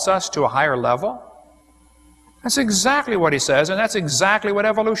exalts us to a higher level? That's exactly what he says, and that's exactly what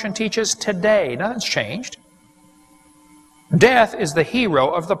evolution teaches today. Nothing's changed. Death is the hero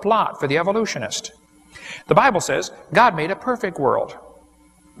of the plot for the evolutionist. The Bible says God made a perfect world.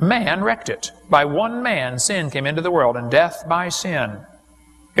 Man wrecked it. By one man, sin came into the world, and death by sin.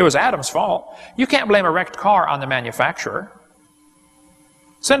 It was Adam's fault. You can't blame a wrecked car on the manufacturer.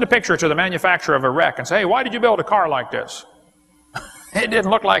 Send a picture to the manufacturer of a wreck and say, hey, why did you build a car like this? It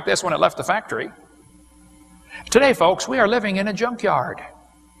didn't look like this when it left the factory. Today, folks, we are living in a junkyard.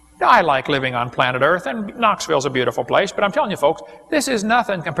 Now, I like living on planet Earth, and Knoxville's a beautiful place, but I'm telling you, folks, this is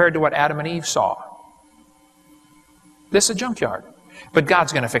nothing compared to what Adam and Eve saw. This is a junkyard. But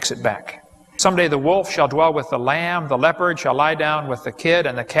God's going to fix it back. Someday the wolf shall dwell with the lamb, the leopard shall lie down with the kid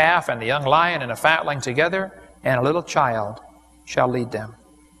and the calf and the young lion and a fatling together, and a little child shall lead them.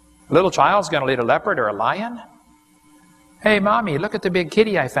 A little child's going to lead a leopard or a lion? Hey, Mommy, look at the big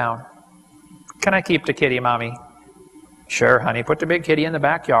kitty I found. Can I keep the kitty, Mommy? Sure, honey, put the big kitty in the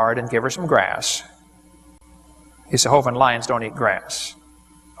backyard and give her some grass. He said, Hovind, lions don't eat grass.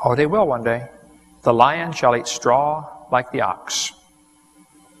 Oh, they will one day. The lion shall eat straw like the ox.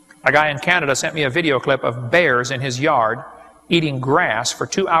 A guy in Canada sent me a video clip of bears in his yard eating grass for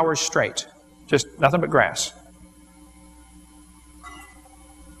 2 hours straight. Just nothing but grass.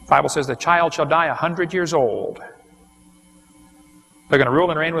 The Bible says the child shall die 100 years old. They're going to rule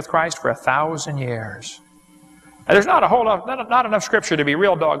and reign with Christ for 1,000 years. Now, there's not enough scripture to be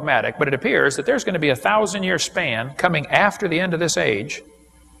real dogmatic, but it appears that there's going to be a 1,000-year span coming after the end of this age,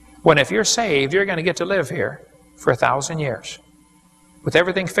 when if you're saved, you're going to get to live here for 1,000 years. With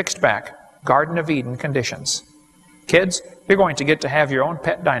everything fixed back, Garden of Eden conditions. Kids, you're going to get to have your own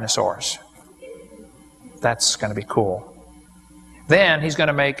pet dinosaurs. That's going to be cool. Then he's going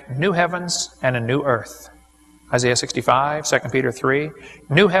to make new heavens and a new earth. Isaiah 65, 2 Peter 3.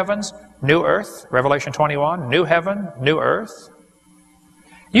 New heavens, new earth. Revelation 21, new heaven, new earth.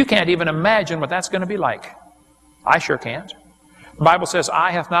 You can't even imagine what that's going to be like. I sure can't. The Bible says,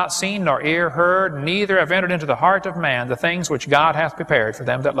 eye hath not seen, nor ear heard, neither have entered into the heart of man the things which God hath prepared for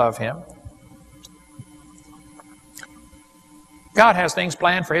them that love Him. God has things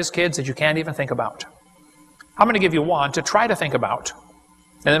planned for His kids that you can't even think about. I'm going to give you one to try to think about,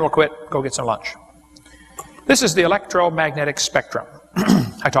 and then we'll quit, go get some lunch. This is the electromagnetic spectrum.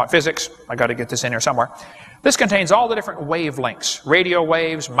 I taught physics. I got to get this in here somewhere. This contains all the different wavelengths, radio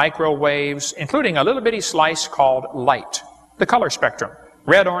waves, microwaves, including a little bitty slice called light. The color spectrum,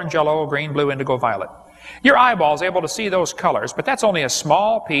 red, orange, yellow, green, blue, indigo, violet. Your eyeball is able to see those colors, but that's only a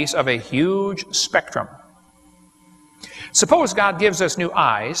small piece of a huge spectrum. Suppose God gives us new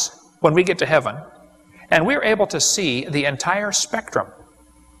eyes when we get to heaven, and we're able to see the entire spectrum.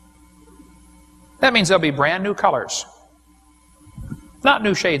 That means there'll be brand new colors. Not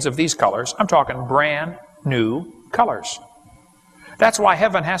new shades of these colors. I'm talking brand new colors. That's why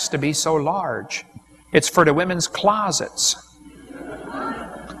heaven has to be so large. It's for the women's closets.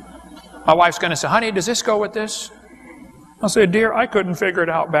 My wife's going to say, honey, does this go with this? I'll say, dear, I couldn't figure it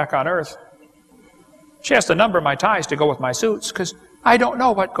out back on earth. She has to number my ties to go with my suits because I don't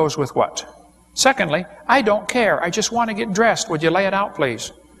know what goes with what. Secondly, I don't care. I just want to get dressed. Would you lay it out,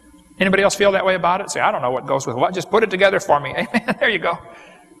 please? Anybody else feel that way about it? Say, I don't know what goes with what. Just put it together for me. Amen. There you go.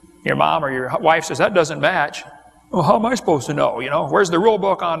 Your mom or your wife says, that doesn't match. Well, how am I supposed to know? You know, where's the rule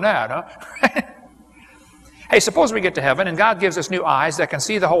book on that, huh? Hey, suppose we get to heaven and God gives us new eyes that can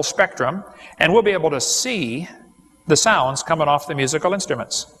see the whole spectrum, and we'll be able to see the sounds coming off the musical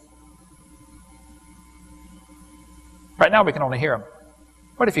instruments. Right now we can only hear them.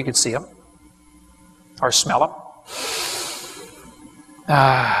 What if you could see them? Or smell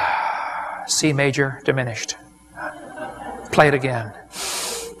them? C major diminished. Play it again.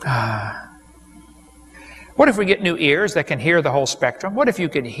 What if we get new ears that can hear the whole spectrum? What if you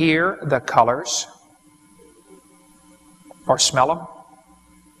could hear the colors? Or smell them?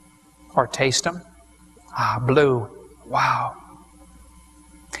 Or taste them? Blue. Wow.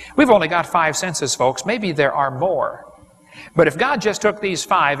 We've only got 5 senses, folks. Maybe there are more. But if God just took these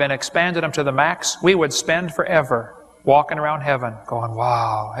 5 and expanded them to the max, we would spend forever walking around heaven going,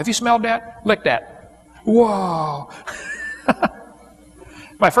 wow. Have you smelled that? Lick that. Wow.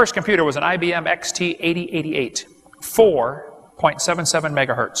 My first computer was an IBM XT8088, 4.77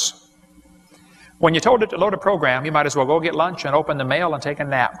 megahertz. When you told it to load a program, you might as well go get lunch and open the mail and take a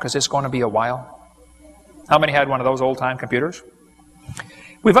nap, because it's going to be a while. How many had one of those old-time computers?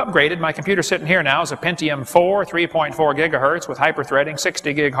 We've upgraded. My computer sitting here now is a Pentium 4, 3.4 gigahertz with hyperthreading,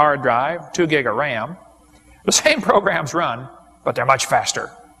 60 gig hard drive, 2 gig of RAM. The same programs run, but they're much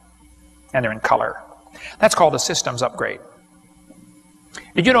faster. And they're in color. That's called a systems upgrade.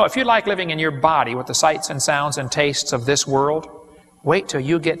 Did you know if you like living in your body with the sights and sounds and tastes of this world, wait till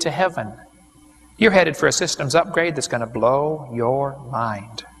you get to heaven. You're headed for a systems upgrade that's going to blow your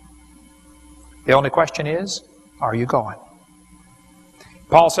mind. The only question is, are you going?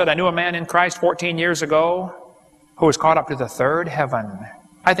 Paul said, I knew a man in Christ 14 years ago who was caught up to the third heaven.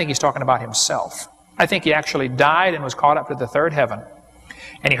 I think he's talking about himself. I think he actually died and was caught up to the third heaven.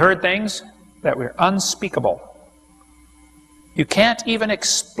 And he heard things that were unspeakable. You can't even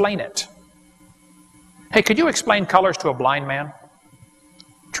explain it. Hey, could you explain colors to a blind man?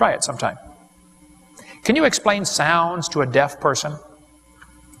 Try it sometime. Can you explain sounds to a deaf person?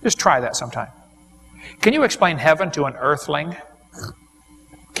 Just try that sometime. Can you explain heaven to an earthling?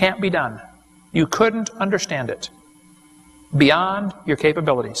 Can't be done. You couldn't understand it. Beyond your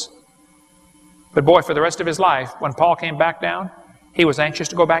capabilities. But boy, for the rest of his life, when Paul came back down, he was anxious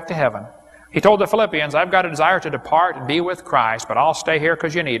to go back to heaven. He told the Philippians, I've got a desire to depart and be with Christ, but I'll stay here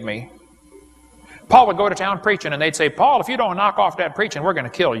because you need me. Paul would go to town preaching, and they'd say, Paul, if you don't knock off that preaching, we're going to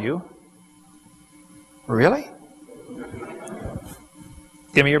kill you. Really?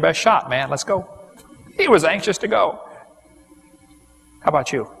 Give me your best shot, man. Let's go. He was anxious to go. How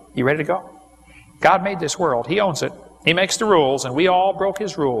about you? You ready to go? God made this world. He owns it. He makes the rules, and we all broke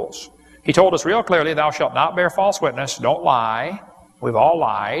His rules. He told us real clearly, thou shalt not bear false witness. Don't lie. We've all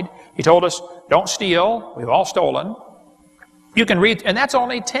lied. He told us, don't steal. We've all stolen. You can read, and that's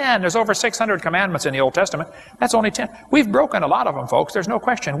only 10. There's over 600 commandments in the Old Testament. That's only 10. We've broken a lot of them, folks. There's no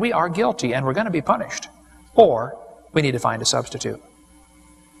question. We are guilty, and we're going to be punished. Or we need to find a substitute.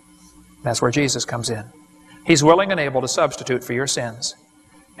 That's where Jesus comes in. He's willing and able to substitute for your sins.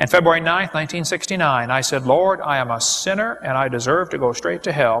 And February 9th, 1969, I said, Lord, I am a sinner, and I deserve to go straight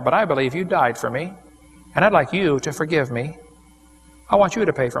to hell, but I believe you died for me, and I'd like you to forgive me. I want you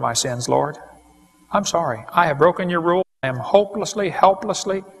to pay for my sins, Lord. I'm sorry. I have broken your rule. I am hopelessly,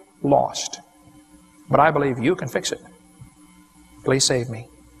 helplessly lost. But I believe you can fix it. Please save me.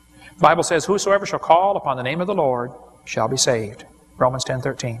 The Bible says, whosoever shall call upon the name of the Lord shall be saved. Romans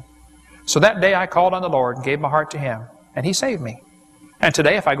 10:13. So that day I called on the Lord and gave my heart to Him, and He saved me. And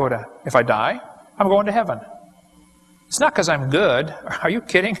today if I die, I'm going to heaven. It's not because I'm good. Are you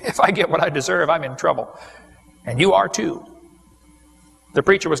kidding? If I get what I deserve, I'm in trouble. And you are too. The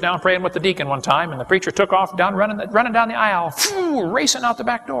preacher was down praying with the deacon one time, and the preacher took off down running down the aisle, racing out the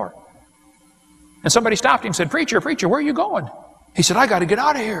back door. And somebody stopped him and said, Preacher, where are you going? He said, I got to get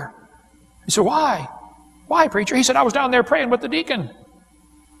out of here. He said, why? Why, preacher? He said, I was down there praying with the deacon.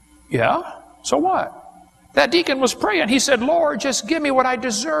 Yeah? So what? That deacon was praying. He said, Lord, just give me what I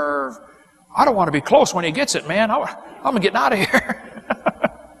deserve. I don't want to be close when he gets it, man. I'm getting out of here.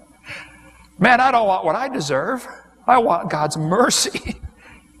 Man, I don't want what I deserve. I want God's mercy.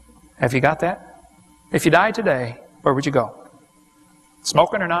 Have you got that? If you died today, where would you go?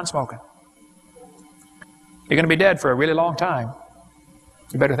 Smoking or non-smoking? You're going to be dead for a really long time.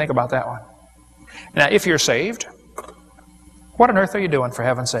 You better think about that one. Now, if you're saved, what on earth are you doing for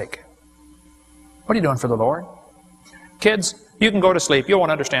heaven's sake? What are you doing for the Lord? Kids, you can go to sleep. You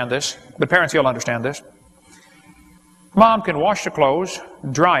won't understand this, but parents, you'll understand this. Mom can wash the clothes,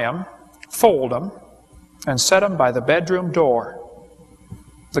 dry them, fold them, and set them by the bedroom door.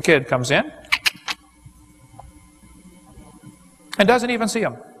 The kid comes in and doesn't even see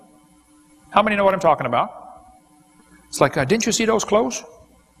them. How many know what I'm talking about? It's like, didn't you see those clothes?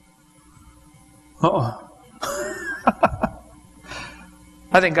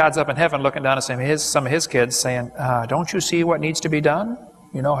 I think God's up in heaven looking down at some of his kids saying, don't you see what needs to be done?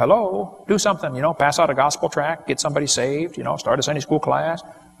 Hello, do something, pass out a gospel tract, get somebody saved, start a Sunday school class,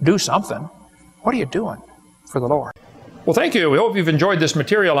 do something. What are you doing for the Lord? Well, thank you. We hope you've enjoyed this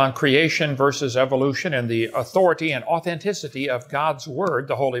material on creation versus evolution and the authority and authenticity of God's Word,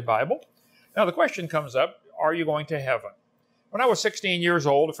 the Holy Bible. Now, the question comes up, are you going to heaven? When I was 16 years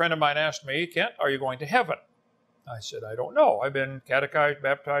old, a friend of mine asked me, Kent, are you going to heaven? I said, I don't know. I've been catechized,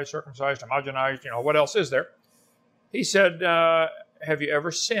 baptized, circumcised, homogenized, what else is there? He said, have you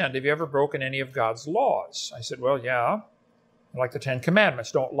ever sinned? Have you ever broken any of God's laws? I said, well, yeah. Like the 10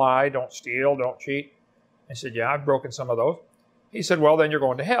 Commandments, don't lie, don't steal, don't cheat. I said, yeah, I've broken some of those. He said, well, then you're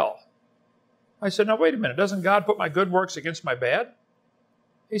going to hell. I said, now, wait a minute. Doesn't God put my good works against my bad?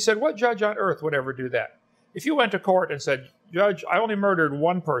 He said, what judge on earth would ever do that? If you went to court and said, Judge, I only murdered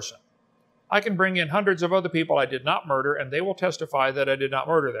one person. I can bring in hundreds of other people I did not murder, and they will testify that I did not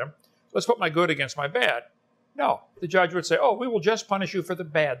murder them. Let's put my good against my bad. No, the judge would say, oh, we will just punish you for the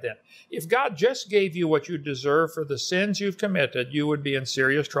bad then. If God just gave you what you deserve for the sins you've committed, you would be in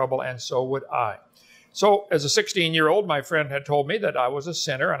serious trouble, and so would I. So as a 16-year-old, my friend had told me that I was a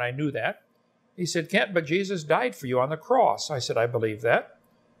sinner, and I knew that. He said, Kent, but Jesus died for you on the cross. I said, I believe that.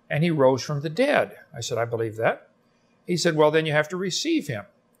 And he rose from the dead. I said, I believe that. He said, well, then you have to receive him.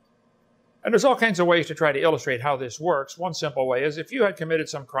 And there's all kinds of ways to try to illustrate how this works. One simple way is if you had committed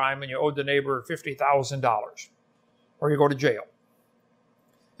some crime and you owed the neighbor $50,000, or you go to jail.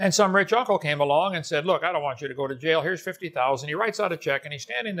 And some rich uncle came along and said, look, I don't want you to go to jail. Here's $50,000. He writes out a check, and he's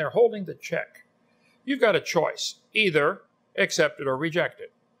standing there holding the check. You've got a choice. Either accept it or reject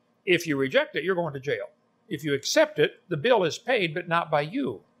it. If you reject it, you're going to jail. If you accept it, the bill is paid, but not by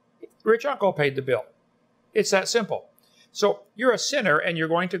you. Rich uncle paid the bill. It's that simple. So you're a sinner and you're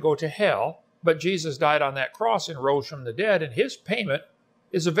going to go to hell, but Jesus died on that cross and rose from the dead, and his payment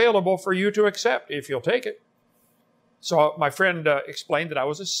is available for you to accept if you'll take it. So my friend explained that I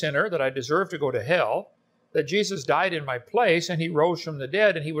was a sinner, that I deserved to go to hell, that Jesus died in my place and he rose from the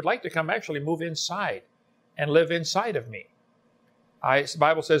dead, and he would like to come actually move inside and live inside of me. The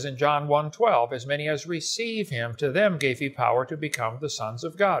Bible says in John 1:12, as many as receive him, to them gave he power to become the sons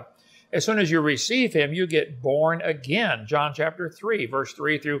of God. As soon as you receive him, you get born again. John chapter 3, verse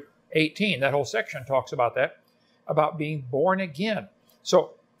 3 through 18. That whole section talks about that, about being born again.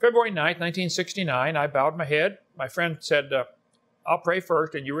 So February 9th, 1969, I bowed my head. My friend said, I'll pray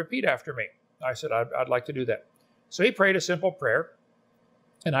first and you repeat after me. I said, I'd like to do that. So he prayed a simple prayer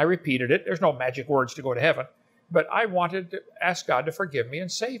and I repeated it. There's no magic words to go to heaven, but I wanted to ask God to forgive me and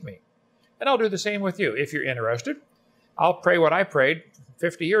save me. And I'll do the same with you if you're interested. I'll pray what I prayed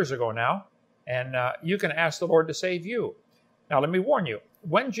 50 years ago now, and you can ask the Lord to save you. Now, let me warn you,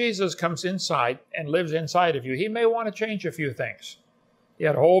 when Jesus comes inside and lives inside of you, he may want to change a few things. He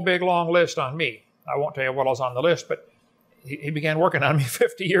had a whole big long list on me. I won't tell you what was on the list, but he began working on me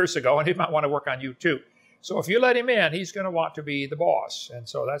 50 years ago, and he might want to work on you too. So if you let him in, he's going to want to be the boss, and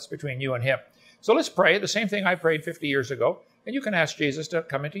so that's between you and him. So let's pray the same thing I prayed 50 years ago, and you can ask Jesus to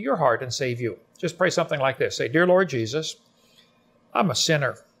come into your heart and save you. Just pray something like this. Say, Dear Lord Jesus, I'm a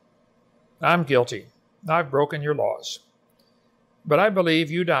sinner. I'm guilty. I've broken your laws. But I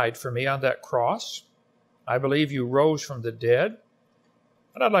believe you died for me on that cross. I believe you rose from the dead.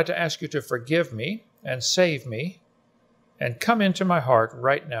 And I'd like to ask you to forgive me and save me and come into my heart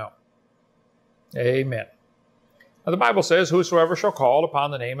right now. Amen. Now, the Bible says, whosoever shall call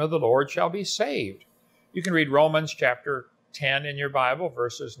upon the name of the Lord shall be saved. You can read Romans chapter 10 in your Bible,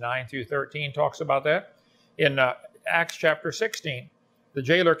 verses 9 through 13 talks about that. In Acts chapter 16, the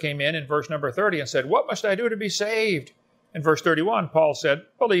jailer came in verse number 30 and said, what must I do to be saved? In verse 31, Paul said,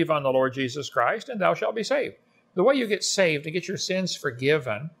 believe on the Lord Jesus Christ, and thou shalt be saved. The way you get saved, to get your sins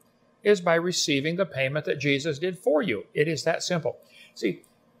forgiven, is by receiving the payment that Jesus did for you. It is that simple. See,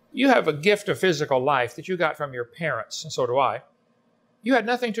 you have a gift of physical life that you got from your parents, and so do I. You had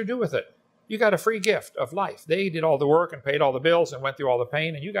nothing to do with it. You got a free gift of life. They did all the work and paid all the bills and went through all the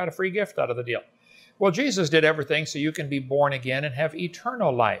pain, and you got a free gift out of the deal. Well, Jesus did everything so you can be born again and have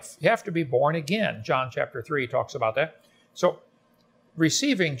eternal life. You have to be born again. John chapter 3 talks about that. So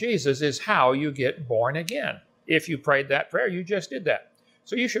receiving Jesus is how you get born again. If you prayed that prayer, you just did that.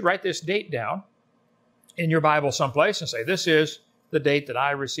 So you should write this date down in your Bible someplace and say, this is the date that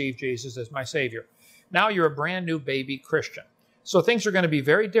I received Jesus as my Savior. Now you're a brand new baby Christian. So things are going to be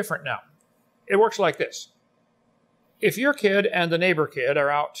very different now. It works like this. If your kid and the neighbor kid are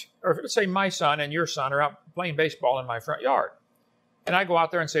out, or let's say my son and your son are out playing baseball in my front yard, and I go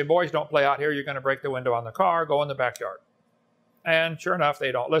out there and say, boys, don't play out here. You're going to break the window on the car. Go in the backyard. And sure enough,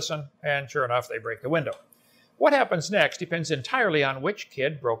 they don't listen. And sure enough, they break the window. What happens next depends entirely on which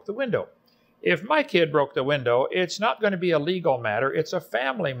kid broke the window. If my kid broke the window, it's not going to be a legal matter. It's a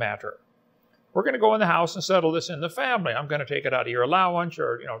family matter. We're going to go in the house and settle this in the family. I'm going to take it out of your allowance,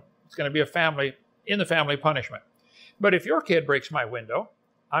 or, it's going to be a family, in the family punishment. But if your kid breaks my window,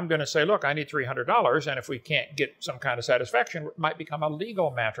 I'm going to say, look, I need $300, and if we can't get some kind of satisfaction, it might become a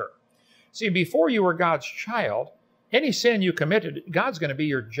legal matter. See, before you were God's child, any sin you committed, God's going to be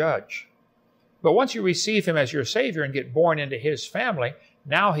your judge. But once you receive him as your Savior and get born into his family,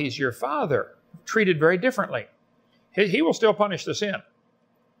 now he's your father, treated very differently. He will still punish the sin,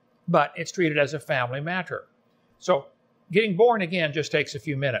 but it's treated as a family matter. So getting born again just takes a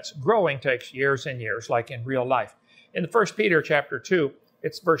few minutes. Growing takes years and years, like in real life. In 1 Peter chapter 2,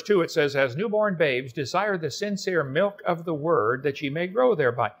 it's verse 2, it says, as newborn babes, desire the sincere milk of the word, that ye may grow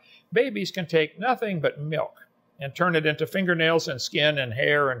thereby. Babies can take nothing but milk and turn it into fingernails and skin and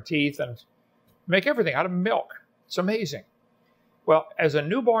hair and teeth and make everything out of milk. It's amazing. Well, as a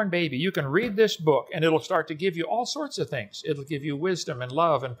newborn baby, you can read this book and it'll start to give you all sorts of things. It'll give you wisdom and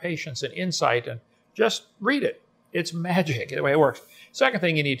love and patience and insight, and just read it. It's magic the way it works. Second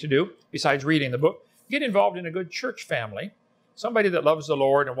thing you need to do, besides reading the book, get involved in a good church family. Somebody that loves the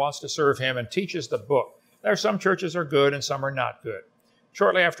Lord and wants to serve him and teaches the book. There are some churches are good and some are not good.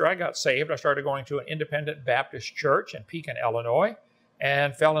 Shortly after I got saved, I started going to an independent Baptist church in Pekin, Illinois,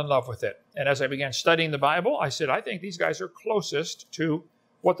 and fell in love with it. And as I began studying the Bible, I said, I think these guys are closest to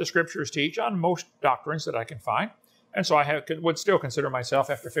what the scriptures teach on most doctrines that I can find. And so I would still consider myself,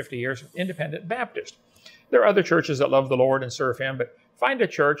 after 50 years, independent Baptist. There are other churches that love the Lord and serve him, but find a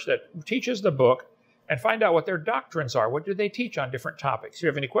church that teaches the book and find out what their doctrines are. What do they teach on different topics? If you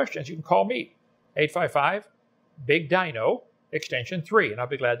have any questions, you can call me, 855-BIG-DINO, extension 3, and I'll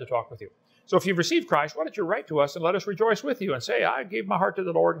be glad to talk with you. So if you've received Christ, why don't you write to us and let us rejoice with you and say, I gave my heart to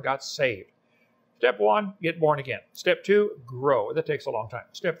the Lord and got saved. Step 1, get born again. Step 2, grow. That takes a long time.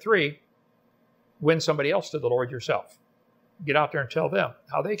 Step 3, win somebody else to the Lord yourself. Get out there and tell them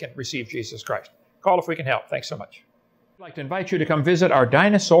how they can receive Jesus Christ. Call if we can help. Thanks so much. I'd like to invite you to come visit our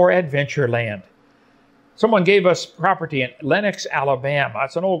Dinosaur Adventure Land. Someone gave us property in Lenox, Alabama.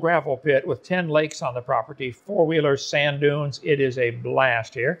 It's an old gravel pit with 10 lakes on the property, four-wheelers, sand dunes. It is a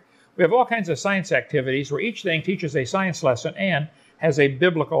blast here. We have all kinds of science activities where each thing teaches a science lesson and has a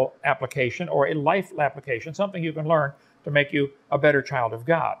biblical application or a life application, something you can learn to make you a better child of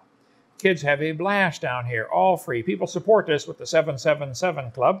God. Kids have a blast down here, all free. People support this with the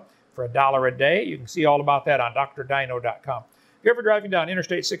 777 Club for $1 a day. You can see all about that on drdino.com. If you're ever driving down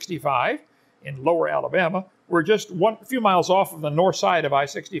Interstate 65 in Lower Alabama, we're just a few miles off of the north side of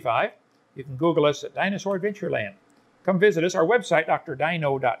I-65. You can Google us at Dinosaur Adventureland. Come visit us. Our website,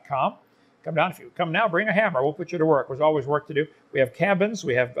 drdino.com. Come down. If you come now, bring a hammer. We'll put you to work. There's always work to do. We have cabins.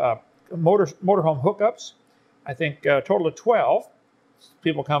 We have motorhome hookups. I think a total of 12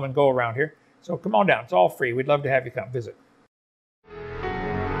 people come and go around here. So come on down. It's all free. We'd love to have you come visit.